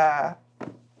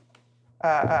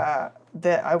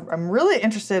I'm really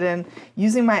interested in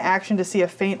using my action to see a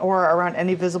faint aura around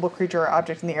any visible creature or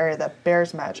object in the area that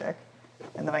bears magic.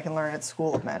 And then I can learn its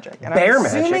school of magic. And Bear I'm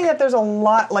assuming magic? that there's a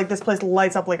lot, like this place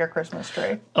lights up like a Christmas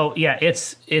tree. Oh yeah,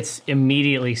 it's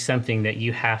immediately something that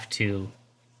you have to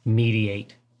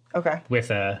mediate Okay.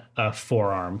 with a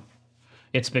forearm.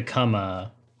 It's become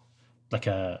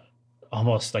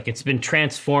almost like it's been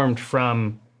transformed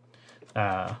from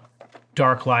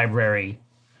dark library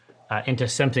into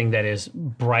something that is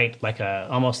bright, like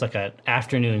almost like an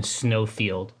afternoon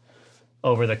snowfield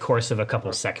over the course of a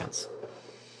couple seconds.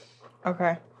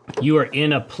 Okay. You are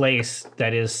in a place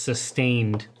that is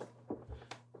sustained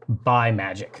by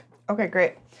magic. Okay,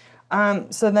 great.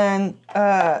 So then,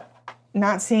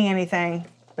 not seeing anything,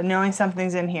 but knowing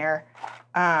something's in here,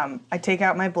 I take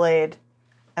out my blade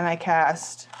and I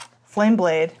cast Flame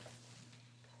Blade,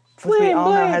 which we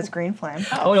all know has green flame.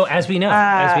 Oh no, as we know.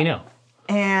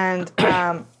 And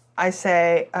I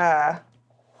say,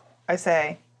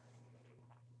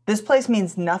 this place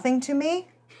means nothing to me.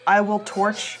 I will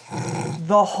torch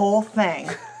the whole thing.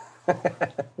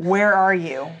 Where are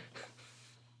you?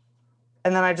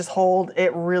 And then I just hold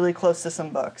it really close to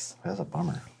some books. That's a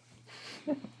bummer.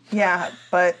 Yeah,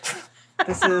 but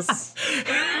it's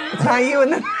not you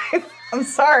and the knife. I'm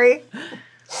sorry.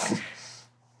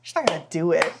 She's not gonna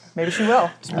do it. Maybe she will.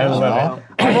 I love it.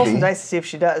 I'll roll some dice to see if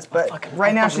she does. But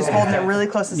right now she's holding it really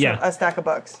close to Yeah. a stack of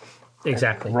books.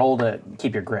 Exactly. Roll to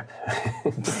keep your grip.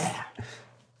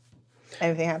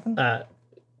 Anything happen?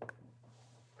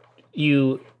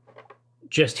 You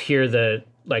just hear the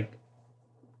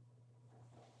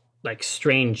like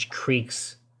strange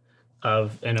creaks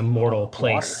of an immortal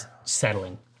place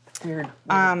settling. Weird.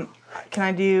 Can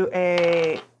I do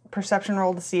a perception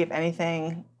roll to see if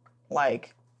anything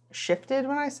like shifted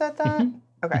when I said that?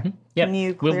 Okay. Yep. Can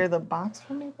you clear the box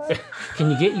for me, bud? Can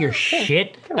you get your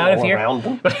shit out of All here? around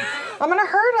them. I'm gonna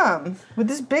hurt him with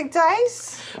this big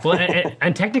dice. Well,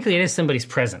 and technically it is somebody's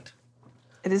present.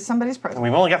 It is somebody's present.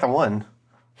 We've only got the one.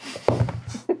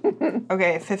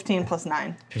 Okay, 15 plus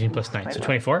 9. 15 plus 9, so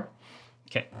 24?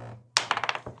 Okay.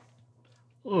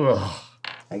 Ugh,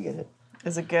 I get it.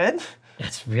 Is it good?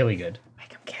 that's really good.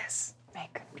 Make him kiss.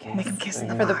 Make him kiss in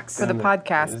the for the box. for the He's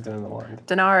podcast. doing the one.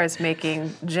 Dinar is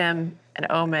making Jim and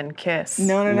Omen kiss.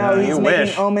 No. No, He's you making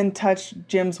wish. Omen touch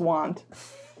Jim's wand.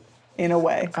 In a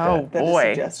way. Oh, that is boy.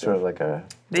 suggestive. Sort of like a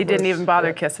They didn't even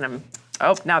bother kissing him.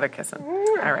 Oh, now they're kissing.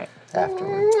 All right.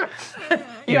 afterward.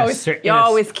 You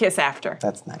always kiss after.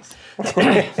 That's nice.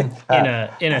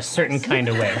 In a certain kind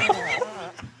of way.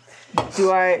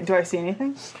 Do I see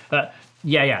anything?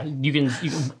 Yeah. You can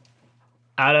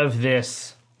out of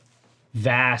this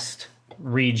vast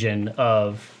region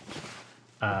of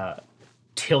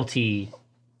tilty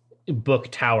book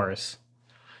towers,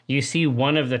 you see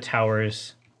one of the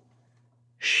towers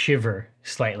shiver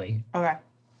slightly. Okay.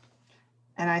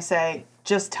 And I say,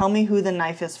 just tell me who the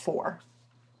knife is for.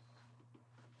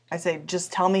 I say,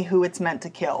 just tell me who it's meant to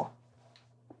kill.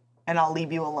 And I'll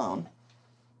leave you alone.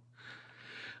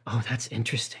 Oh, that's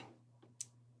interesting.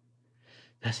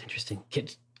 That's interesting.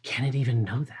 Can it even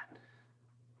know that?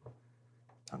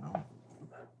 I don't know.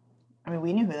 I mean,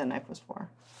 we knew who the knife was for.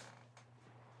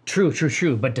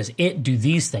 True. But does it do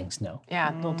these things? No.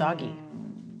 Yeah, little doggy.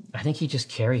 I think he just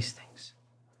carries things.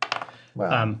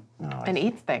 Well, no, And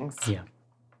eats things. Yeah.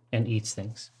 And eats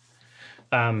things.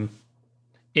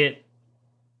 It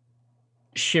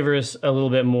shivers a little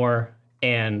bit more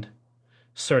and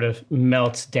sort of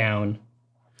melts down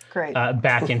Great.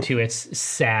 back into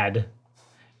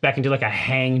back into like a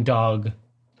hangdog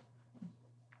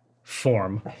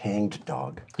form. a hanged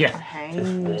dog. Yeah.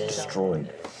 Hang.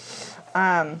 Destroyed.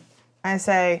 I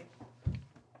say,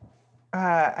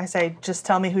 just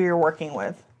tell me who you're working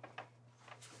with.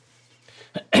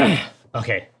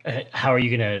 Okay. How are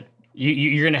you gonna?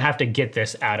 You're gonna have to get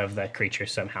this out of that creature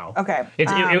somehow. Okay.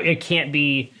 It can't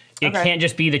be. It okay. can't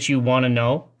just be that you want to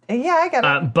know. Yeah, I get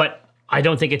it. But I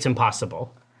don't think it's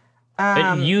impossible.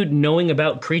 You knowing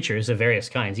about creatures of various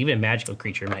kinds, even a magical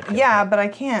creature might. Be Yeah, but I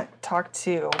can't talk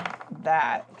to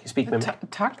that. You speak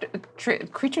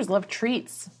mimic. Creatures love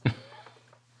treats.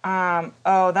 Oh,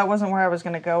 that wasn't where I was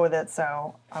going to go with it,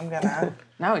 so I'm going to...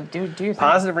 No, do your thing.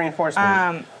 Positive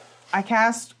reinforcement. I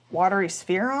cast Watery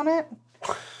Sphere on it,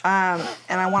 and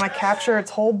I want to capture its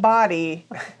whole body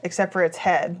except for its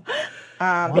head.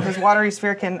 Because Watery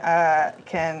Sphere can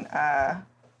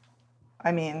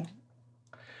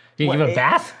Do you give a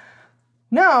bath?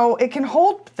 No, it can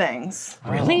hold things.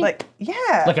 Really? Like,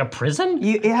 yeah. Like a prison?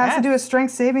 It has to do a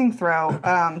strength saving throw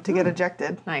to get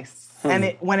ejected. Nice.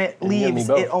 And when it you and me leaves,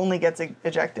 both. it only gets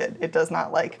ejected. It does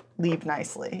not leave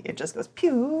nicely. It just goes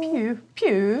pew. Pew,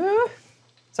 pew.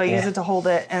 So I use it to hold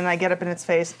it, and I get up in its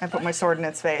face. I put my sword in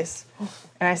its face,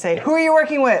 and I say, "Who are you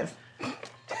working with?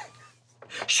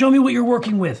 Show me what you're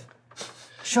working with.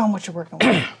 Show them what you're working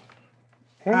with."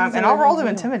 And I'll roll to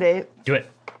intimidate. Do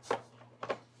it.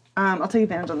 I'll take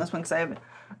advantage on this one because I have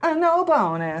a no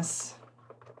bonus,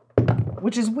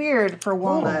 which is weird for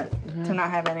Walnut to not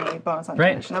have any bonus on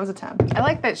Right. intimidation. That was a 10. I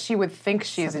like that she would think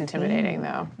she's intimidating,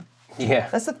 though. Yeah.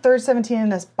 That's the third 17 in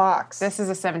this box. This is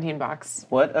a 17 box.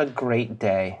 What a great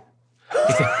day. All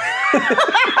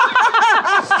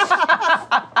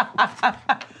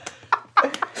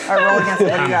right, roll against it.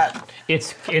 What do you got?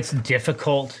 It's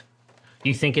difficult.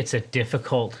 You think it's a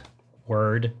difficult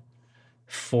word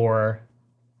for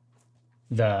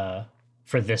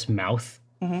this mouth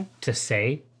to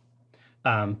say,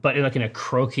 but like in a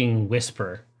croaking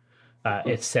whisper,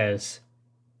 it says,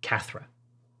 "Cathra."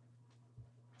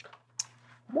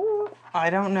 I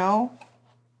don't know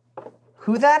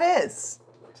who that is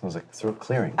Sounds like throat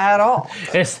clearing. at all.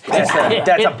 That's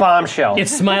That's a bombshell. It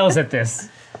smiles at this.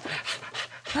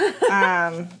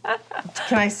 Can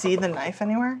I see the knife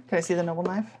anywhere? Can I see the noble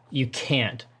knife? You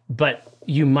can't, but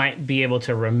you might be able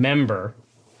to remember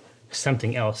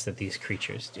something else that these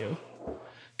creatures do,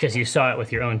 because you saw it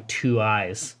with your own 2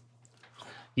 eyes.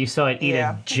 You saw it eat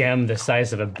Yeah. a gem the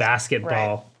size of a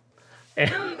basketball. Take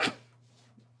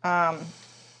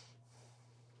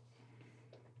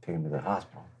him to the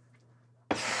hospital.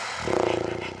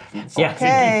 Yeah.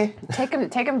 Okay. Take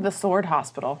him to the sword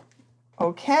hospital.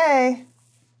 Okay.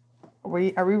 Are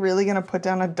we really gonna put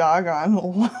down a dog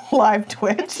on live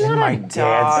Twitch? In my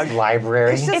dad's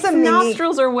library. It's just Its a mini.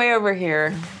 nostrils are way over here.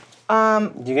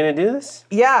 You gonna do this?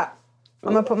 Yeah,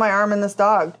 I'm gonna put my arm in this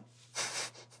dog.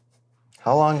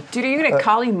 How long? Dude, are you gonna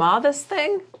Kali Ma this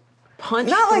thing? Punch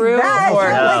Not like through? that. Or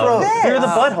Not like this. Through the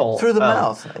butthole. Through the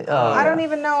mouth. I don't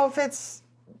even know if it's.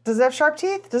 Does it have sharp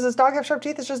teeth? Does this dog have sharp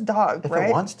teeth? It's just dog, If right?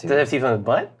 it wants to. Does it have teeth on the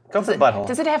butt? Go for the butthole.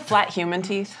 does it have flat human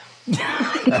teeth?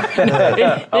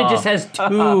 It just has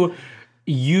two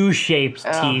U-shaped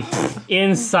teeth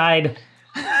inside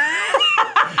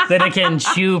that it can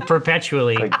chew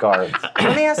perpetually. Like guards.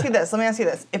 Let me ask you this.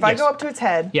 If I Yes. go up to its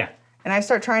head Yeah. and I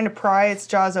start trying to pry its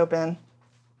jaws open,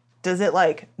 does it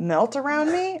like melt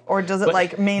around me, or does it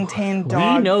like maintain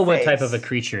dog? We know what face? type of a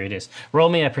creature it is. Roll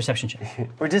me a perception check.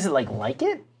 Or does it like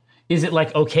it? Is it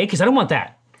like okay? Because I don't want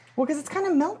that. Well, because it's kind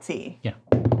of melty. Yeah.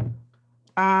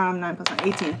 9 plus 9,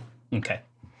 18. Okay.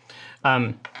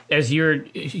 As you're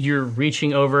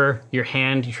reaching over your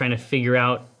hand, you're trying to figure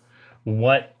out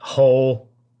what hole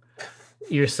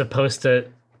you're supposed to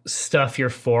stuff your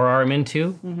forearm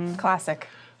into. Classic.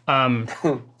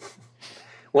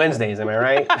 Wednesdays, am I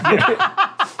right?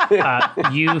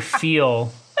 You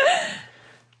feel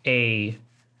an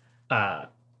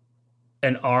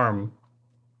arm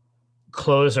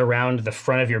close around the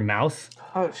front of your mouth,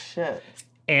 Oh shit.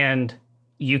 and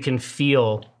you can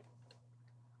feel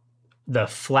the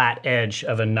flat edge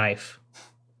of a knife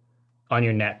on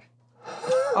your neck.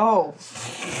 Oh.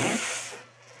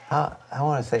 I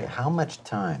want to say, how much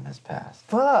time has passed?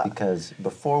 Fuck. Because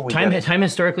before we Time got-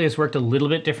 historically has worked a little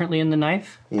bit differently in the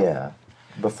knife. yeah,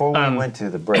 before we went to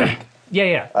the break.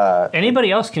 Yeah. Anybody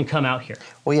else can come out here.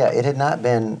 Well, yeah, it had not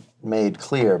been made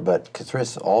clear, but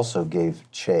Cathris also gave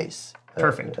chase.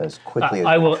 Perfect. As quickly as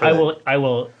I we will. could. I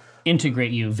will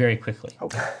integrate you very quickly.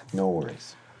 Okay, no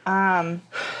worries. And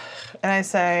I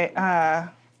say,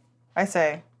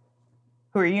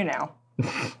 who are you now?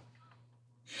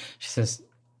 She says,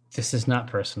 "This is not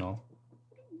personal.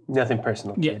 Nothing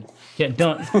personal, Yeah, kid.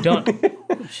 yeah. Don't.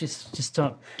 She's just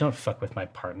don't fuck with my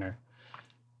partner."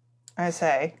 I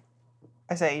say,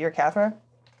 you're Cathra?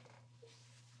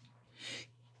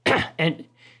 And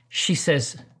she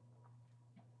says,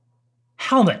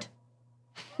 "Helmet."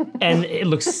 And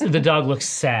the dog looks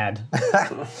sad.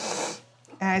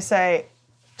 And I say,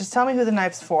 just tell me who the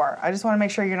knife's for. I just want to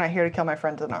make sure you're not here to kill my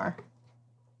friend Dinar.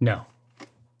 No.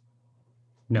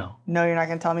 No, you're not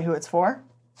going to tell me who it's for?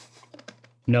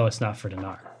 No, it's not for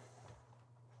Dinar.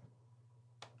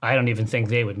 I don't even think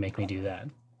they would make me do that.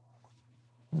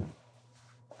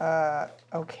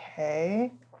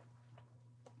 Okay.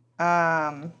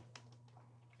 And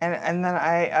then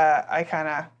I kind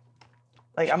of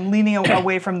like I'm leaning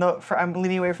away from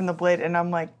the blade, and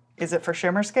I'm like, is it for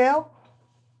Shimmer Scale?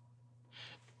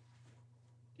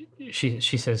 She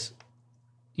says,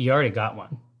 "You already got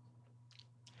one."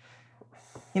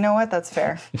 You know what? That's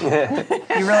fair. You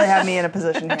really have me in a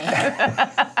position here.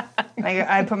 And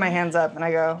I put my hands up and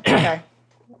I go, okay.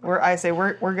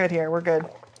 We're good here. We're good.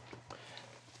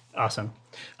 Awesome.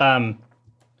 The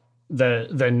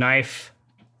knife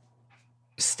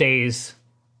stays.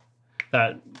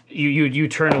 You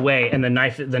turn away, and the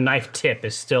knife tip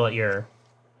is still at your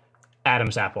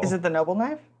Adam's apple. Is it the noble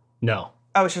knife? No,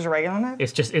 Oh, it's just a regular knife?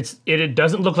 it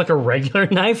doesn't look like a regular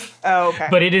knife. Oh, okay.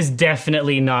 But it is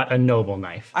definitely not a noble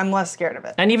knife. I'm less scared of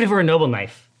it. And even if it were a noble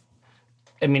knife,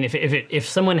 I mean, if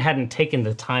someone hadn't taken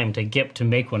the time to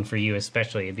make one for you,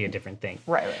 especially, it'd be a different thing.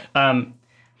 Right.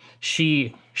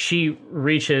 She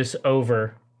reaches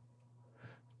over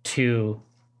to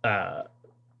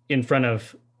in front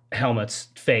of Helmut's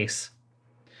face,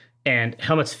 and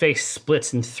Helmut's face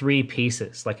splits in 3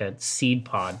 pieces like a seed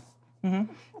pod,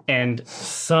 and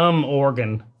some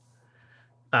organ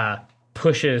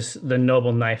pushes the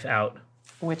noble knife out,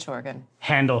 Which organ?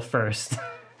 handle first.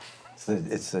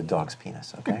 It's the dog's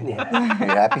penis, okay? Yeah. Are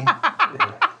you happy?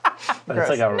 But it's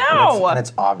like a No! And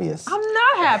it's obvious. I'm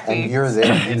not happy. And you're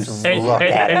there, you just And, look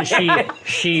at it. and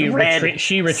she red,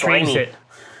 retrieves slimy. it.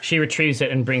 She retrieves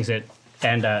it and brings it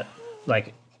and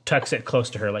like tucks it close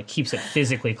to her, like keeps it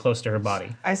physically close to her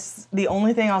body. The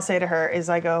only thing I'll say to her is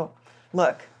I go,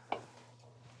 look,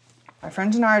 my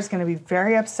friend Dinar is going to be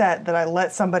very upset that I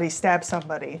let somebody stab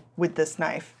somebody with this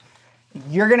knife.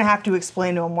 You're going to have to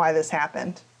explain to him why this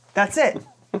happened. That's it.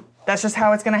 That's just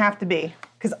how it's going to have to be.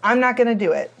 Because I'm not going to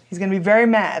do it. He's going to be very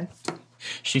mad.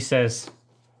 She says,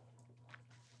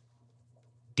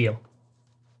 "Deal."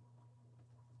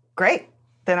 Great.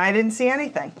 Then I didn't see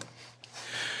anything.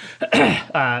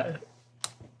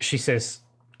 She says,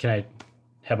 "Can I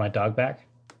have my dog back?"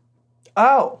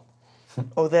 Oh,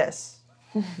 this.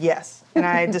 Yes. And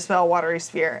I dispel watery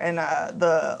sphere, and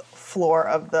the floor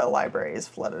of the library is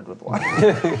flooded with water.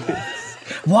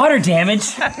 Water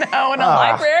damage. Oh, in a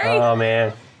library? Oh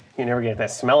man, you never get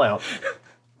that smell out.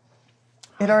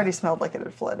 It already smelled like it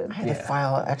had flooded. I had to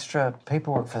file extra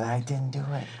paperwork for that. I didn't do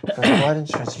it. For flood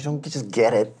insurance, you don't just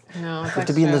get it. No, You have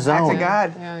to be in the zone. To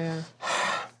God. Yeah.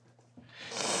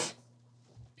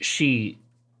 She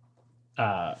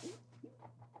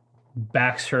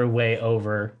backs her way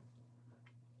over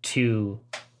to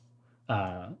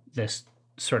this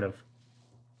sort of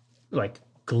like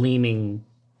gleaming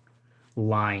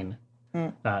line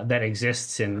that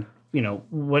exists in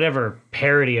whatever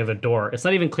parody of a door. It's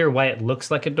not even clear why it looks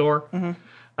like a door.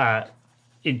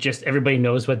 It just everybody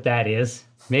knows what that is.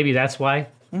 Maybe that's why.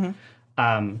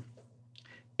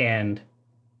 And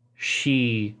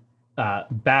she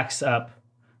backs up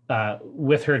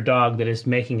with her dog that is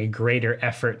making a greater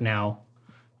effort now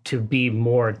to be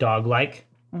more dog-like.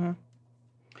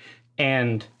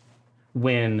 And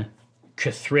when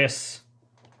Cthulhu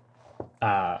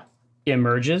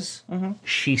emerges,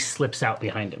 she slips out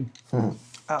behind him.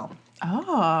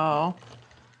 Oh.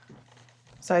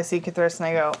 So I see Cthulhu and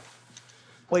I go,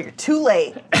 well, you're too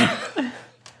late.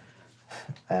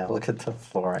 I look at the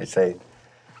floor. I say,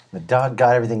 the dog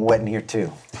got everything wet in here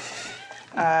too.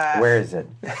 Where is it?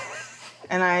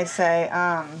 And I say,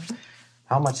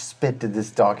 How much spit did this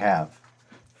dog have?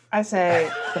 I say,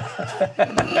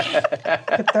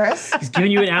 Cthulhu, He's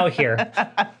giving you an out here.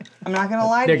 I'm not going to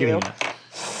lie They're to giving you. you an out.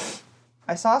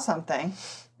 I saw something,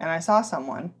 and I saw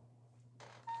someone,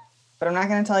 but I'm not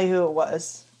going to tell you who it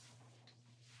was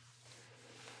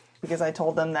because I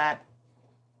told them that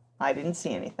I didn't see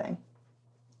anything.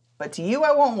 But to you,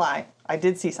 I won't lie. I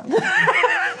did see something,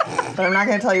 but I'm not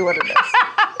going to tell you what it is.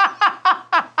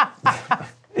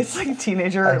 It's like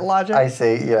teenager logic. I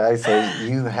say,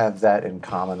 you have that in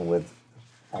common with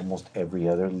almost every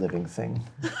other living thing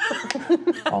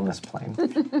on this plane.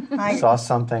 I saw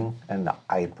something, and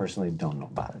I personally don't know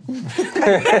about it.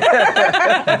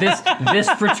 This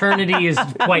fraternity is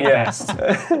quite vast.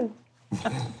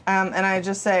 And I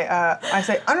just say,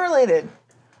 unrelated.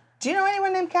 Do you know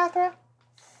anyone named Cathra?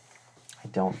 I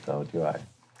don't, though, do I?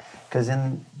 Because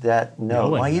in that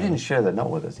note, one well, you knows. didn't share the note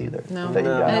with us either. No. that you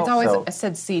got. And it's always, So- I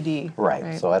said CD.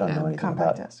 right, so I don't know anything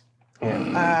Compact about it. disc.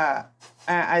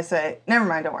 I say, never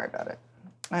mind, don't worry about it.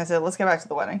 And I said, let's get back to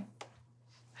the wedding.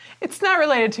 It's not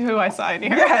related to who I saw in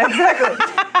here. Yeah, exactly.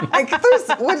 And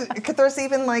would Cthulhu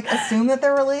even assume that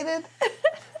they're related?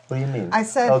 What do you mean? I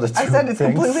said, the two it's things?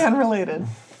 completely unrelated.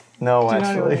 No, Do you know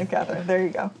anyone actually. named Catherine? There you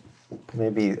go.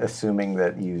 Maybe assuming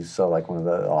that you saw one of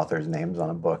the author's names on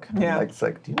a book. Yeah. It's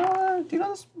like, do you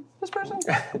know this person?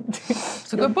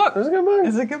 It's a good book.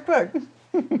 It's a good book.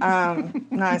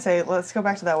 No, I say, let's go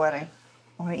back to that wedding.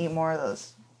 I want to eat more of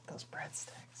those breadsticks.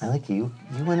 I like you.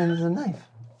 You went into the knife.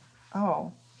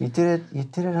 Oh, You did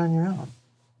it on your own.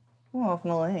 well, if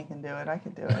Melanie can do it, I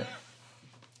can do it.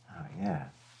 Oh yeah.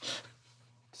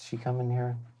 Did she come in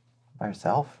here by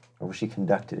herself, or was she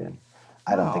conducted in?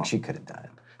 I don't think she could have done it.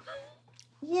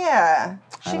 Yeah,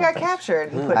 she don't got think-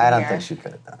 captured and put I in don't here. think she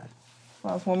could have done it.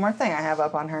 Well, it's one more thing I have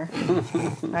up on her.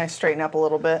 I straighten up a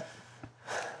little bit.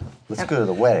 Let's go to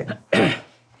the wedding,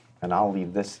 and I'll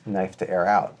leave this knife to air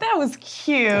out. That was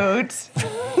cute.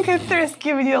 Cthulhu's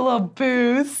giving you a little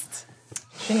boost.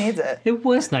 She needs it. It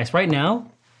was nice. Right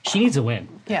now, she needs a win.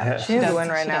 Yeah, She needs a win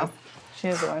right now. She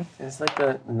needs a win. Is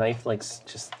the knife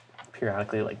just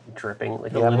periodically dripping, a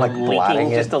Yeah, I'm, little blotting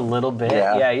leaking it. just a little bit?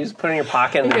 Yeah. Yeah, you just put it in your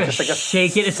pocket and You're it's just gonna a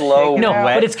shake it. It's slow no,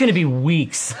 wet. but it's going to be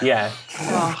weeks. Yeah.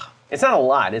 It's not a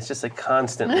lot. It's just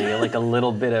constantly a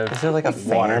little bit of. Is there a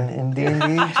fan in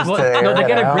D&D? Just Well, to air no, they it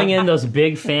got to out? bring in those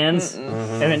big fans,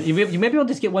 and then you maybe we'll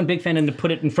just get one big fan and to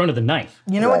put it in front of the knife.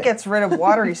 You know Right. what gets rid of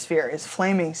watery sphere is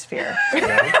flaming sphere. I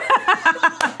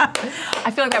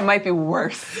feel like that might be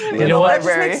worse. You know That what?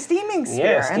 just makes steaming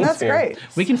sphere, steam and that's sphere. great.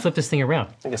 We can flip this thing around.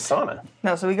 Like a sauna.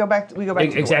 No, so we go back. To the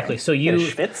Exactly. wedding. So Get a you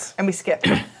schwitz. And we skip.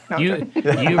 No, I'm you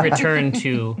joking.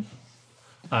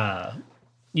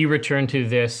 you return to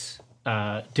this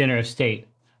dinner estate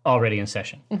already in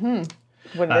session.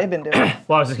 What have they been doing?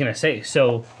 Well, I was just gonna say.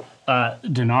 So,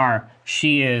 Dinar,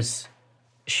 she is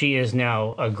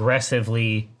now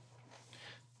aggressively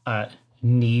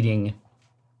needing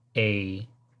a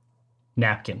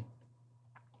napkin.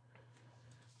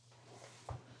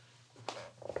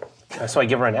 So I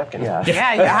give her a napkin. Yeah. Yeah,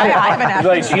 I have an napkin.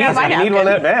 Like, geez, Yeah, my if you need napkin. one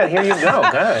that bad, here you go.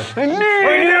 God.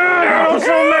 I'm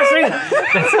so messy.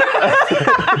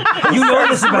 You know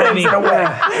this about me.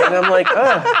 And I'm like,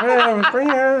 bring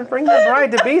your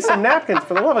bride to be some napkins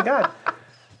for the love of God.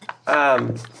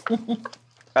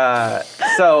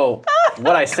 So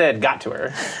what I said got to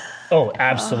her. Oh,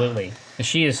 absolutely.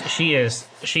 She has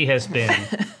been.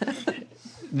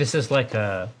 This is like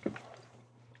an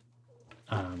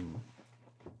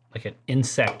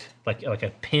insect, like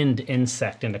a pinned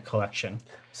insect in a collection.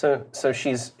 So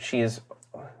she's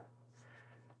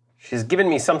given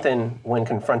me something when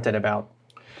confronted about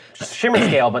Shimmer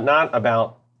Scale, but not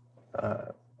about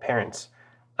parents.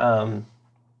 I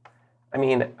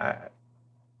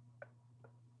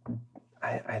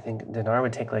think Dinar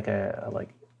would take like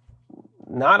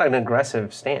not an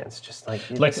aggressive stance, just like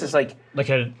this is like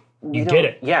a you get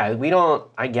it. Yeah, we don't.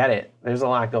 I get it. There's a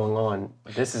lot going on.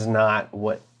 This is not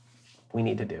what we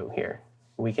need to do here.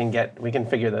 We can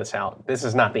figure this out. This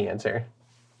is not the answer.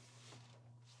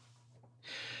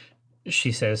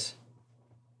 She says,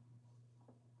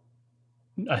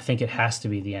 I think it has to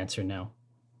be the answer now.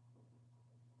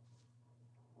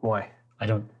 Why? I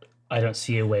don't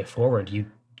see a way forward. You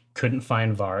couldn't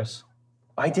find Vars.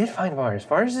 I did find Vars.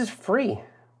 Vars is free.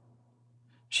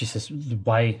 She says,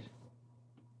 why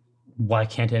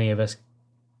can't any of us?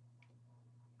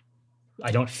 I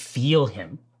don't feel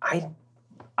him.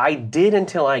 I did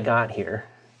until I got here.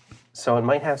 So it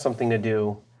might have something to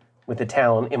do with the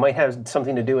town. It might have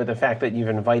something to do with the fact that you've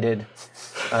invited,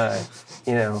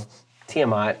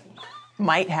 Tiamat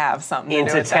Might have something to do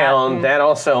into with town. That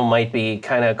also might be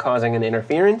kind of causing an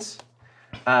interference.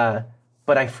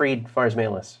 But I freed Vars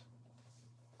Malus.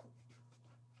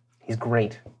 He's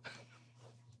great.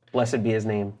 Blessed be his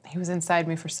name. He was inside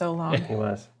me for so long. He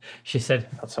was. She said,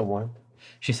 Felt so warm.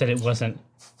 She said it wasn't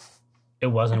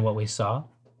what we saw.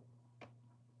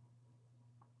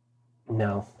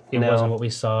 No. It wasn't what we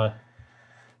saw.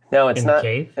 No, it's in the not.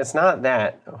 cave? It's not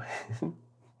that.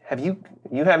 You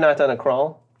have not done a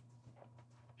crawl?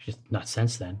 Just not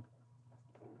since then.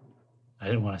 I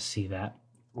didn't want to see that.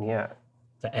 Yeah.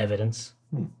 The evidence.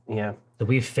 Yeah. That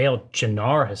we've failed.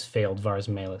 Jannar has failed Vars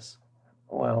Malus.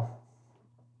 Well,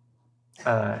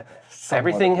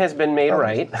 everything has been made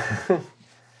right.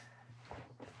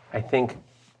 I think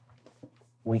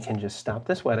we can just stop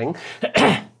this wedding.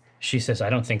 She says, I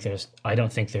don't think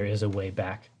there is a way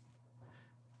back.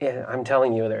 Yeah, I'm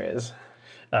telling you there is.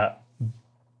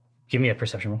 Give me a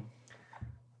perception roll.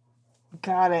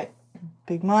 Got it.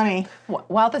 Big money.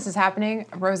 While this is happening,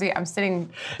 Rosie, I'm sitting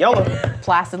YOLO.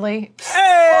 placidly.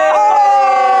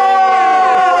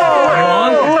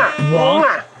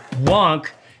 Wonk.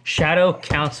 Shadow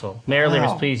Council. May our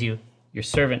livers please you. Your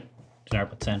servant, Dinar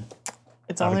Batsen.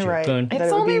 It's only right. Boon. that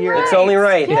It's it would only be yours. right. It's only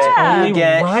right that Yeah. you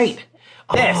get Right.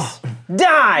 this.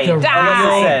 Die! The Alyssa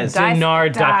real says. Die. Dinar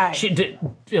Die.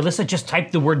 Alyssa just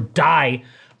typed the word die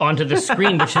onto the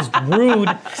screen, which is rude.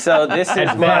 So this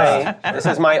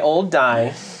is my old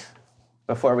die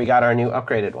before we got our new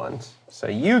upgraded ones. So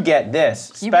you get this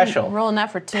You've special. been rolling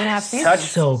that for 2.5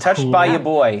 seasons. Touched cool. by your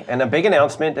boy. And a big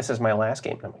announcement, this is my last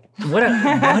game. What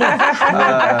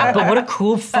a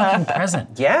cool fucking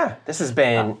present. Yeah, this has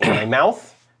been in my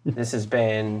mouth. This has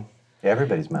been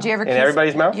Everybody's mouth. Did you ever in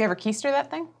everybody's mouth? Did you ever keister that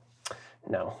thing?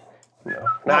 No.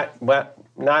 Not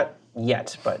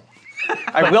yet, but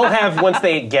I will have once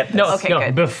they get this. Okay,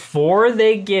 good. Before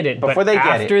they get it, Before but they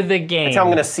get after it. the game, That's how I'm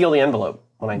going to seal the envelope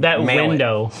when I that mail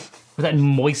window with that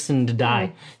moistened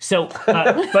dye. So,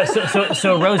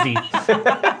 so Rosie,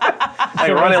 I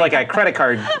run it like a credit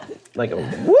card, like a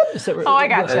whoop. Oh, I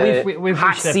got you. we've hot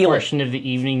reached that seal it. portion of the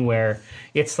evening where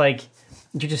it's like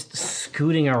you're just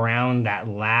scooting around that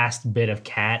last bit of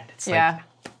cat. It's Yeah.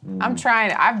 I'm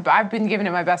trying. I've been giving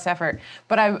it my best effort,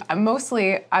 but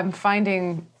I'm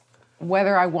finding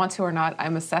whether I want to or not,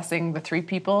 I'm assessing the 3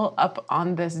 people up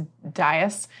on this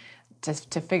dais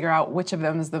to figure out which of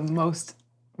them is the most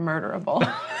murderable.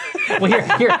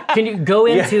 Well, here. Can you go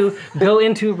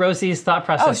into Rosie's thought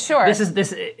process? Oh, sure.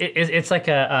 It's like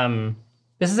a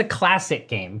this is a classic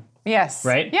game. Yes.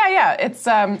 Right? Yeah.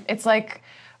 It's like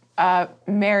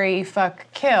marry, fuck,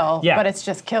 kill, Yeah. but it's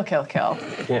just kill.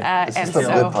 Yeah, And is the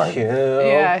so good part. Kill.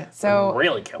 yeah, so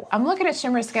Really kill. I'm looking at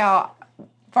Shimmer Scale.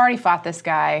 I've already fought this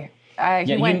guy.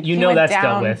 He you went know that's down,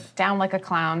 dealt with. down like a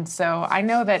clown. So I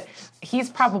know that he's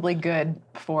probably good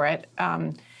for it.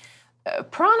 Prawn,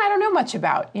 I don't know much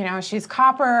about. She's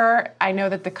copper. I know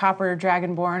that the copper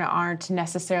dragonborn aren't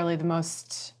necessarily the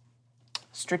most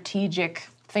strategic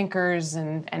thinkers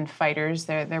and fighters.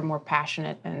 They're more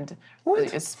passionate and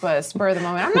spur of the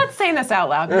moment. I'm not saying this out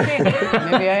loud.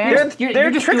 Maybe I am. They're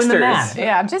just doing the tricksters. math.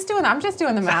 Yeah, I'm just doing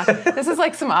the math. This is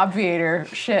like some obviator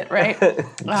shit, right?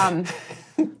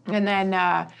 And then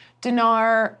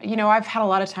Dinar, I've had a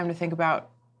lot of time to think about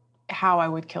how I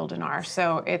would kill Dinar.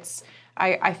 So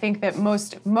I think that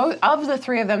most of the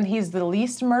three of them, he's the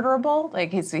least murderable.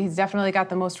 Like he's definitely got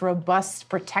the most robust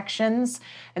protections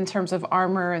in terms of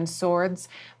armor and swords,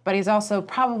 but he's also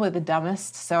probably the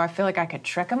dumbest. So I feel like I could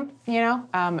trick him,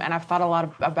 and I've thought a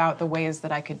lot about the ways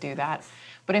that I could do that.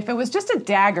 But if it was just a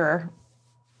dagger,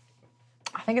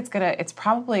 I think it's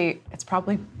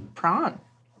probably Prawn.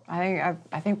 I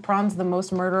think Prawn's the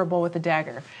most murderable with a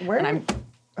dagger.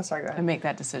 Sorry, go ahead. I make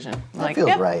that decision. That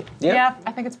feels right. Yeah,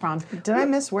 I think it's Prawn. Did I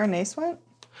miss where Nace went?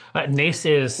 Nace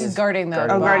is... He's guarding the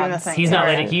guarding the thing. He's not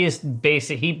Sorry. letting... He is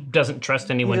basic. He doesn't trust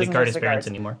anyone to doesn't guard trust his the parents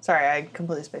guards. anymore. Sorry, I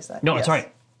completely spaced that. No, Yes. it's all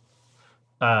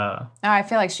right. No, I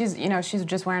feel like she's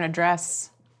just wearing a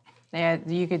dress. Yeah,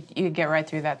 you could get right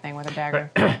through that thing with a dagger.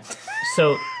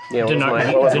 So, Yeah, what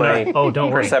Dinar, was my oh,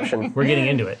 don't worry. perception? We're getting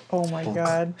into it. Oh my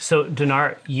god. So,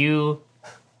 Dinar, you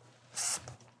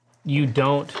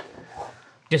don't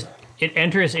just it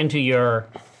enters into your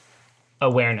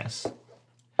awareness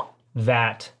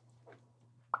that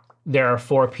there are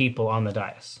 4 people on the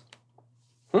dais.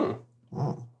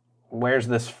 Where's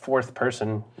this fourth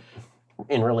person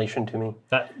in relation to me?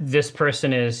 This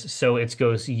person is it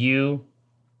goes you,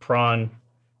 Prawn,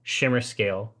 Shimmer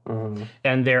Scale,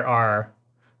 and there are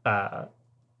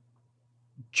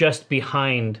just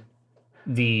behind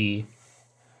the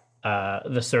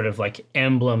sort of like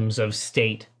emblems of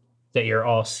state that you're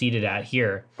all seated at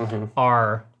here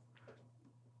are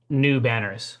new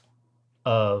banners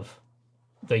of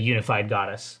the unified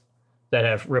goddess that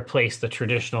have replaced the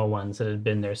traditional ones that had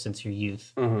been there since your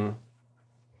youth.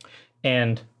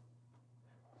 And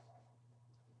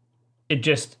it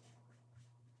just,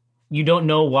 you don't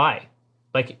know why.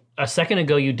 Like a second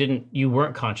ago, you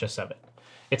weren't conscious of it.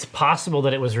 It's possible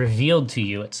that it was revealed to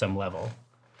you at some level,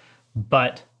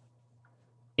 but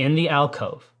in the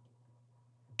alcove,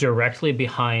 directly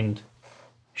behind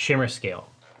Shimmer Scale,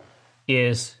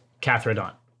 is Cathra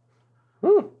Dawn.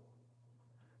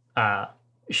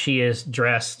 She is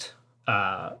dressed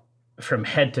from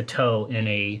head to toe in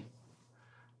a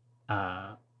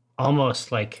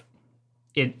almost like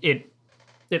it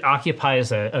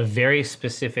occupies a very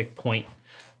specific point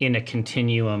in a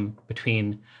continuum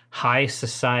between high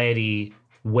society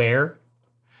wear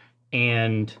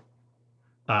and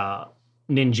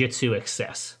ninjutsu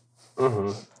excess.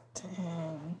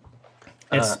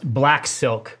 It's black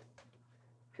silk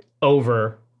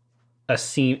over a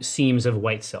seams of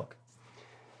white silk.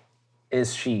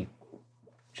 Is she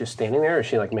just standing there, or is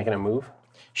she like making a move?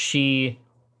 She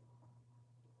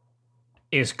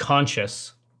is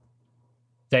conscious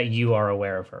that you are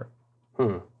aware of her.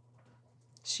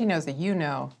 She knows that you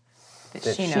know that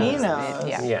she she knows.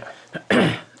 knows. Yeah.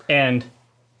 And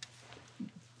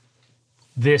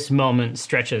this moment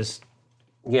stretches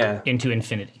Yeah. into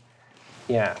infinity.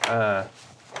 Yeah.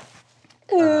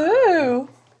 Ooh.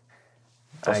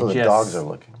 Also, the just- dogs are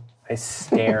looking. I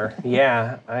stare.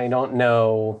 Yeah. I don't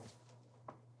know.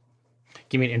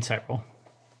 Give me an insight roll.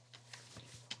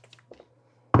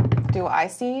 Do I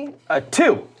see?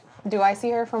 2. Do I see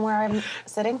her from where I'm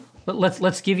sitting?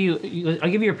 Let's give you. I'll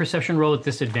give you a perception roll with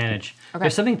disadvantage.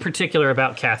 There's something particular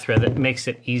about Cathra that makes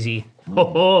it easy.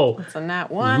 Oh, So nat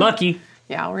 1. lucky.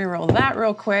 Yeah, I'll re-roll that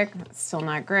real quick. It's still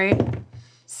not great.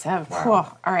 7. Whew.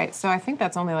 All right, so I think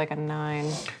that's only like a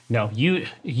 9. No,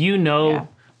 you know Yeah.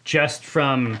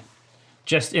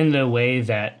 just in the way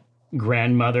that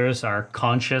grandmothers are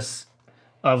conscious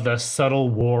of the subtle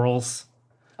whorls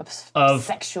of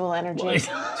Sexual energy.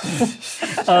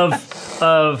 of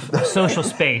social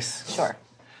space. Sure.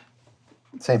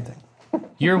 Same thing.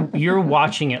 You're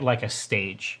watching it like a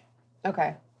stage.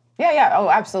 Okay. Yeah. Oh,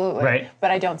 absolutely. Right.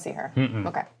 But I don't see her.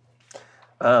 Okay.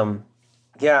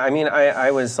 Yeah. I mean,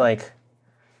 I was like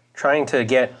trying to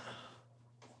get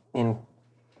in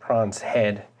Prawn's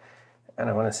head, and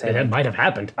I want to say That might have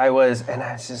happened. I was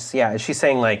just she's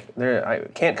saying like I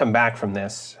can't come back from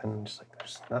this, and I'm just like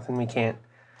there's nothing we can't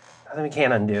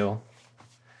undo.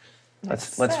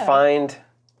 Let's find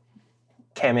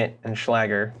Kemet and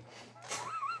Schlager.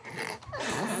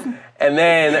 And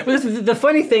then The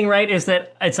funny thing, right, is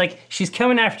that it's like she's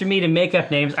coming after me to make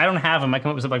up names. I don't have them. I come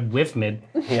up with something like Whiffmid.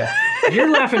 yeah. You're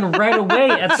laughing right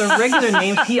away at the regular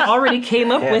names he already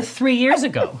came up with 3 years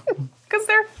ago. Because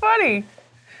they're funny.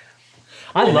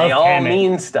 I love They all Kemet.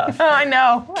 mean stuff. Oh, I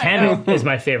know. Kemet is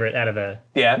my favorite out of the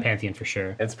Yeah. pantheon for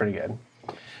sure. It's pretty good.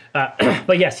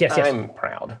 But yes. I'm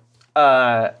proud.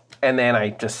 And then I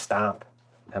just stop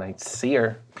and I see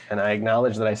her and I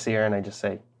acknowledge that I see her and I just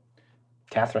say,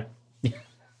 Catherine.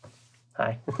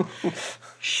 Hi.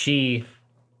 She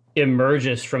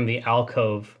emerges from the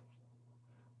alcove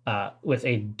with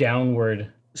a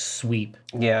downward sweep.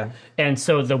 Yeah. And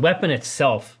so the weapon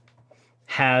itself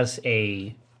has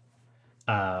a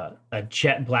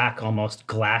jet black, almost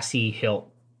glassy hilt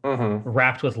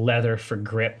wrapped with leather for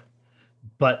grip,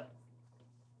 but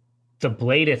the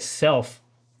blade itself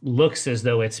looks as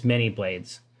though it's many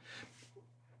blades.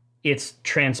 It's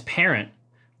transparent,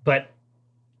 but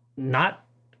not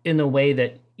in the way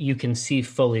that you can see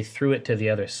fully through it to the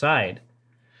other side,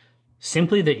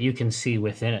 simply that you can see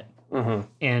within it.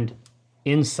 And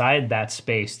inside that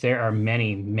space, there are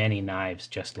many, many knives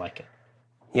just like it.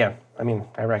 Yeah, I mean,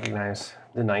 I recognize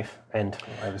the knife, and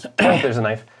I was told there's a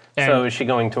knife. So is she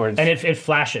going towards... And it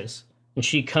flashes, and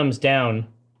she comes down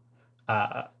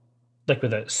like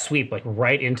with a sweep, like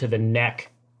right into the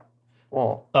neck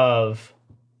of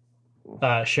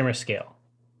Shimmer Scale.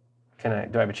 Do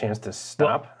I have a chance to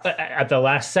stop? Well, at the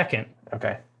last second,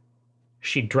 okay.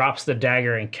 She drops the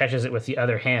dagger and catches it with the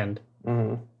other hand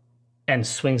and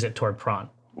swings it toward Prawn.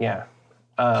 Yeah.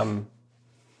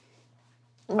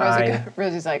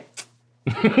 Rosie's like,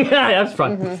 yeah, that's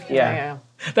fun. Yeah.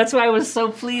 That's why I was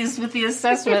so pleased with the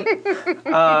assessment.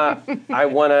 I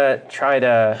want to try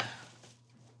to...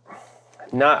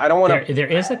 I don't want to... There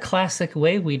is a classic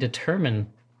way we determine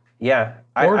Yeah.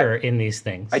 order in these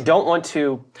things. I don't want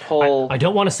to pull... I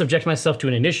don't want to subject myself to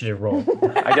an initiative roll.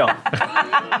 I don't.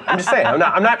 I'm just saying,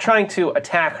 I'm not trying to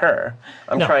attack her.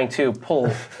 I'm trying to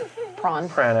pull prawn.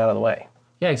 Pran out of the way.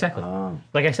 Yeah, exactly.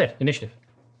 Like I said, initiative.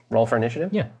 Roll for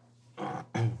initiative? Yeah.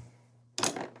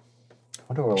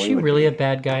 Wonder Is she really a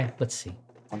bad guy? Let's see.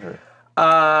 Wonder.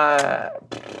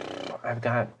 I've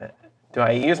got... Do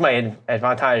I use my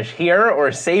advantage here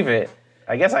or save it?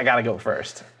 I guess I gotta go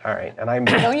first. All right, and I'm...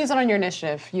 Don't use it on your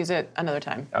initiative. Use it another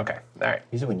time. Okay, all right.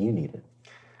 Use it when you need it.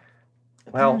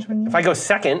 Well, if I go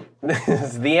second, this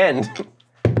is the end.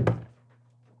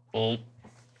 8.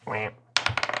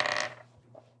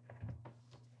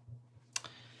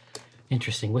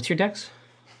 Interesting. What's your dex?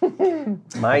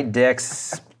 My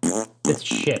dex... It's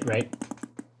shit, right?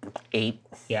 8.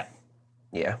 Yeah.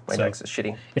 Yeah, my dex is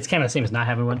shitty. It's kind of the same as not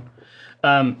having one.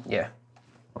 Yeah.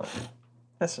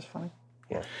 That's just funny.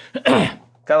 Yeah.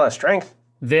 Got a lot of strength.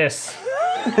 This.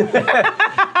 Does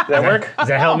that work? Does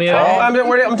that help me at Oh, all? I'm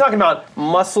talking about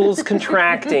muscles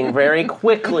contracting very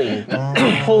quickly.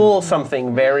 Pull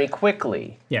something very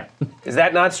quickly. Yeah. Is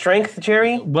that not strength,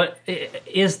 Jerry? What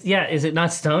is it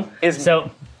not stone? Is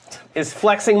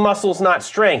flexing muscles not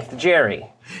strength, Jerry?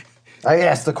 I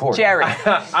asked the court. Jerry.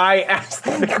 I asked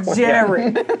the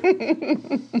Jerry.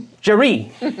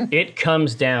 Jerry. It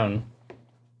comes down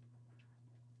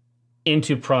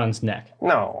into Prawn's neck.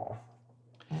 No.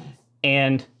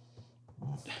 And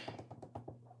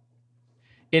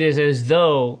it is as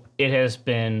though it has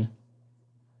been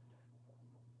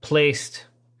placed.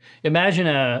 Imagine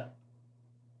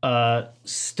a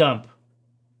stump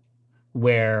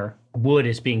where wood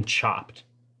is being chopped.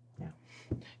 Yeah.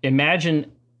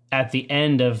 Imagine at the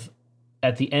end of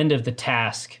the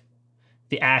task,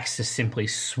 the axe is simply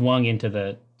swung into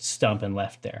the stump and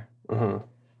left there. Mm-hmm.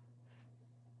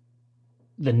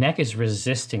 The neck is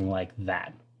resisting like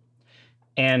that.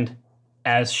 And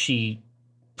as she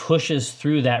pushes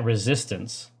through that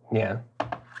resistance, Yeah.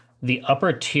 the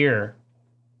upper tier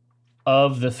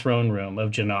of the throne room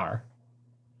of Jannar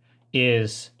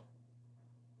is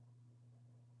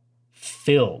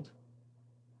filled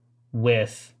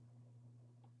with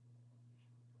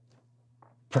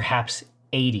perhaps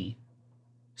 80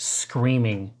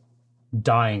 screaming,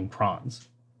 dying prawns.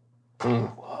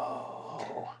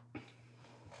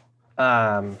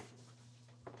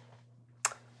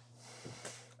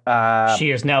 She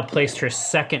has now placed her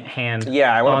second hand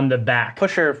on the back.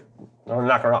 Push her, I'll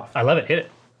knock her off. I love it. Hit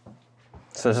it.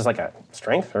 So this is like a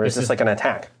strength, or is this like an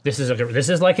attack? This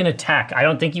is like an attack. I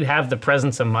don't think you have the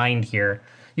presence of mind here.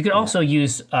 You could also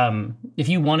use, if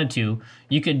you wanted to,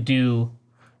 you could do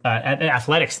an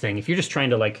athletics thing. If you're just trying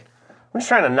to like... I'm just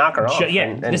trying to knock her off.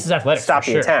 And this is athletics. Stop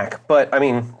for the sure. attack. But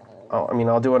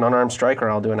I'll do an unarmed strike, or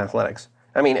I'll do an athletics.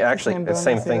 I mean, actually, it's the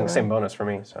same thing, same bonus for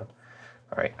me. So,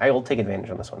 all right, I will take advantage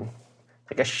on this one.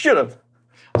 Like I should have.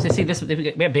 So see,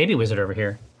 we have Baby Wizard over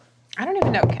here. I don't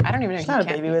even know. It's not a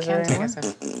baby wizard anymore.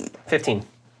 15.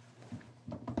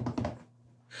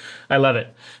 I love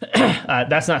it.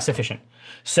 That's not sufficient.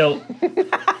 So...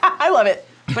 I love it,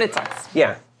 but it sucks.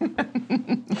 Yeah.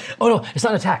 Oh no, it's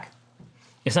not an attack.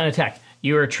 It's not an attack.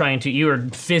 You are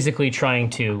physically trying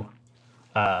to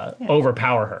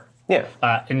overpower her. Yeah.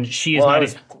 And she is not...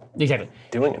 Exactly.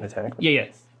 Doing an attack. Yeah.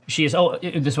 She is...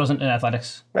 this wasn't an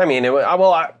athletics. I mean,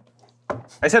 I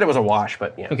said it was a wash,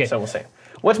 but yeah. Okay. So we'll see.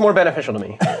 What's more beneficial to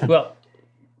me? Well,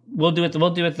 we'll do it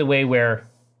the way where...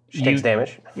 She takes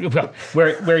damage. Well,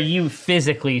 where you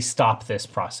physically stop this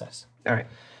process. All right.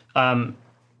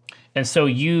 And so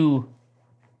you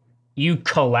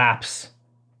collapse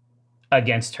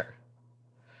against her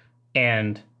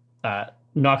and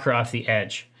knock her off the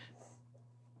edge.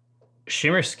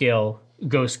 Shimmerscale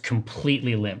goes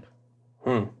completely limp.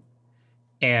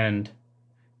 And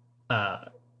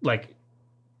like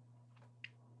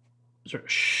sort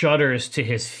of shudders to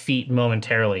his feet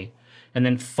momentarily and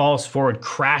then falls forward,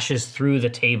 crashes through the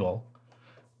table,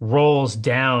 rolls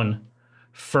down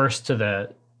first to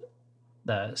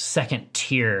the second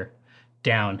tier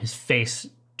down, his face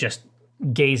just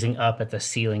gazing up at the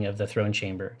ceiling of the throne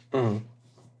chamber.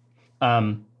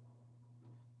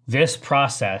 This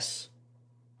process,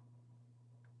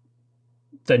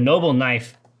 the noble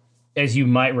knife, as you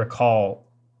might recall,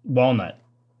 Walnut,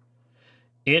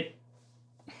 it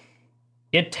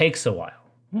takes a while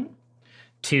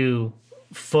to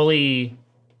fully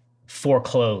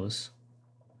foreclose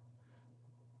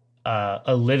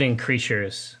a living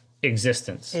creature's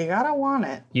existence. You gotta want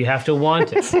it. You have to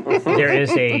want it.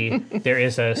 there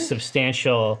is a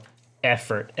substantial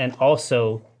effort and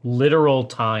also literal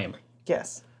time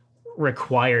Yes.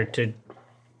 required to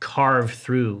carve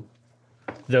through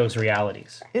those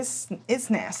realities. It's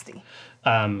nasty.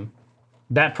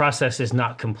 That process is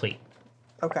not complete.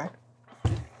 Okay.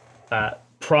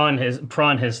 Prawn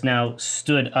has now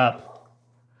stood up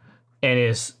and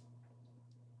is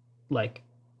like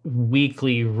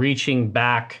weakly reaching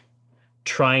back,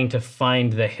 trying to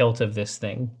find the hilt of this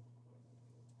thing.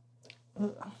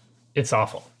 It's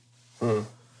awful.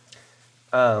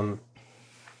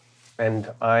 And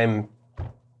I'm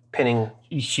pinning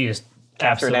She is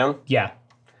Cather down. Yeah,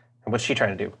 What's she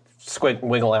trying to do?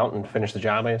 Wiggle out and finish the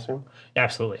job, I assume?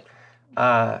 absolutely.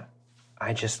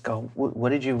 I just go,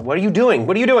 what are you doing?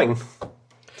 What are you doing?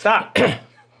 Stop.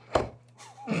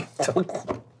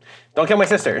 Don't kill my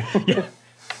sister.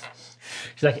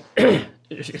 She's like,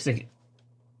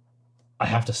 I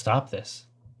have to stop this.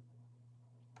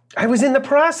 I was in the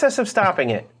process of stopping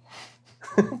it.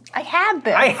 I had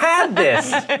this. I had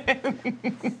this.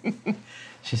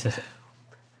 She says,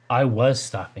 I was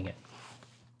stopping it.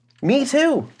 Me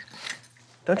too.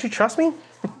 Don't you trust me?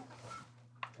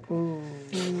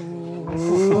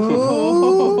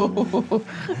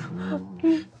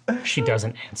 She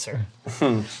doesn't answer. She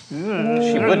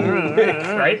wouldn't.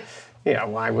 Right? Yeah,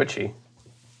 why would she?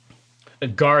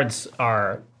 Guards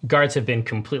have been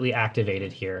completely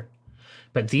activated here,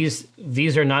 but these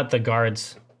are not the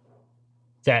guards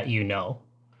that you know.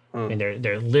 I mean,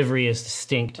 their livery is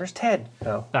distinct. Where's Ted?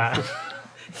 Oh.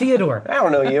 Theodore. I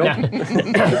don't know you.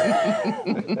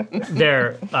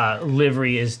 Their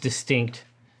livery is distinct.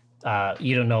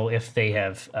 You don't know if they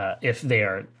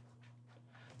are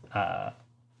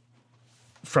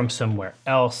from somewhere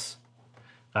else.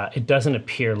 It doesn't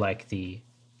appear like the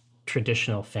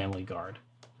traditional family guard.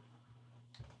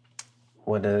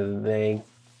 What are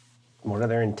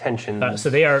their intentions? So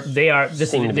they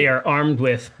are armed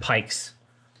with pikes,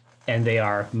 and they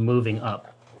are moving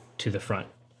up to the front.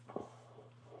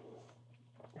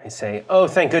 I say, oh,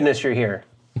 thank goodness you're here.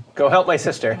 Go help my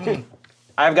sister.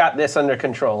 I've got this under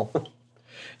control.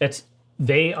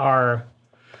 They are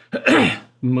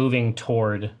moving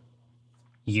toward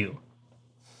you.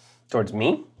 Towards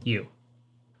me? You.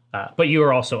 But you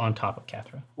are also on top of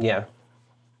Cathra. Yeah.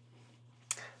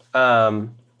 I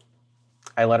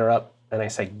let her up and I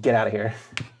say, get out of here.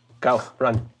 Go,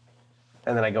 run.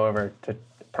 And then I go over to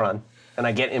Prawn and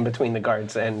I get in between the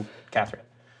guards and Catherine.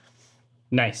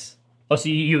 Nice. Oh, so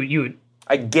you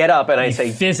I get up and I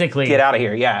say, physically get out of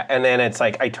here. Yeah. And then it's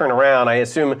like, I turn around. I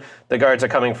assume the guards are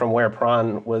coming from where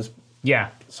Prawn was.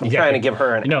 Yeah. So I'm trying to give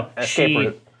her an escape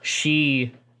route.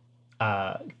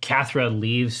 Cathra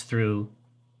leaves through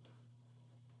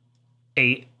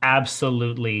a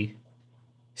absolutely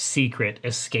secret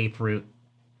escape route,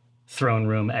 throne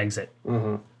room exit.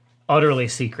 Mm-hmm. Utterly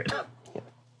secret. Yeah.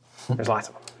 There's lots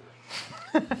of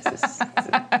them. It's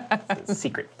a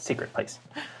secret place.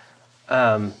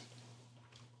 And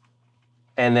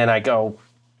then I go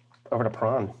over to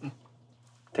Prawn.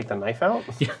 Take the knife out?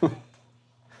 Yeah.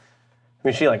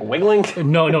 Is she like wiggling?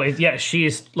 No,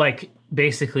 she's like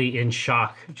basically in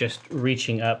shock, just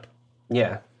reaching up.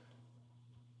 Yeah.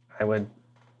 I would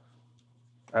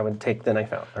take the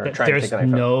knife out, or try to take the knife out.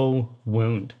 There's no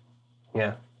wound.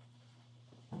 Yeah.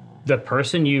 The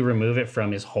person you remove it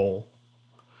from is whole.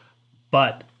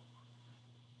 But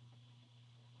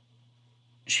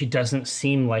she doesn't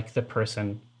seem like the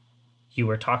person you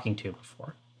were talking to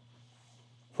before.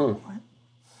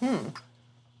 And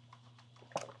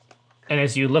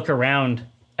as you look around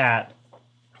at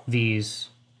the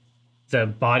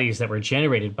bodies that were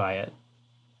generated by it,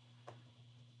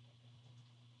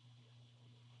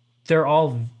 they're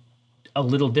all a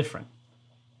little different.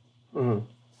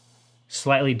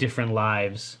 Slightly different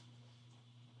lives,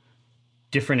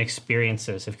 different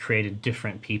experiences have created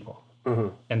different people.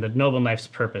 And the noble knife's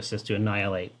purpose is to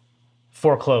annihilate,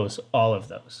 foreclose all of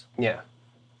those. Yeah.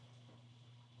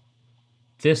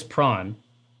 This prawn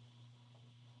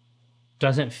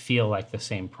doesn't feel like the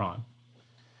same prawn.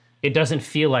 It doesn't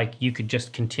feel like you could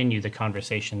just continue the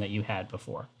conversation that you had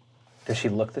before. Does she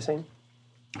look the same?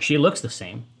 She looks the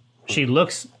same. She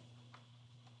looks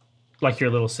like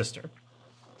your little sister.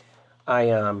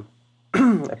 I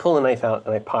I pull the knife out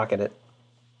and I pocket it.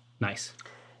 Nice.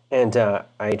 And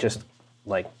I just,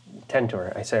 tend to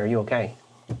her. I say, "Are you okay?"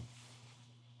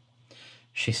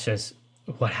 She says,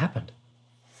 "What happened?"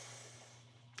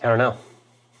 I don't know.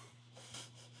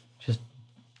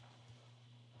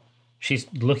 She's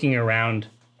looking around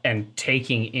and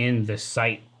taking in the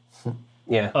sight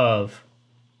Yeah. of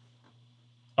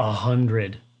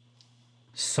 100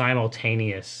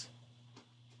 simultaneous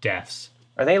deaths.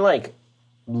 Are they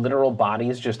literal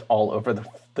bodies just all over the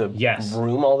Yes.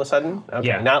 room all of a sudden? Okay.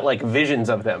 Yeah. Not like visions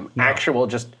of them. Actual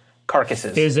just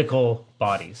carcasses. Physical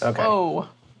bodies. Okay. Oh.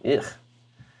 Ugh.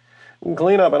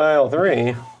 Clean up in aisle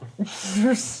 3.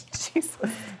 Jesus.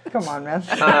 Come on, man.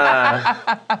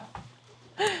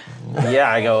 Yeah,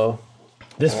 I go,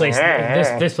 This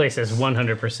place is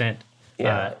 100%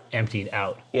 Yeah. emptied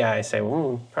out. yeah, I say,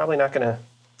 probably not going to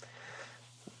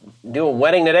do a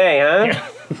wedding today, huh?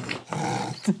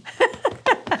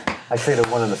 I say to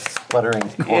one of the spluttering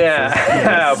corpses.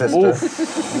 Yeah. Sister.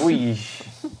 Oof. Wee.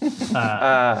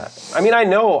 I mean, I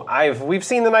know we've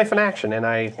seen the knife in action, and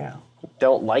I Yeah.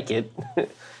 don't like it.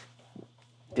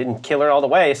 Didn't kill her all the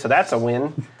way, so that's a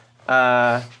win.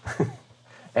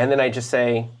 And then I just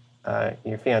say,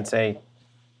 your fiance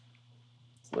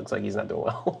looks like he's not doing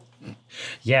well.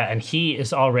 Yeah, and he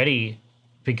is already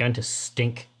begun to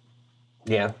stink.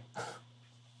 Yeah.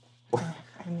 I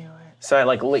knew it. So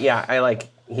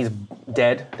he's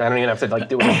dead. I don't even have to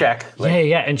do a check.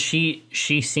 Yeah, and she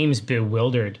seems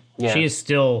bewildered. Yeah. She is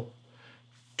still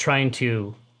trying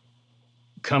to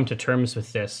come to terms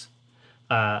with this.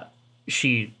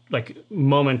 She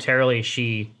momentarily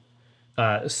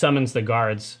summons the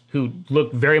guards, who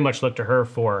very much look to her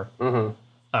for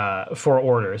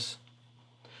orders.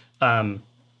 And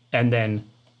then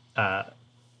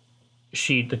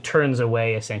she turns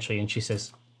away essentially, and she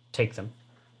says, "Take them."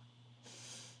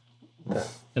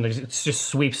 And it just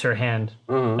sweeps her hand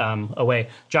away.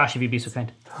 Josh, if you'd be so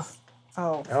kind.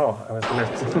 Oh, Oh, I was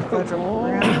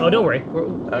gonna. Oh, don't worry.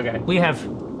 Okay. We have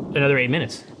another 8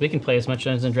 minutes. We can play as much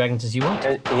Dungeons and Dragons as you want.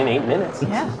 In 8 minutes.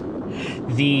 yeah.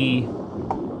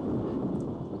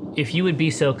 If you would be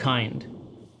so kind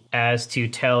as to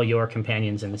tell your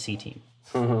companions in the C team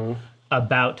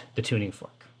about the tuning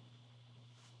fork.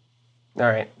 All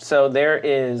right. So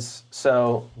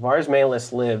Vars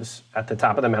Malus lives at the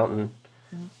top of the mountain.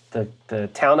 The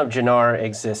town of Jannar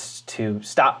exists to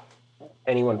stop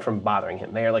anyone from bothering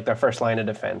him. They are their first line of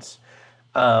defense.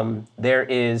 There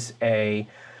is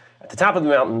at the top of the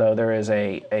mountain, though, there is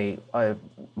a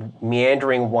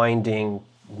meandering, winding,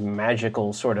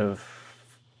 magical sort of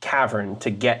cavern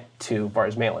to get to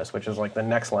Vars Malus, which is the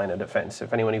next line of defense,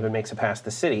 if anyone even makes it past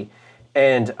the city.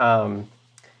 And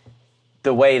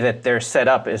the way that they're set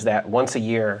up is that once a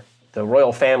year, the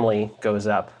royal family goes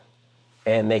up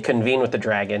and they convene with the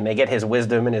dragon. They get his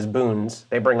wisdom and his boons.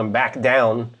 They bring him back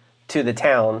down to the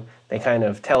town. They kind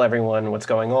of tell everyone what's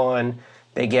going on.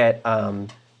 They get,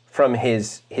 from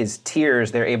his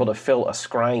tears, they're able to fill a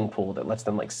scrying pool that lets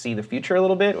them see the future a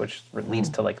little bit, which leads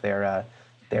to their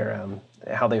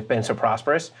how they've been so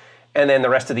prosperous. And then the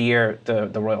rest of the year, the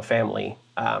royal family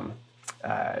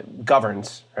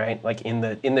governs, right? In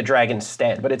the dragon's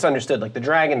stead. But it's understood, the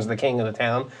dragon's the king of the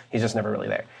town. He's just never really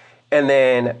there. And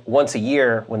then once a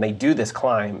year, when they do this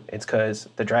climb, it's because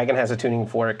the dragon has a tuning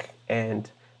fork, and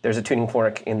there's a tuning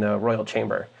fork in the royal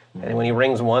chamber. And when he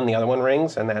rings one, the other one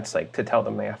rings, and that's to tell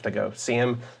them they have to go see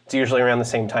him. It's usually around the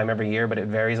same time every year, but it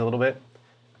varies a little bit.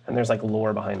 And there's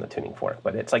lore behind the tuning fork,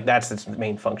 but it's that's its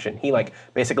main function. He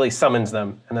basically summons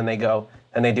them, and then they go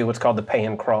and they do what's called the pay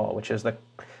and crawl, which is the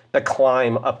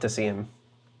climb up to see him.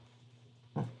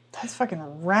 That's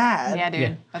fucking rad. Yeah, dude.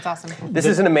 Yeah. That's awesome. This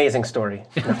is an amazing story.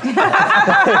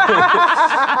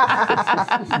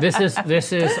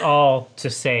 This is all to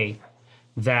say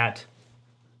that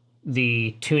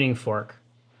the tuning fork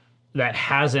that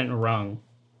hasn't rung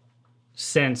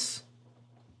since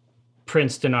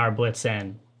Prince Dinar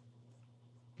Blitzen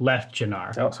left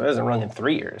Jannar Oh, so it hasn't rung in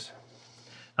 3 years.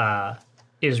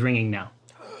 is ringing now.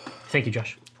 Thank you,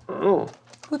 Josh. Who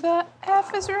the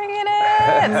F is ringing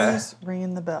it? Who's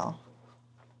ringing the bell?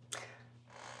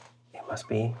 It must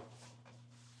be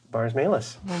Bars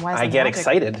Malus. why is I it get magic?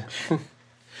 excited.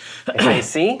 I say,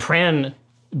 see? Pran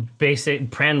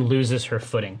loses her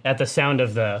footing at the sound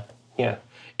of the, Yeah.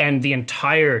 and the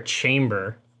entire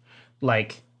chamber,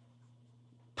 like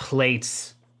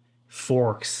plates,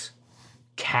 forks,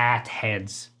 cat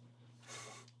heads,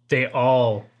 they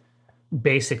all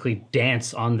basically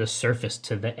dance on the surface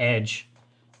to the edge.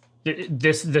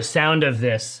 The sound of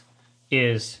this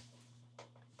is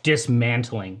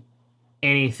dismantling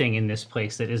anything in this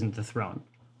place that isn't the throne.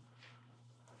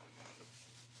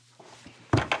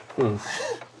 Yeah,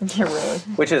 really.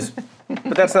 Which is,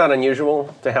 but that's not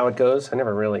unusual to how it goes. I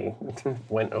never really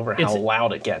went over how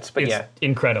loud it gets, but It's yeah.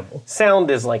 incredible. Sound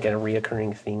is like a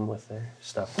reoccurring theme with their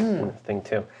stuff thing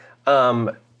too.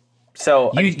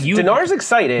 So Dinar's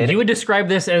excited. You would describe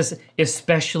this as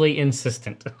especially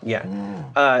insistent.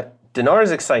 Yeah.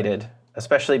 Dinar's excited,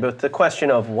 especially about the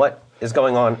question of what is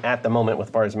going on at the moment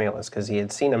with Bars Malus, because he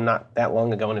had seen him not that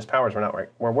long ago and his powers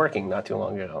were working not too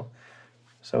long ago.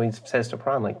 So he says to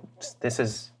Pran, like, this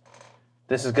is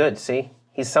good, see?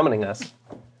 He's summoning us.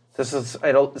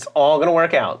 It's all gonna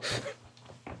work out.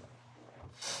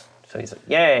 So he's like,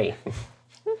 yay.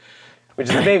 Which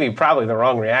is maybe probably the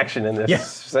wrong reaction in this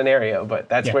scenario, but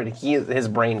that's where his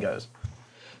brain goes.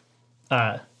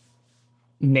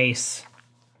 Nace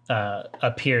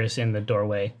appears in the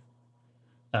doorway,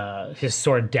 his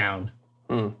sword down,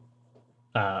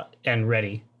 and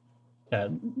ready,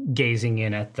 gazing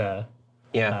in at the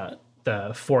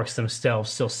forks themselves,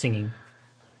 still singing.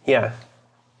 Yeah.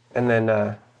 And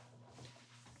then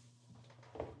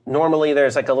normally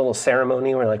there's like a little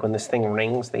ceremony where like when this thing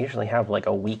rings, they usually have like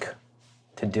a week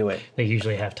to do it. They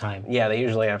usually have time. Yeah, they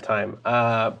usually have time.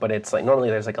 But it's like normally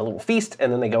there's like a little feast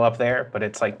and then they go up there. But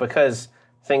it's like because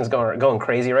things are going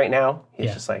crazy right now,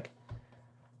 he's just like,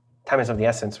 time is of the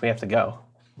essence. We have to go.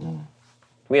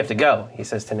 We have to go, he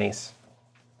says to Nace.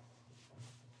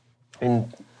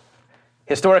 And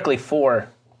historically, 4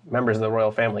 members of the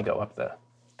royal family go up the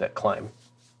climb,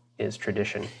 is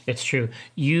tradition. It's true.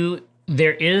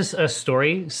 There is a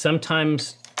story,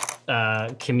 sometimes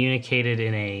communicated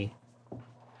in a...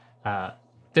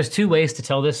 there's 2 ways to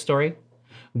tell this story.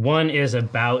 One is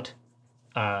about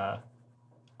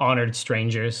honored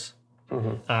strangers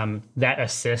that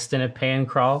assist in a pay and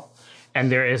crawl.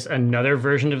 And there is another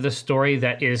version of the story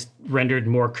that is rendered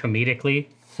more comedically.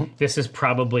 This is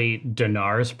probably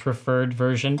Dinar's preferred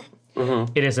version.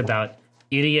 It is about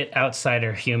idiot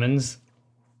outsider humans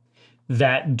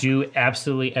that do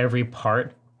absolutely every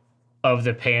part of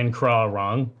the pay and crawl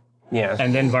wrong. Yeah.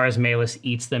 And then Bars Malus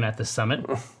eats them at the summit.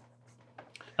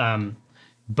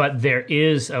 But there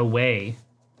is a way,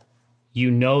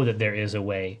 that there is a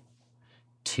way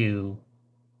to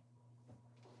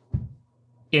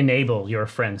enable your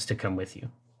friends to come with you.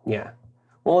 Yeah.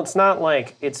 Well, it's not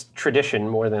like it's tradition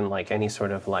more than like any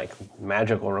sort of like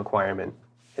magical requirement.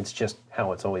 It's just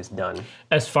how it's always done.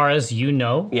 As far as you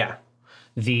know, Yeah.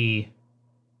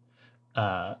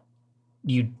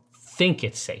 You think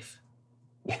it's safe.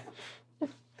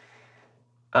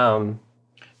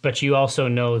 But you also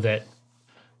know that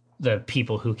the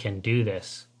people who can do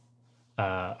this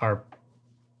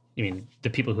the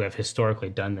people who have historically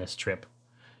done this trip,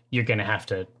 you're going to have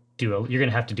to do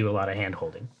a lot of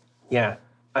hand-holding. Yeah.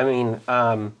 I mean,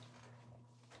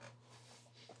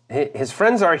 his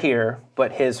friends are here,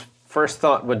 but his first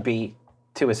thought would be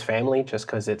to his family, just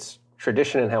because it's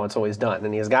tradition and how it's always done.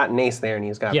 And he's got Nace there, and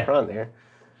he's got Pran there.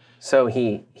 So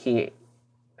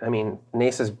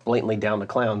Nace is blatantly down to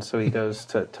clown, so he goes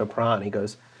to Pran. He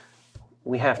goes,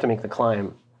 we have to make the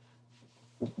climb.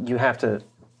 You have to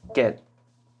get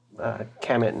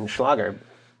Kemet and Schlager.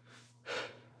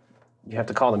 You have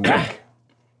to call them back.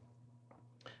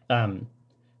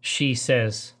 She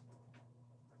says,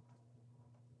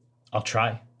 I'll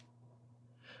try.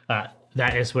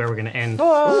 That is where we're going to end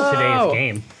today's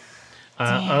game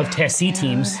of Tessie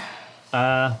teams.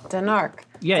 Dinark.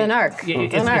 Yeah,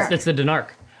 Dinark. it's the Dinark.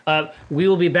 We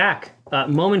will be back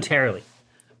momentarily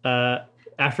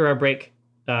after our break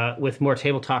with more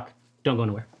table talk. Don't go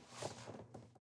anywhere.